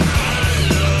me some hot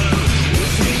love.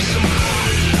 Just give me some hot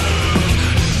love.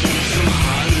 Just give me some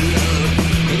hot love.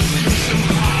 Just give me some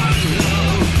hot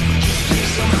love. Just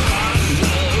give me some hot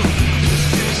love. Just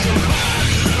give me some hot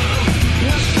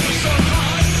love. Just give me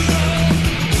some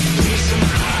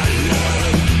hot love.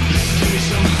 Just give me some hot love. Just give me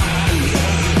some hot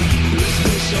love. Just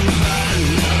give me some hot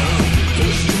love.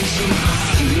 Just give me some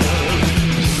hot love.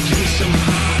 Just give me some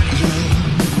hot love.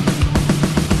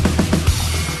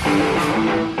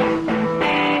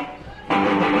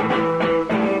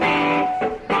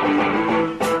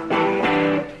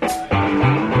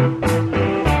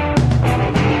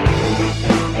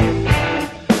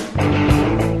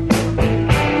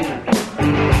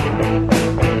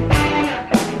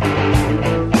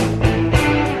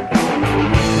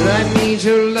 I need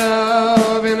your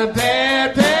love in a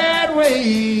bad, bad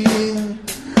way.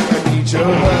 I need your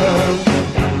hug.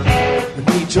 I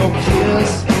need your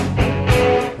kiss.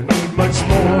 I need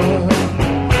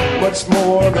much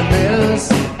more than this.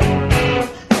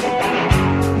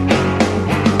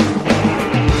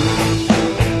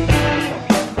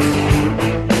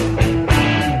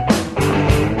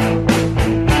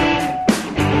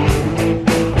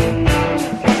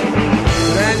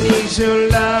 I need your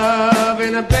love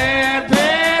in a bad,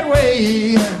 bad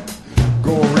way.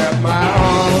 Go wrap my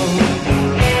arms,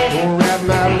 go wrap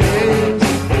my legs,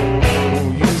 go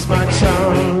use my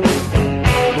charm,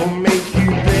 go make you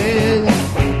beg.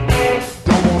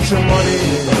 Don't want your money,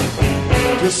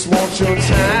 just want your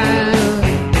time.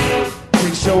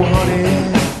 Take your honey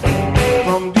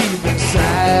from deep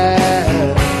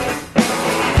inside.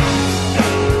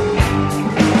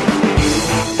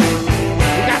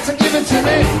 You got to give it to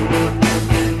me.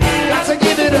 Got to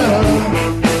give it up.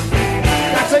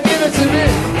 Got to give it to me.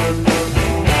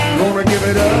 Gonna give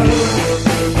it up.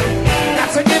 Got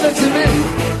to give it to me.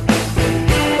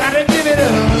 Gotta give it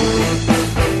up.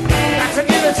 Got to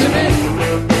give it to me.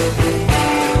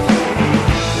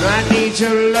 I need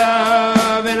your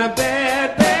love in a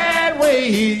bad, bad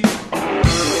way.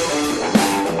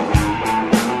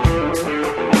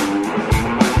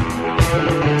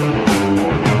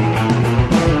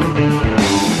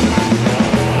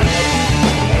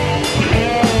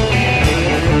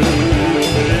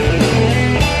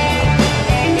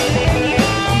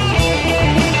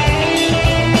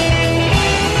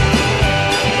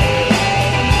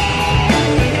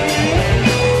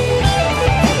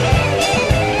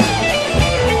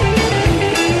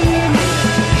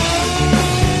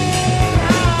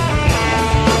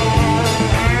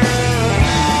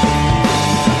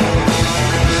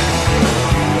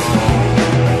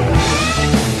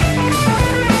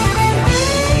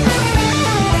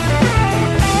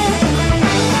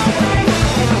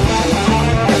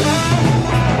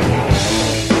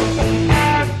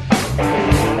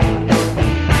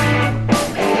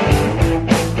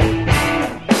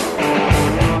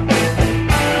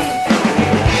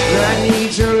 I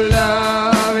need your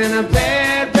love in a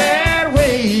bad, bad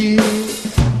way.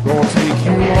 Gonna take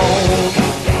you home,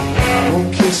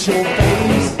 gonna kiss your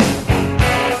face,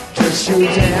 kiss you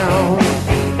down,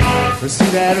 see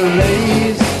that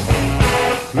lace,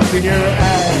 look in your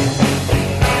eyes,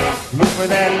 look for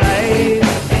that light,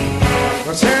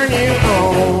 I'll turn you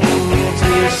on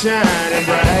till you're shining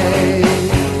bright.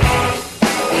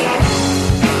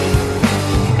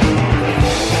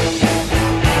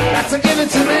 Got to give it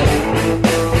to me.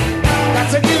 Got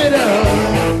to give it up.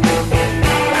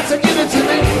 Got to give it to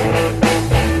me.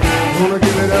 Gonna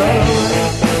give it up.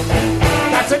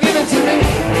 Got to give it to me.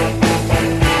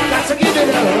 Got to give it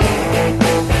up.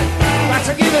 Got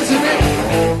to give it to me.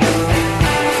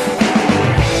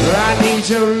 I need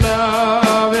your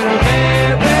love in a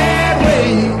bad, bad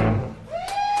way.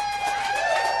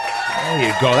 There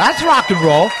you go. That's rock and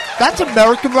roll. That's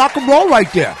American rock and roll right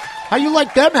there. How you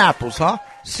like them apples, huh?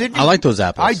 Sydney, I like those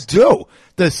apples. I do.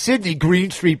 The Sydney Green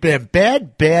Street Band,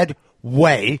 Bad, Bad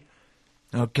Way.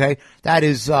 Okay. That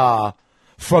is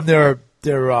from their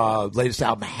latest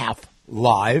album, Half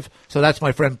Live. So that's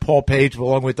my friend Paul Page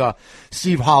along with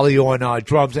Steve Holly on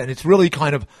drums. And it's really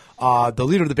kind of the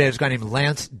leader of the band is a guy named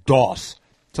Lance Doss.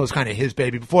 So it's kind of his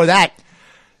baby. Before that,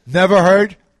 never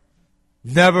heard.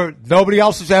 Nobody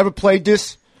else has ever played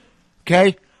this.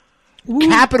 Okay.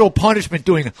 Capital Punishment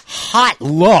doing Hot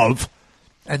Love.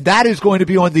 And that is going to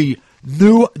be on the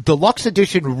new deluxe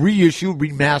edition reissue,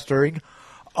 remastering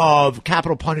of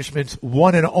Capital Punishment's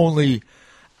one and only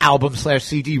album /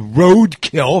 CD,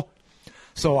 Roadkill.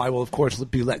 So I will, of course,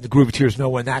 be letting the Grooveteers know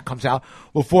when that comes out.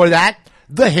 Before that,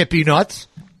 the Hippie Nuts,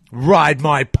 Ride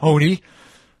My Pony.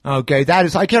 Okay, that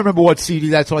is, I can't remember what CD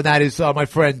that's on. That is my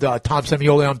friend Tom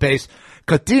Semioli on bass.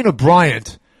 Katina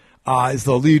Bryant is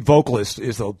the lead vocalist,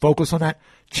 on that.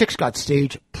 Chick's got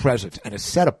stage presence and a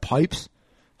set of pipes.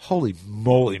 Holy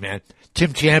moly, man.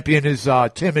 Tim Champion is,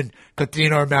 Tim and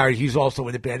Katina are married. He's also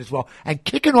in the band as well. And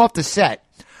kicking off the set,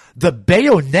 the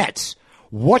Bayonets,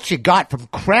 What You Got from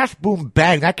Crash Boom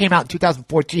Bang. That came out in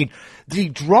 2014. The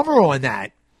drummer on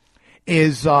that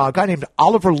is a guy named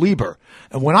Oliver Lieber.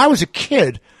 And when I was a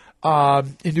kid,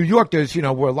 in New York, there's,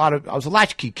 I was a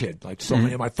latchkey kid. Like so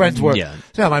many of my friends were. Yeah.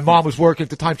 So my mom was working, at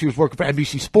the time she was working for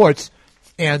NBC Sports.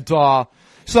 And,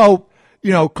 so,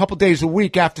 a couple days a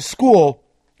week after school,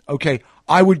 okay,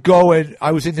 I would go and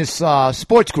I was in this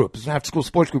sports group. It's an after-school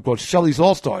sports group called Shelley's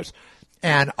All-Stars.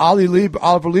 And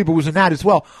Oliver Lieber was in that as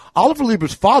well. Oliver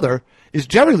Lieber's father is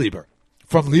Jerry Lieber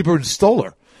from Lieber and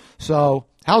Stoller. So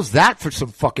how's that for some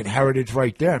fucking heritage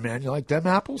right there, man? You like them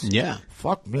apples? Yeah.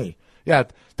 Fuck me. Yeah,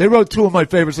 they wrote two of my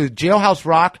favorites, Jailhouse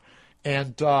Rock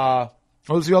and what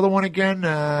was the other one again?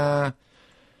 Youngblood.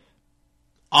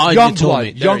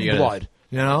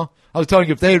 I was telling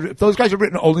you, if those guys had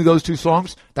written only those two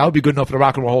songs, that would be good enough for the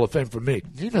Rock and Roll Hall of Fame for me.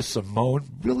 Nina Simone,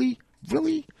 really?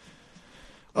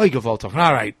 Oh, you give all talk.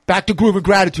 All right, back to Groove and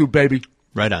Gratitude, baby.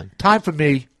 Right on. Time for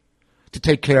me to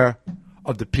take care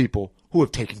of the people who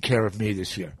have taken care of me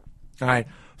this year. All right.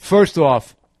 First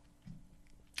off,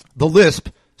 the lisp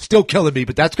still killing me,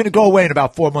 but that's going to go away in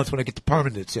about 4 months when I get the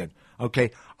permanents in.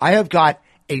 Okay. I have got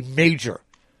a major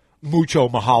mucho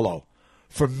mahalo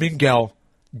from Miguel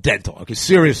Dental. Okay.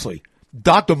 Seriously.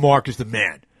 Dr. Mark is the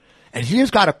man. And he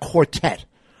has got a quartet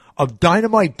of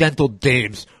dynamite dental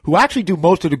dames who actually do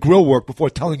most of the grill work before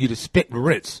telling you to spit and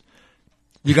rinse.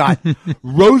 You got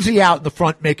Rosie out in the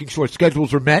front making sure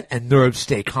schedules are met and nerves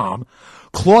stay calm.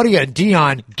 Claudia and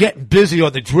Dion getting busy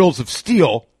on the drills of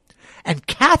steel. And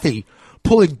Kathy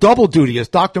pulling double duty as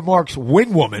Dr. Mark's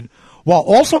wing woman while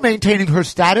also maintaining her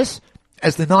status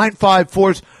as the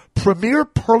 954's premier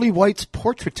pearly whites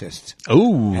portraitist.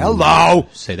 Oh. Hello.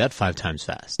 Say that 5 times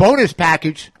fast. Bonus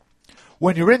package.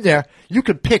 When you're in there, you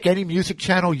can pick any music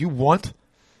channel you want,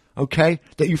 okay,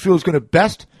 that you feel is going to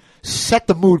best set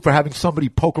the mood for having somebody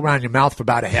poke around your mouth for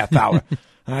about a half hour.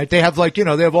 All right, they have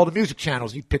they have all the music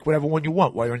channels. You pick whatever one you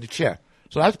want while you're in the chair.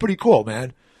 So that's pretty cool,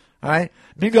 man. All right.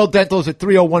 Miguel Dental is at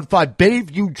 3015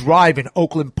 Bayview Drive in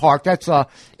Oakland Park. That's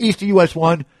east of US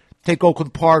 1. Take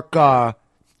Oakland Park,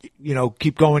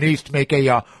 keep going east, make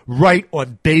a right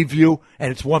on Bayview,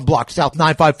 and it's 1 block south,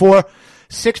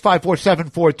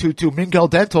 954-654-7422. Miguel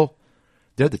Dental,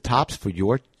 they're the tops for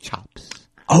your chops.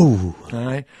 Oh. All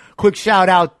right. Quick shout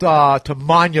out to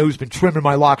Manya, who's been trimming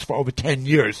my locks for over 10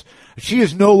 years. She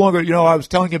is no longer, I was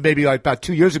telling you maybe like about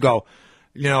 2 years ago,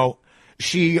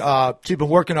 she'd been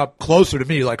working up closer to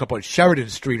me, like up on Sheridan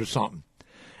Street or something.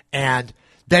 And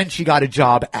then she got a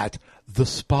job at the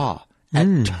spa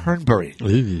at Turnberry.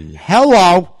 Ooh.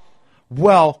 Hello.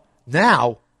 Well,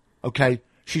 now, okay,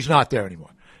 she's not there anymore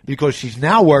because she's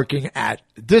now working at,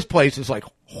 this place is like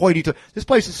hoity-toity. This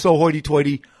place is so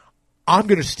hoity-toity, I'm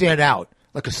going to stand out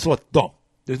like a sore thumb.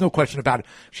 There's no question about it.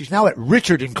 She's now at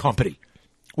Richard & Company,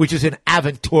 which is in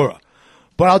Aventura.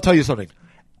 But I'll tell you something.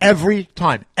 Every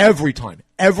time,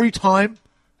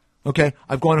 okay,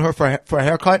 I've gone to her for a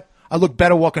haircut, I look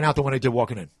better walking out than when I did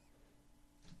walking in.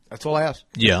 That's all I ask.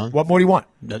 Yeah. What more do you want?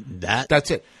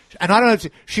 That's it. And I don't have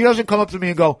to, she doesn't come up to me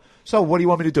and go, so what do you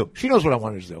want me to do? She knows what I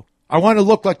want her to do. I want it to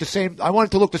look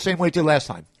the same way it did last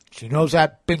time. She knows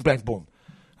that. Bing, bang, boom.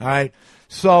 All right.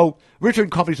 So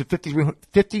Richard & Company's at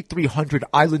 5300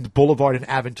 Island Boulevard in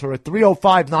Aventura,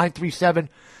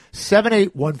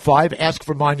 305-937-7815. Ask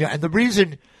for Manya. And the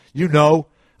reason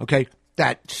okay,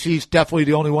 that she's definitely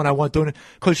the only one I want doing it,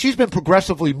 because she's been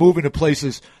progressively moving to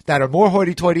places that are more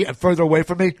hoity-toity and further away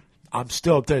from me. I'm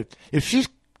still up there. If she's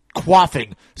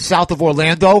quaffing south of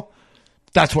Orlando,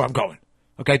 that's where I'm going.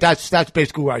 Okay, that's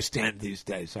basically where I stand these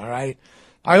days. All right,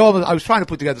 I was trying to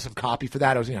put together some copy for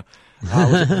that. I was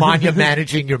Manya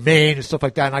managing your Maine and stuff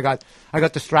like that, and I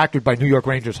got distracted by New York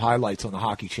Rangers highlights on the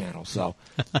Hockey Channel. So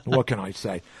what can I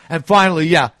say? And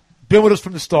finally, been with us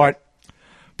from the start.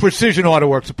 Precision Auto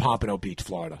Works of Pompano Beach,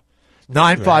 Florida.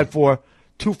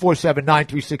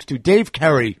 954-247-9362. Dave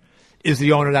Kerry is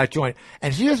the owner of that joint.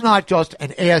 And he is not just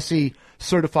an ASE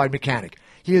certified mechanic.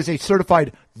 He is a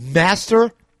certified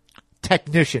master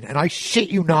technician. And I shit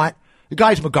you not, the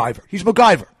guy's MacGyver. He's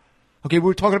MacGyver. Okay, we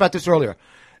were talking about this earlier.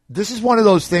 This is one of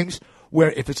those things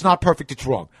where if it's not perfect, it's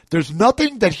wrong. There's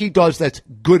nothing that he does that's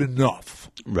good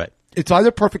enough. Right. It's either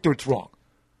perfect or it's wrong.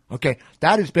 Okay,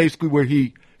 that is basically where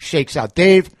he shakes out.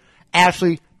 Dave,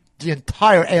 Ashley, the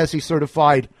entire ASE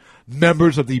certified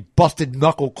members of the Busted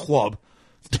Knuckle Club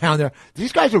down there.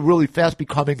 These guys are really fast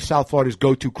becoming South Florida's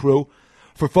go-to crew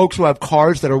for folks who have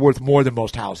cars that are worth more than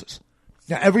most houses.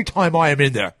 Now, every time I am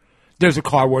in there, there's a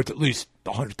car worth at least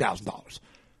 $100,000.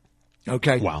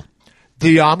 Okay? Wow.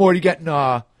 I'm already getting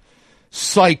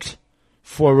psyched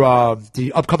for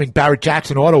the upcoming Barrett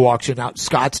Jackson auto auction out in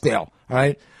Scottsdale. All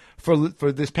right?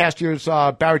 For this past year's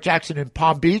Barrett Jackson in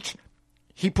Palm Beach,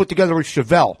 he put together a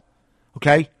Chevelle,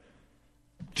 okay?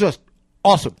 Just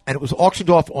awesome. And it was auctioned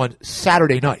off on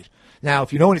Saturday night. Now,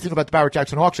 if you know anything about the Barrett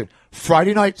Jackson auction,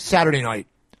 Friday night, Saturday night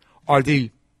are the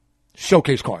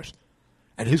showcase cars.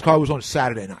 And his car was on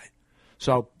Saturday night.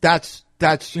 So that's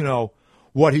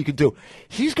what he can do.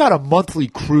 He's got a monthly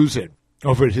cruise-in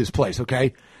over at his place,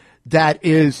 okay? That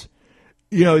is,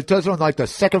 it does it on like the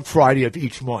second Friday of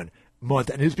each month.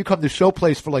 And it's become the show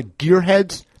place for like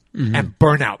gearheads and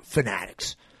burnout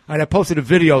fanatics. And I posted a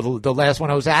video, the last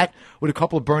one I was at, with a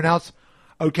couple of burnouts.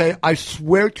 Okay, I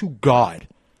swear to God,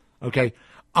 okay,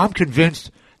 I'm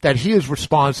convinced that he is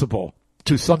responsible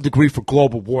to some degree for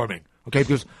global warming. Okay,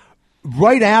 because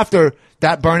right after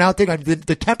that burnout thing,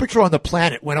 the temperature on the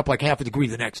planet went up like half a degree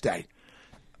the next day.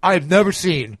 I've never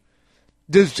seen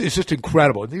this. It's just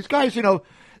incredible. And these guys,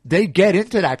 they get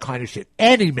into that kind of shit.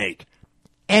 Any make,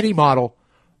 any model,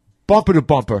 bumper to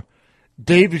bumper.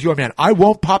 Dave is your man. I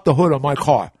won't pop the hood on my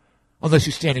car unless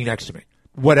he's standing next to me.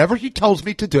 Whatever he tells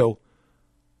me to do,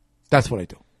 that's what I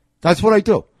do. That's what I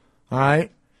do. All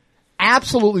right?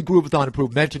 Absolutely Groovathon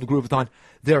approved. Mention the Groovathon.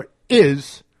 There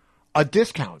is a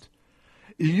discount.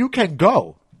 You can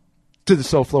go to the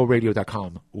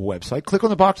SoFloRadio.com website. Click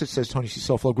on the box that says TonyC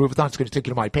SoFlo Groovathon. It's going to take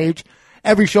you to my page.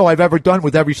 Every show I've ever done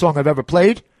with every song I've ever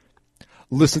played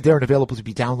listed there and available to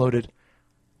be downloaded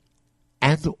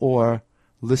and or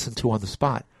listened to on the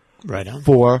spot. Right on.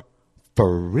 For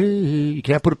free. You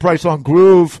can't put a price on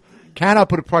Groove. Cannot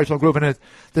put a price on Groove. And at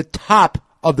the top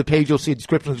of the page, you'll see a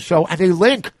description of the show and a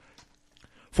link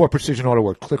for Precision Auto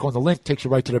Work. Click on the link, takes you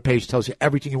right to their page, tells you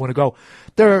everything you want to go.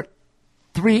 They're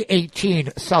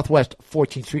 318 Southwest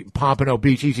 14th Street in Pompano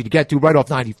Beach. Easy to get to, right off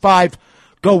 95.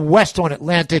 Go west on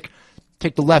Atlantic.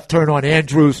 Take the left turn on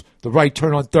Andrews. The right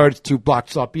turn on 3rd. It's 2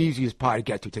 blocks up. Easiest pie to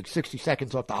get to. Take 60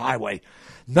 seconds off the highway.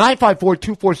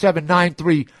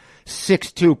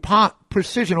 954-247-9362.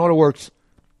 Precision Auto Works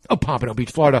of Pompano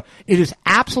Beach, Florida. It is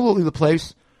absolutely the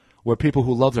place where people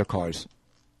who love their cars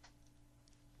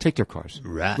take their cars.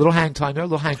 Right. Little hang time there.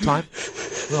 Little hang time.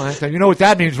 Little hang time. You know what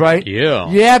that means, right? Yeah.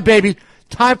 Yeah, baby.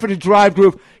 Time for the Drive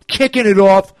Groove. Kicking it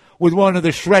off with one of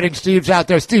the shredding Steves out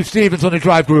there. Steve Stevens on the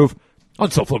Drive Groove on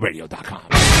SoFloRadio.com.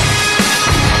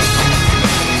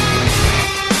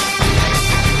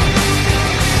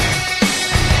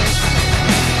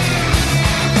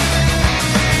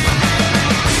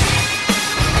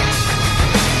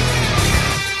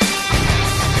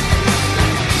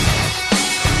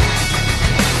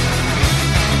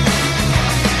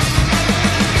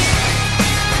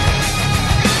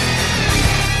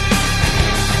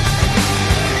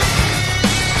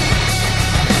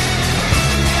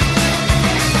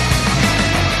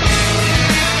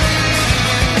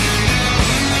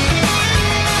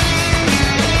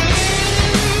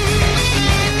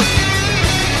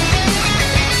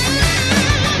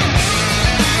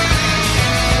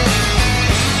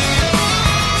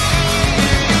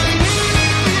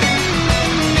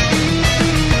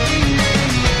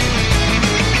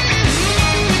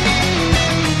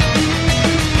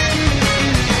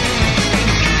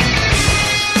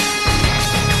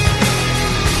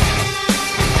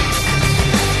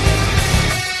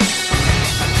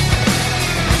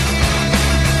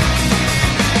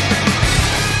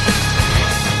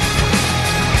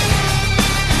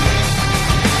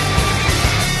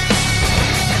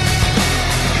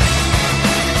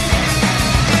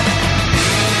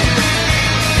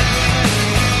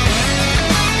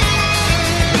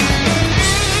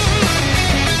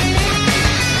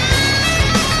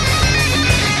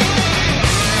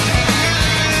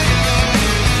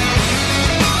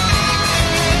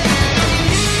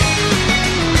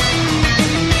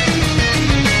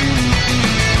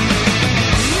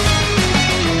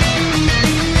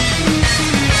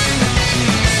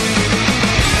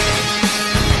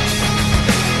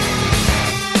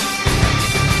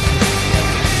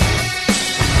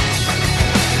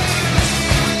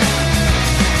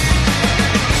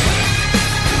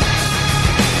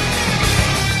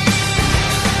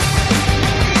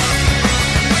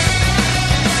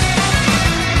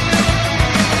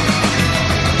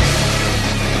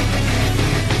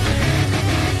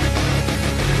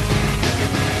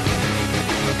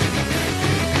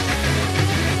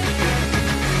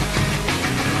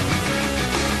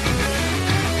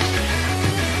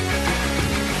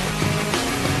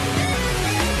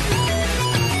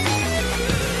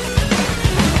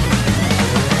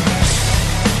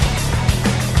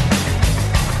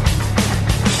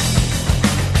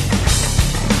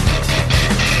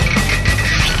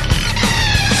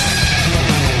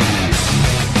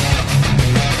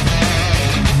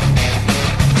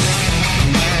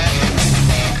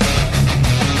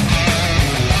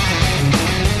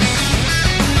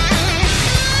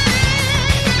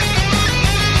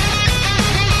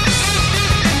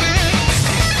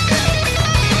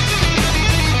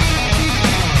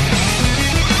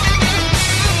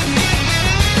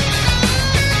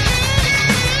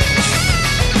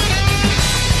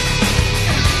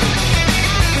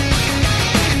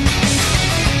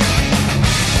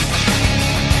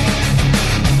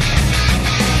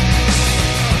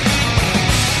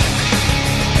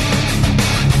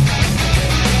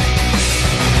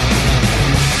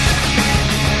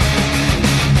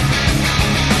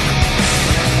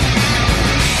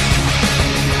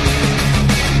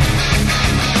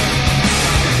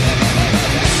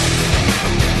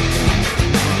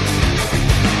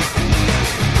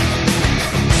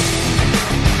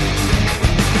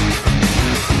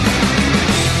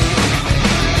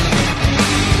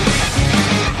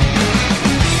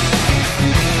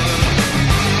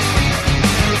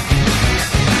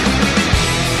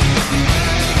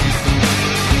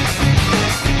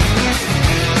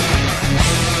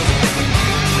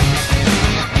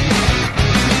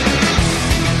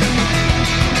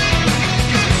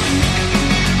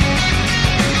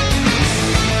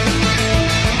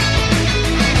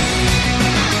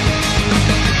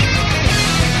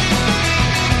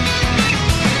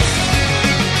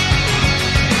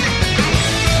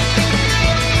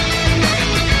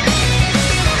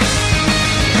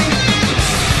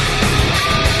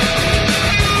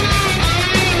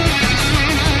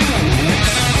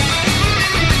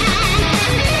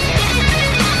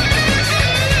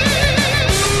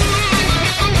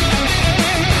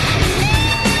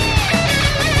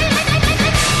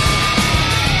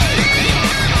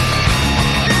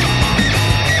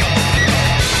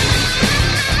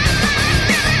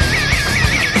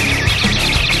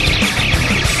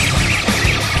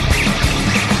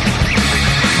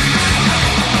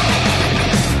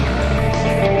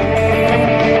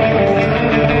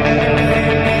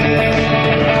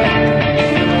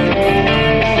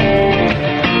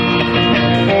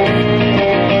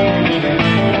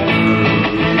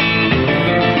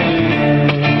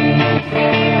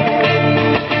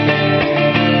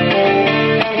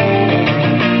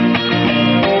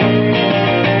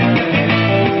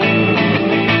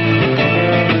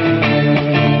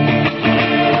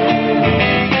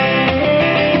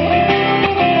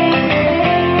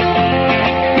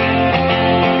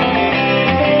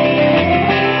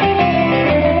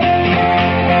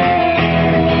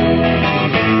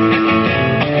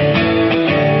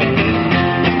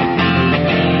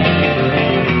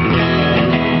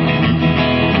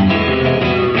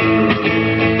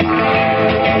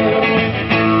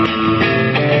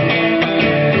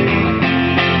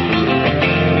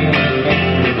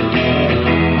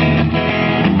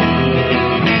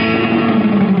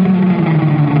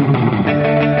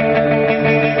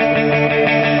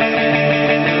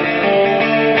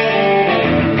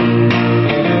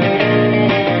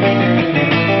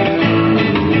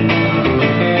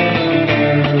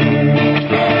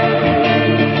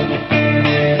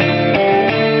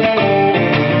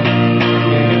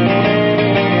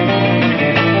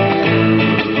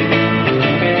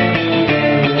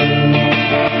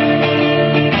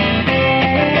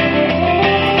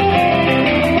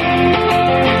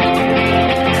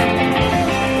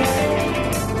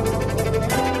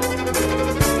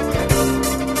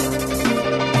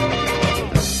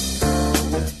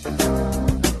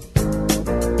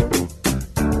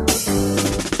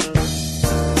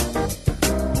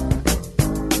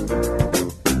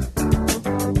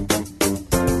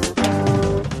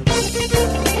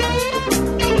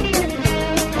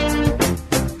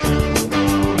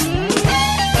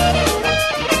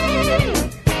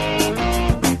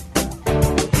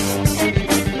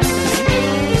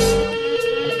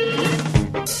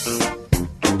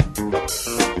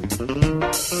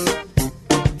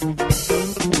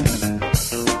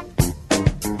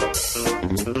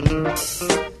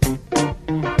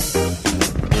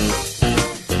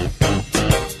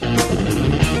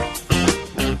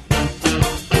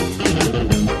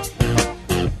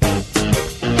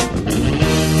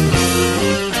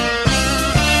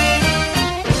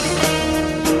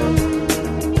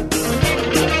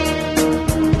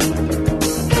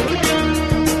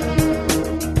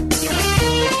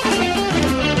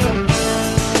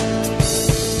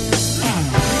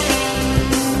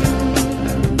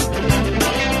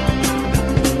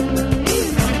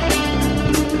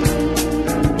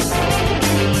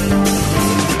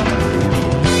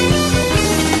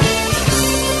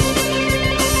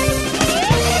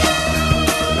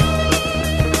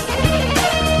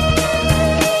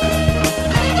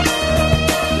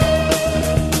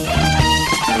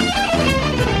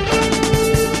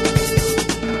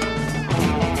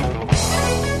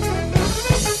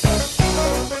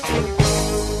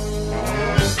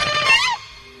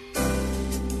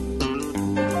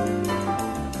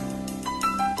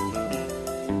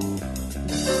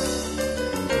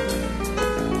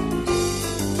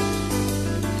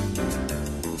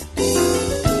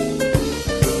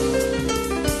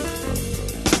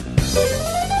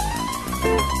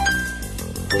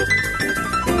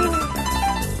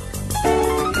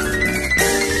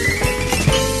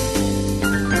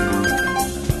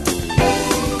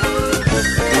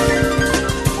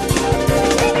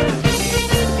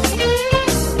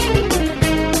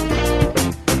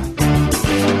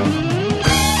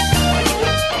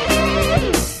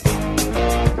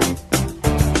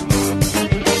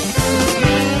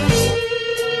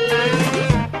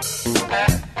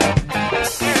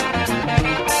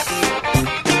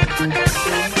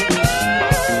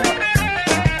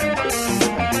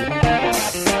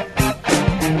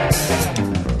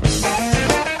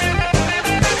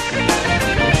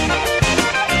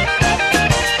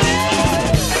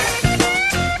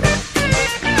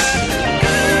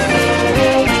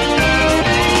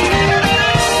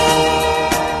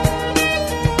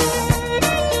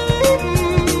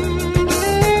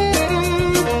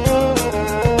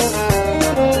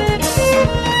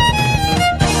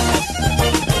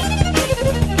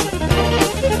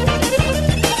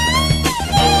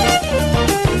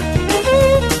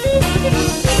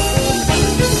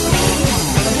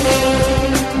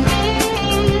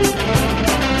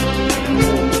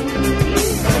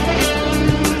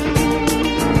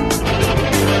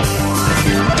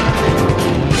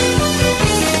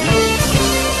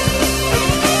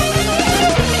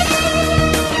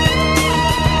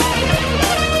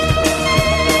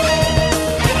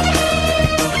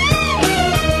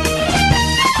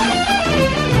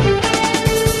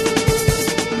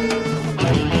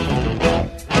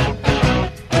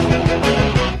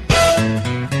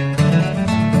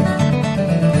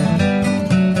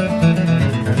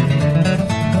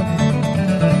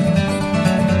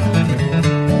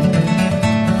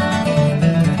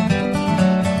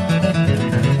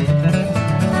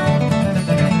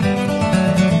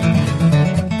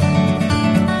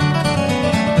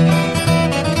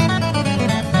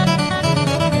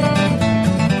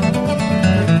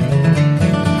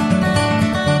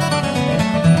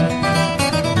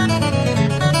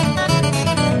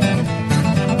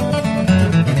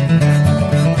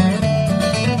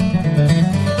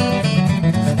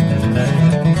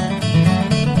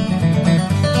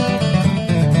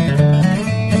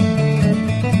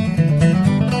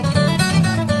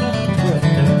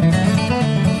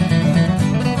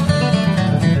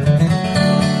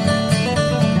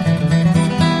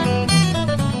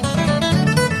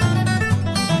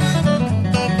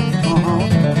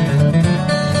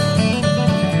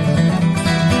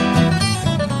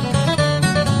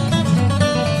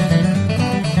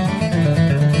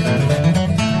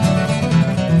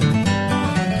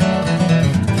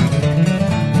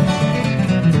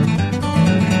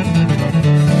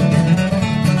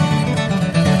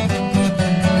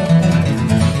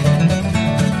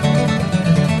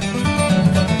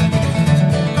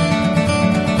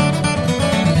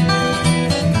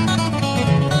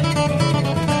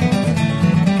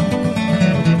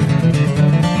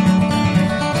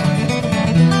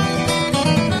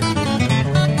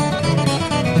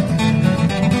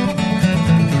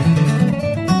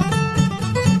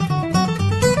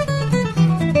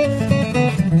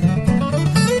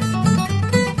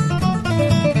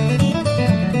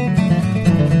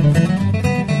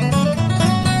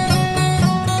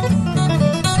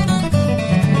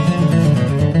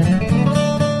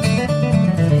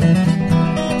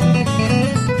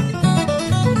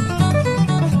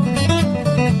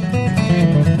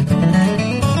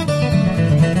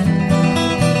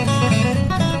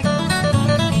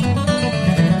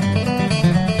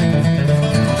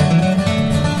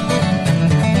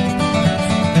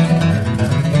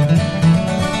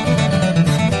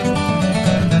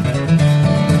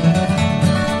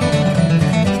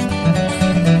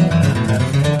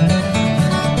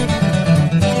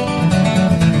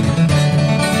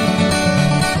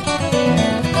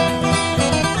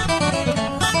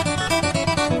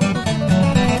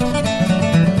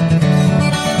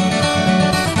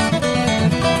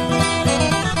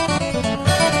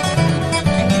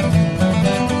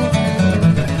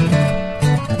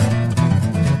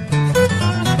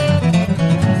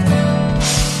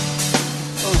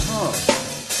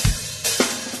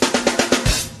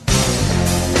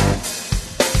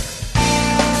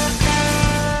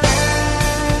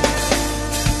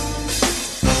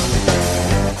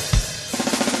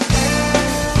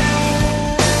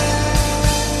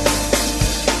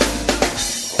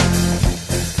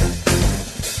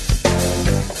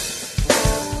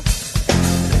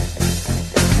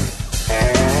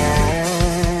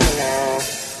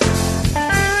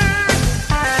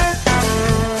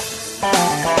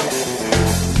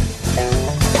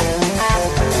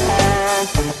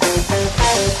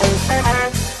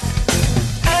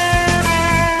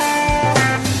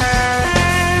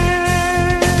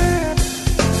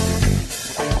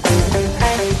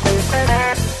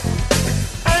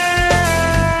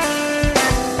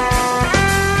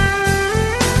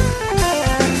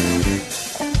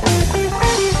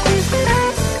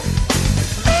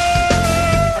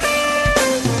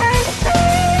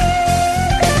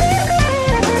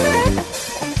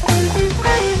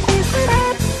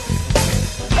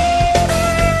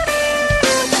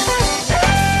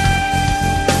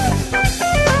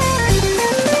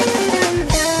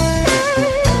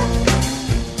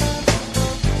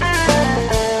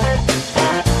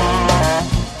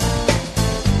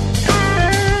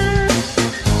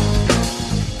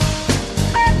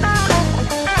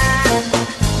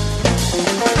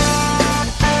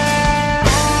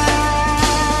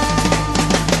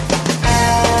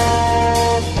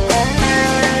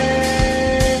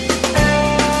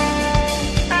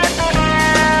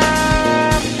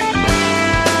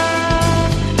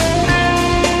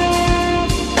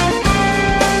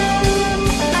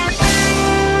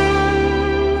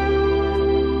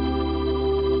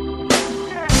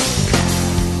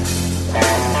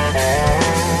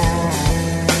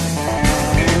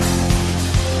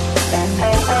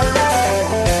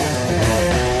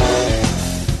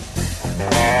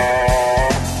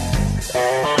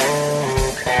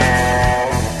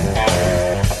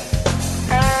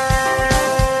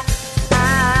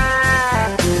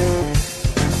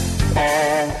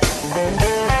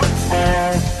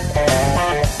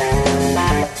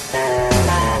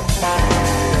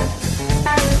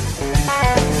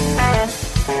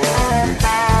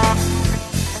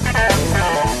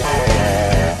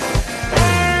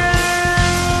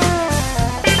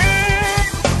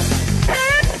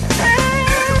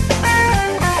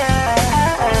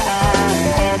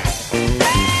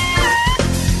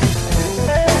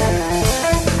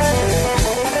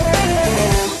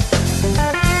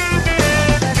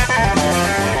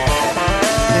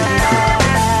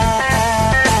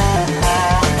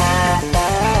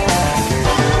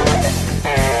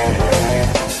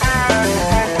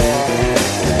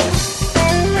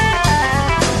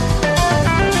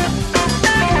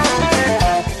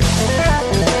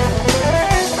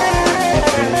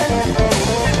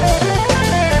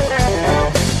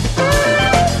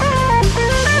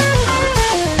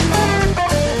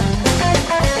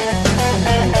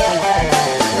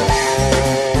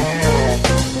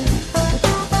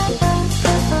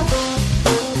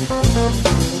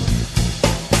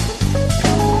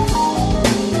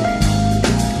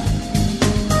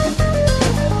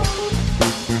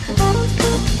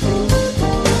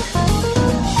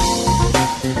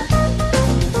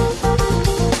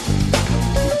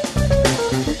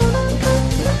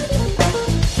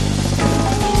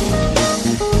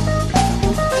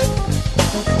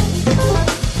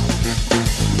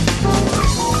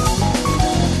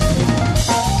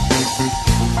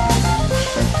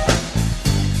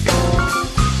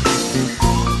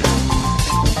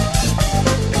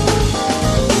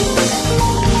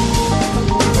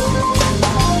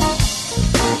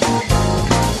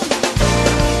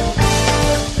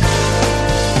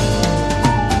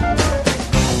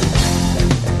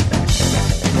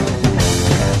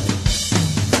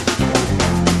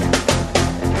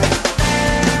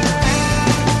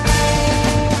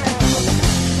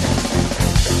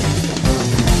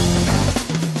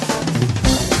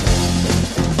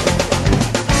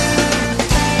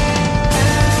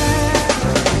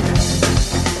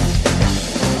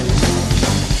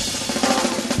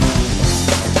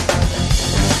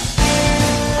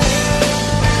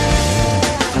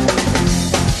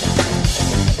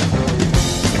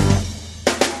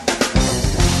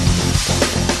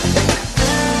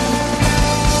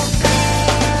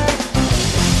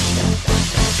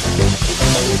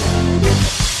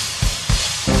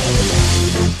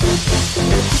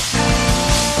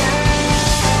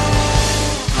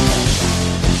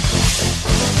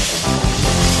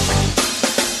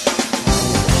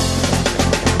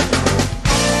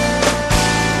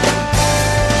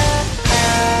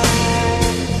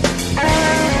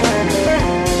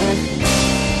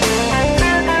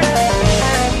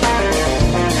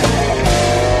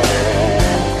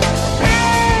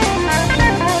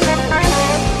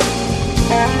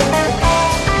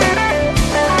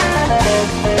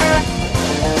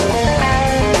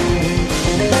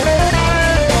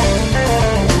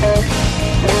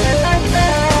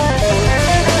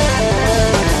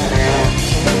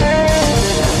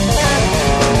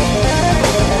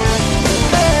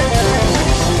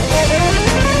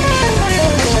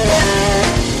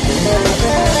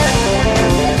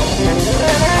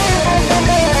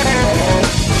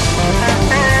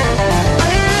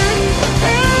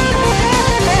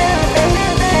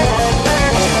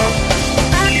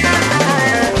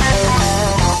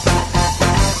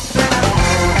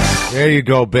 There you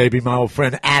go, baby. My old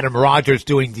friend Adam Rogers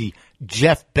doing the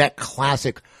Jeff Beck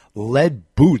classic Lead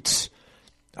Boots.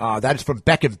 That is from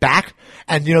Beck and Back.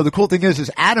 And, you know, the cool thing is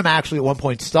Adam actually at one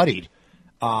point studied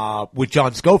with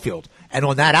John Scofield. And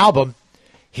on that album,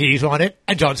 he's on it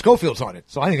and John Scofield's on it.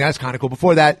 So I think that's kind of cool.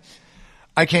 Before that,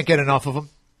 I can't get enough of him.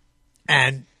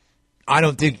 And I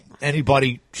don't think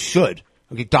anybody should.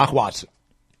 Okay, Doc Watson.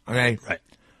 Okay? Right.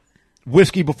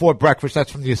 Whiskey Before Breakfast, that's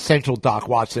from the Essential Doc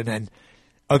Watson. And,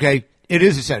 okay, it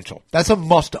is essential. That's a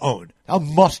must own. A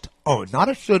must own. Not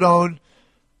a should own,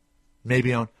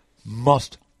 maybe own,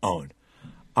 must own.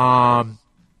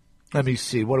 Let me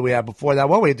see. What do we have before that?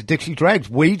 Well, we had the Dixie Dregs,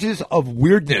 Wages of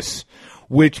Weirdness,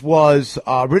 which was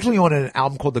originally on an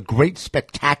album called The Great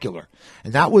Spectacular.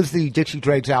 And that was the Dixie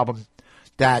Dregs album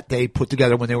that they put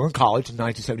together when they were in college in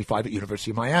 1975 at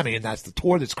University of Miami. And that's the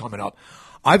tour that's coming up.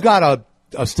 I've got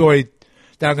a story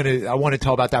that I want to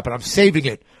tell about that, but I'm saving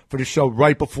it for the show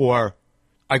right before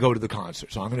I go to the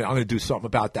concert. So I'm gonna do something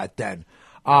about that then.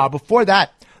 Before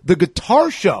that, the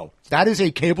Guitar Show. That is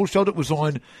a cable show that was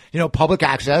on, public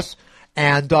access.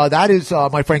 And that is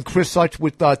my friend Chris Such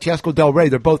with Tesco Del Rey.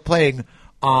 They're both playing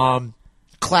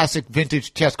classic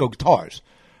vintage Tesco guitars.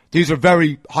 These are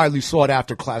very highly sought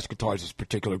after classic guitars, this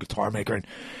particular guitar maker. And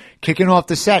kicking off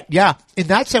the set, in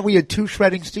that set we had two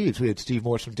shredding Steves. We had Steve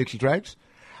Morse from Dixie Dregs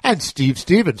and Steve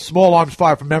Stevens. Small Arms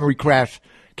Fire from Memory Crash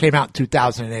came out in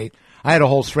 2008. I had a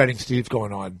whole shredding Steve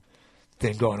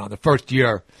thing going on the first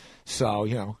year.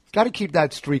 So, got to keep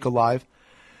that streak alive.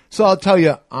 So I'll tell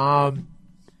you, I've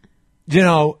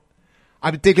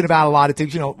been thinking about a lot of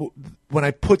things. When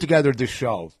I put together this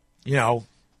show,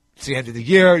 it's the end of the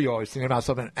year. You're always thinking about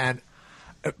something. And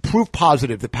proof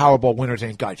positive the Powerball winners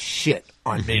ain't got shit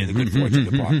on me in the good fortune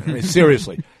department. I mean,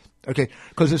 seriously. Okay?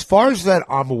 Because as far as that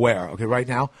I'm aware, okay, right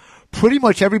now, pretty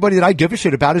much everybody that I give a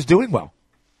shit about is doing well.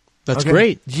 That's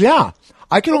great. Yeah.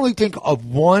 I can only think of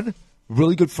one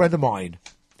really good friend of mine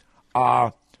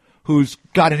who's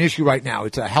got an issue right now.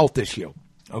 It's a health issue.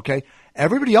 Okay?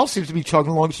 Everybody else seems to be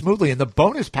chugging along smoothly. And the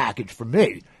bonus package for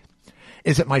me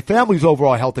is that my family's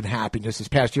overall health and happiness this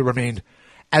past year remained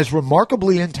as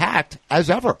remarkably intact as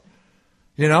ever.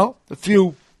 A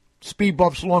few speed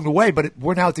bumps along the way, but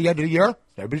we're now at the end of the year.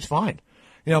 Everybody's fine.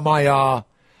 I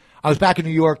was back in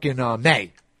New York in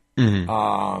May.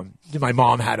 Mm-hmm. My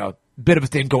mom had a bit of a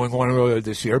thing going on earlier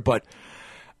this year, but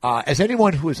as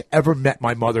anyone who has ever met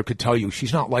my mother could tell you,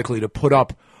 she's not likely to put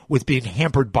up with being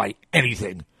hampered by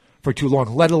anything for too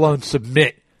long, let alone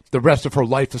submit the rest of her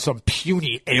life to some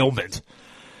puny ailment.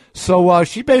 So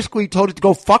she basically told it to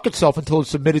go fuck itself until it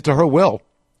submitted to her will.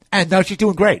 And now she's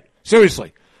doing great.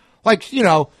 Seriously.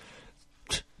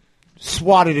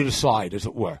 Swatted it aside, as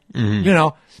it were. Mm-hmm.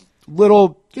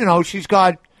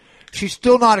 She's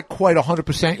still not at quite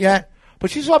 100% yet, but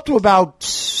she's up to about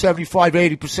 75,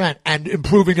 80% and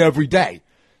improving every day.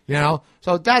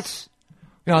 So that's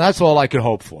all I could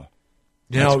hope for.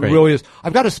 It really is.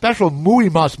 I've got a special muy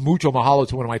mas mucho mahalo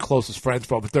to one of my closest friends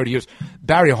for over 30 years.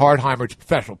 Barry Hardheimer is a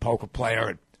professional poker player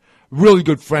and really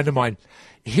good friend of mine.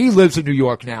 He lives in New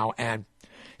York now, and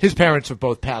his parents have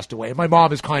both passed away. And my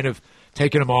mom has kind of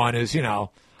taken him on as, a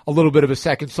little bit of a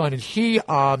second son. And he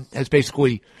has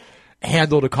basically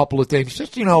handled a couple of things,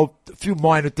 just, a few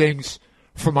minor things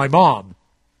for my mom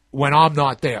when I'm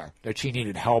not there that she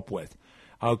needed help with.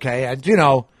 Okay? And,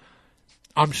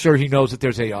 I'm sure he knows that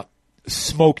there's a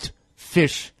smoked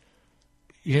fish,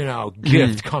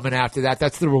 gift coming after that.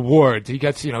 That's the reward. He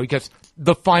gets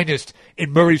the finest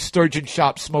in Murray's Sturgeon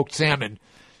Shop smoked salmon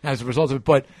as a result of it.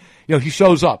 But, he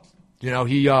shows up.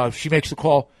 She makes the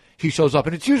call. He shows up.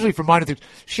 And it's usually for minor things.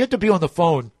 She had to be on the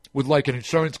phone with, an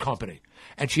insurance company.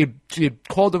 And she had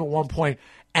called them at one point,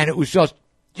 and it was just,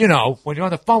 when you're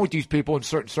on the phone with these people in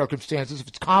certain circumstances, if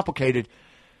it's complicated,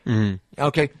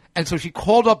 okay. And so she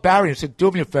called up Barry and said,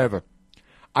 do me a favor.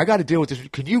 I got to deal with this.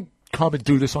 Can you come and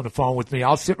do this on the phone with me?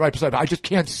 I'll sit right beside you. I just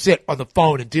can't sit on the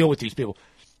phone and deal with these people.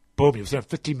 Boom, he was there in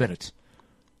 15 minutes.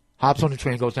 Hops on the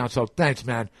train, goes down. So thanks,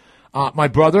 man. My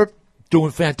brother,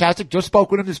 doing fantastic. Just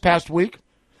spoke with him this past week.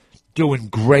 Doing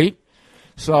great.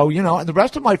 So, and the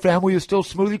rest of my family is still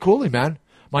smoothly coolly, man.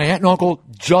 My aunt and uncle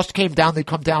just came down. They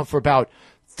come down for about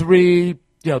 3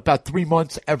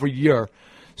 months every year.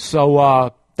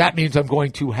 So that means I'm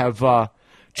going to have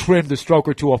trimmed a stroke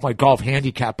or two off my golf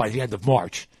handicap by the end of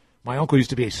March. My uncle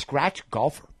used to be a scratch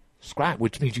golfer,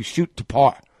 which means you shoot to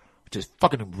par, which is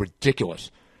fucking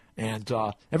ridiculous. And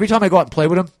every time I go out and play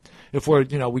with him, if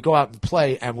we go out and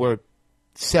play and we're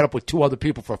set up with two other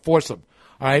people for a foursome,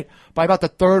 all right, by about the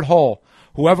third hole,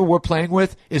 whoever we're playing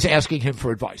with is asking him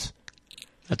for advice.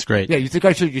 That's great. Yeah, you think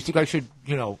I should,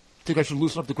 think I should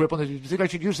loosen up the grip on this? Do you think I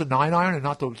should use the 9-iron and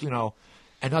not the,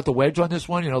 and not the wedge on this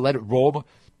one? Let it roll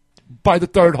by the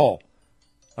third hole.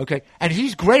 Okay? And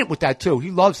he's great with that, too.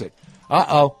 He loves it.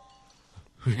 Uh-oh.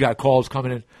 We got calls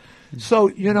coming in. So,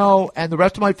 and the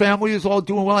rest of my family is all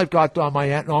doing well. I've got my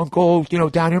aunt and uncle,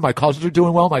 down here. My cousins are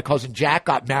doing well. My cousin Jack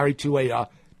got married to a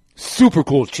super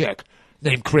cool chick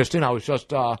named Kristen. I was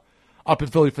just up in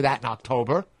Philly for that in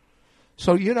October.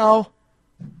 So, I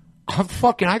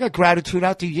got gratitude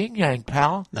out the yin-yang,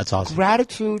 pal. That's awesome.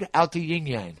 Gratitude out the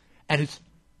yin-yang. And it's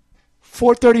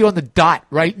 4:30 on the dot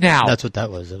right now. That's what that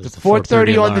was. It was the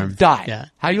 4:30 on alarm. the dot. Yeah.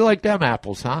 How you like them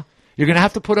apples, huh? You're going to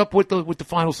have to put up with the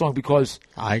final song because...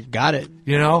 I got it.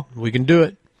 We can do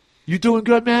it. You doing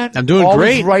good, man? I'm doing Always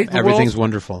great. Right in the Everything's world?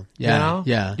 wonderful. Yeah,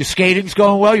 yeah. Your skating's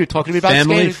going well. You're talking to me about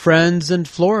Family, skating. friends in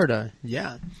Florida.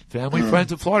 Yeah. Family,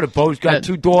 friends in Florida. Bo's got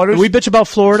 2 daughters. We bitch about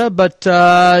Florida, but,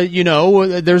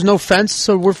 there's no fence,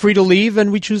 so we're free to leave,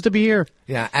 and we choose to be here.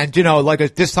 Yeah, and,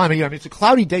 this time of year, it's a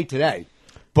cloudy day today.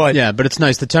 But yeah, but it's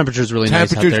nice. The temperature's really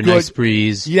nice out there. Good. Nice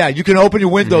breeze. Yeah, you can open your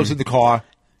windows in the car.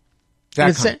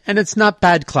 And it's not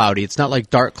bad cloudy. It's not like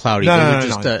dark cloudy. No.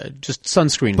 Just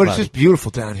sunscreen But cloudy. it's just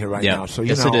beautiful down here right Yeah. now. So,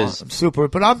 Yes, it is. I'm super.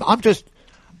 But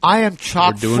I am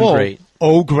chock We're doing full. great.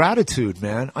 Oh, gratitude,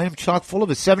 man. I am chock full of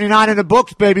it. 79 in the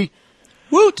books, baby.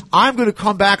 Woot! I'm going to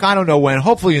come back, I don't know when,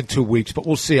 hopefully in 2 weeks, but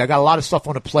we'll see. I got a lot of stuff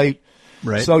on the plate.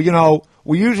 Right. So,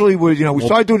 we usually would, we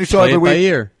started doing the show play every it by week.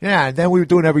 ear. Yeah, and then we were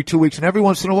doing every 2 weeks. And every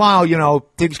once in a while,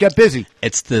 things get busy.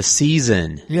 It's the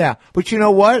season. Yeah. But you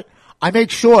know what? I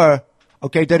make sure,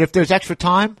 okay, that if there's extra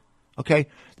time, okay,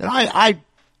 then I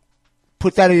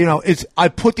put that, I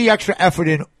put the extra effort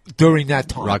in during that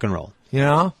time. Rock and roll.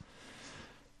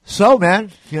 So,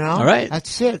 man, All right.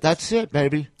 That's it,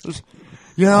 baby. Let's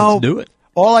do it.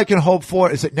 All I can hope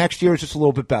for is that next year is just a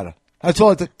little bit better. That's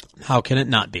all. How can it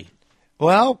not be?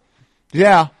 Well,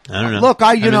 yeah. I don't know. Look,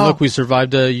 look, we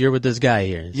survived a year with this guy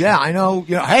here. Yeah, I know.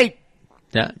 Hey.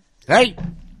 Yeah. Hey.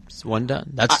 It's one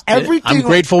done. That's everything. I'm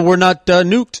grateful we're not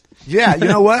nuked. Yeah, you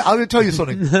know what? I'm going to tell you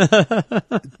something.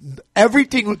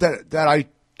 Everything that I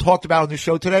talked about on the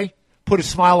show today put a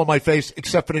smile on my face,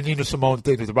 except for the Nina Simone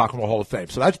thing with the Rock and Roll Hall of Fame.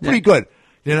 So that's pretty good.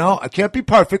 I can't be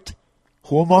perfect.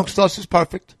 Who amongst us is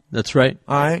perfect? That's right.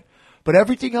 All right. But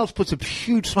everything else puts a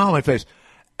huge smile on my face.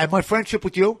 And my friendship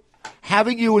with you,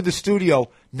 having you in the studio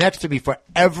next to me for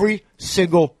every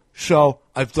single show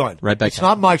I've done. Right back. It's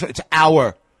not my show. It's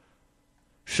our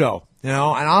show. And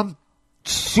I'm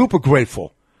super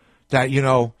grateful that,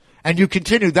 and you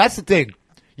continue. That's the thing.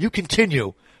 You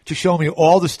continue to show me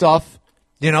all the stuff,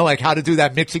 like how to do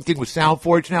that mixing thing with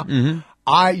SoundForge now. Mm-hmm.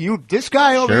 This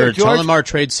guy over here, George. Tell him our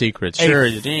trade secrets.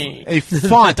 A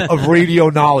font of radio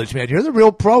knowledge, man. You're the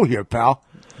real pro here, pal.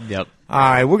 Yep. All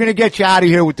right, we're going to get you out of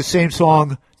here with the same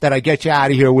song that I get you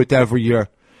out of here with every year.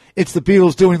 It's the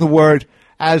Beatles doing the word.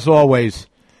 As always,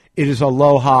 it is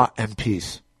aloha and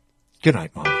peace. Good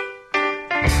night, Mom.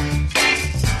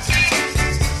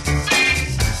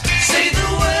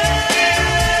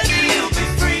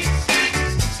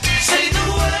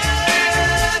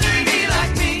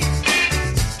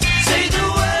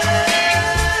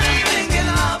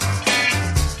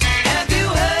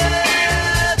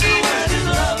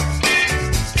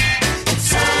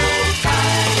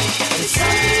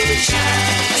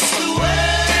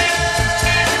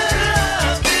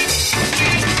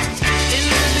 In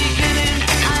the beginning,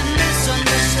 I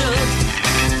misunderstood.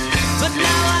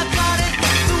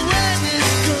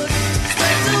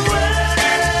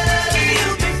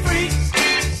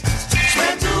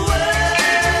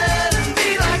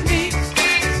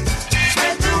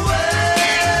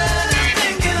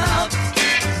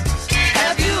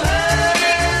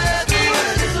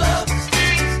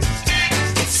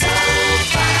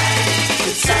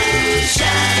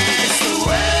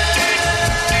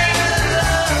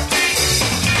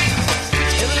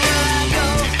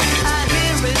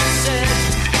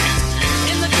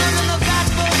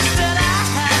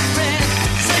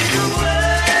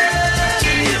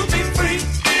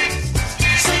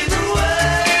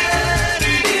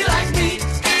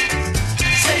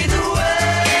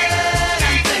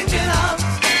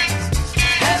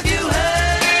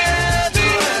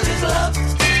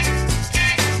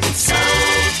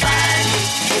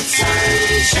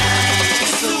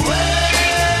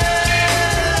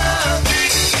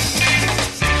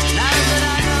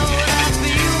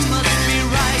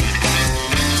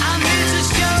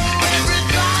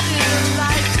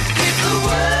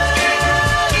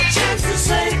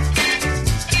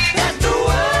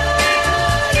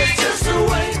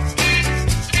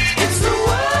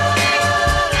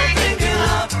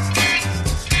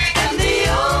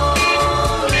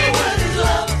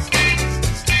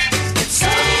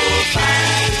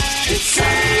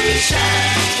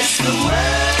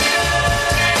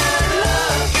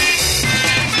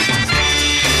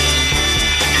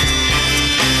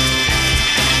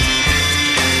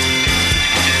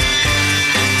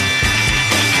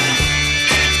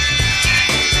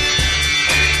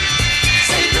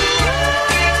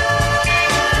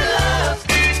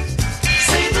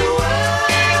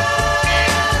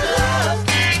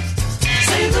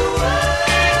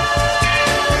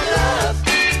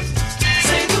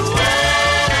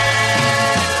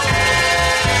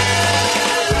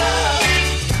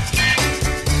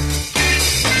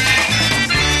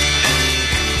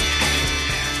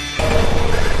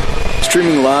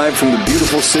 Streaming live from the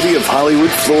beautiful city of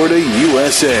Hollywood, Florida,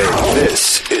 USA.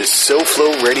 This is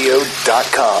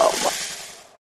SoFloRadio.com.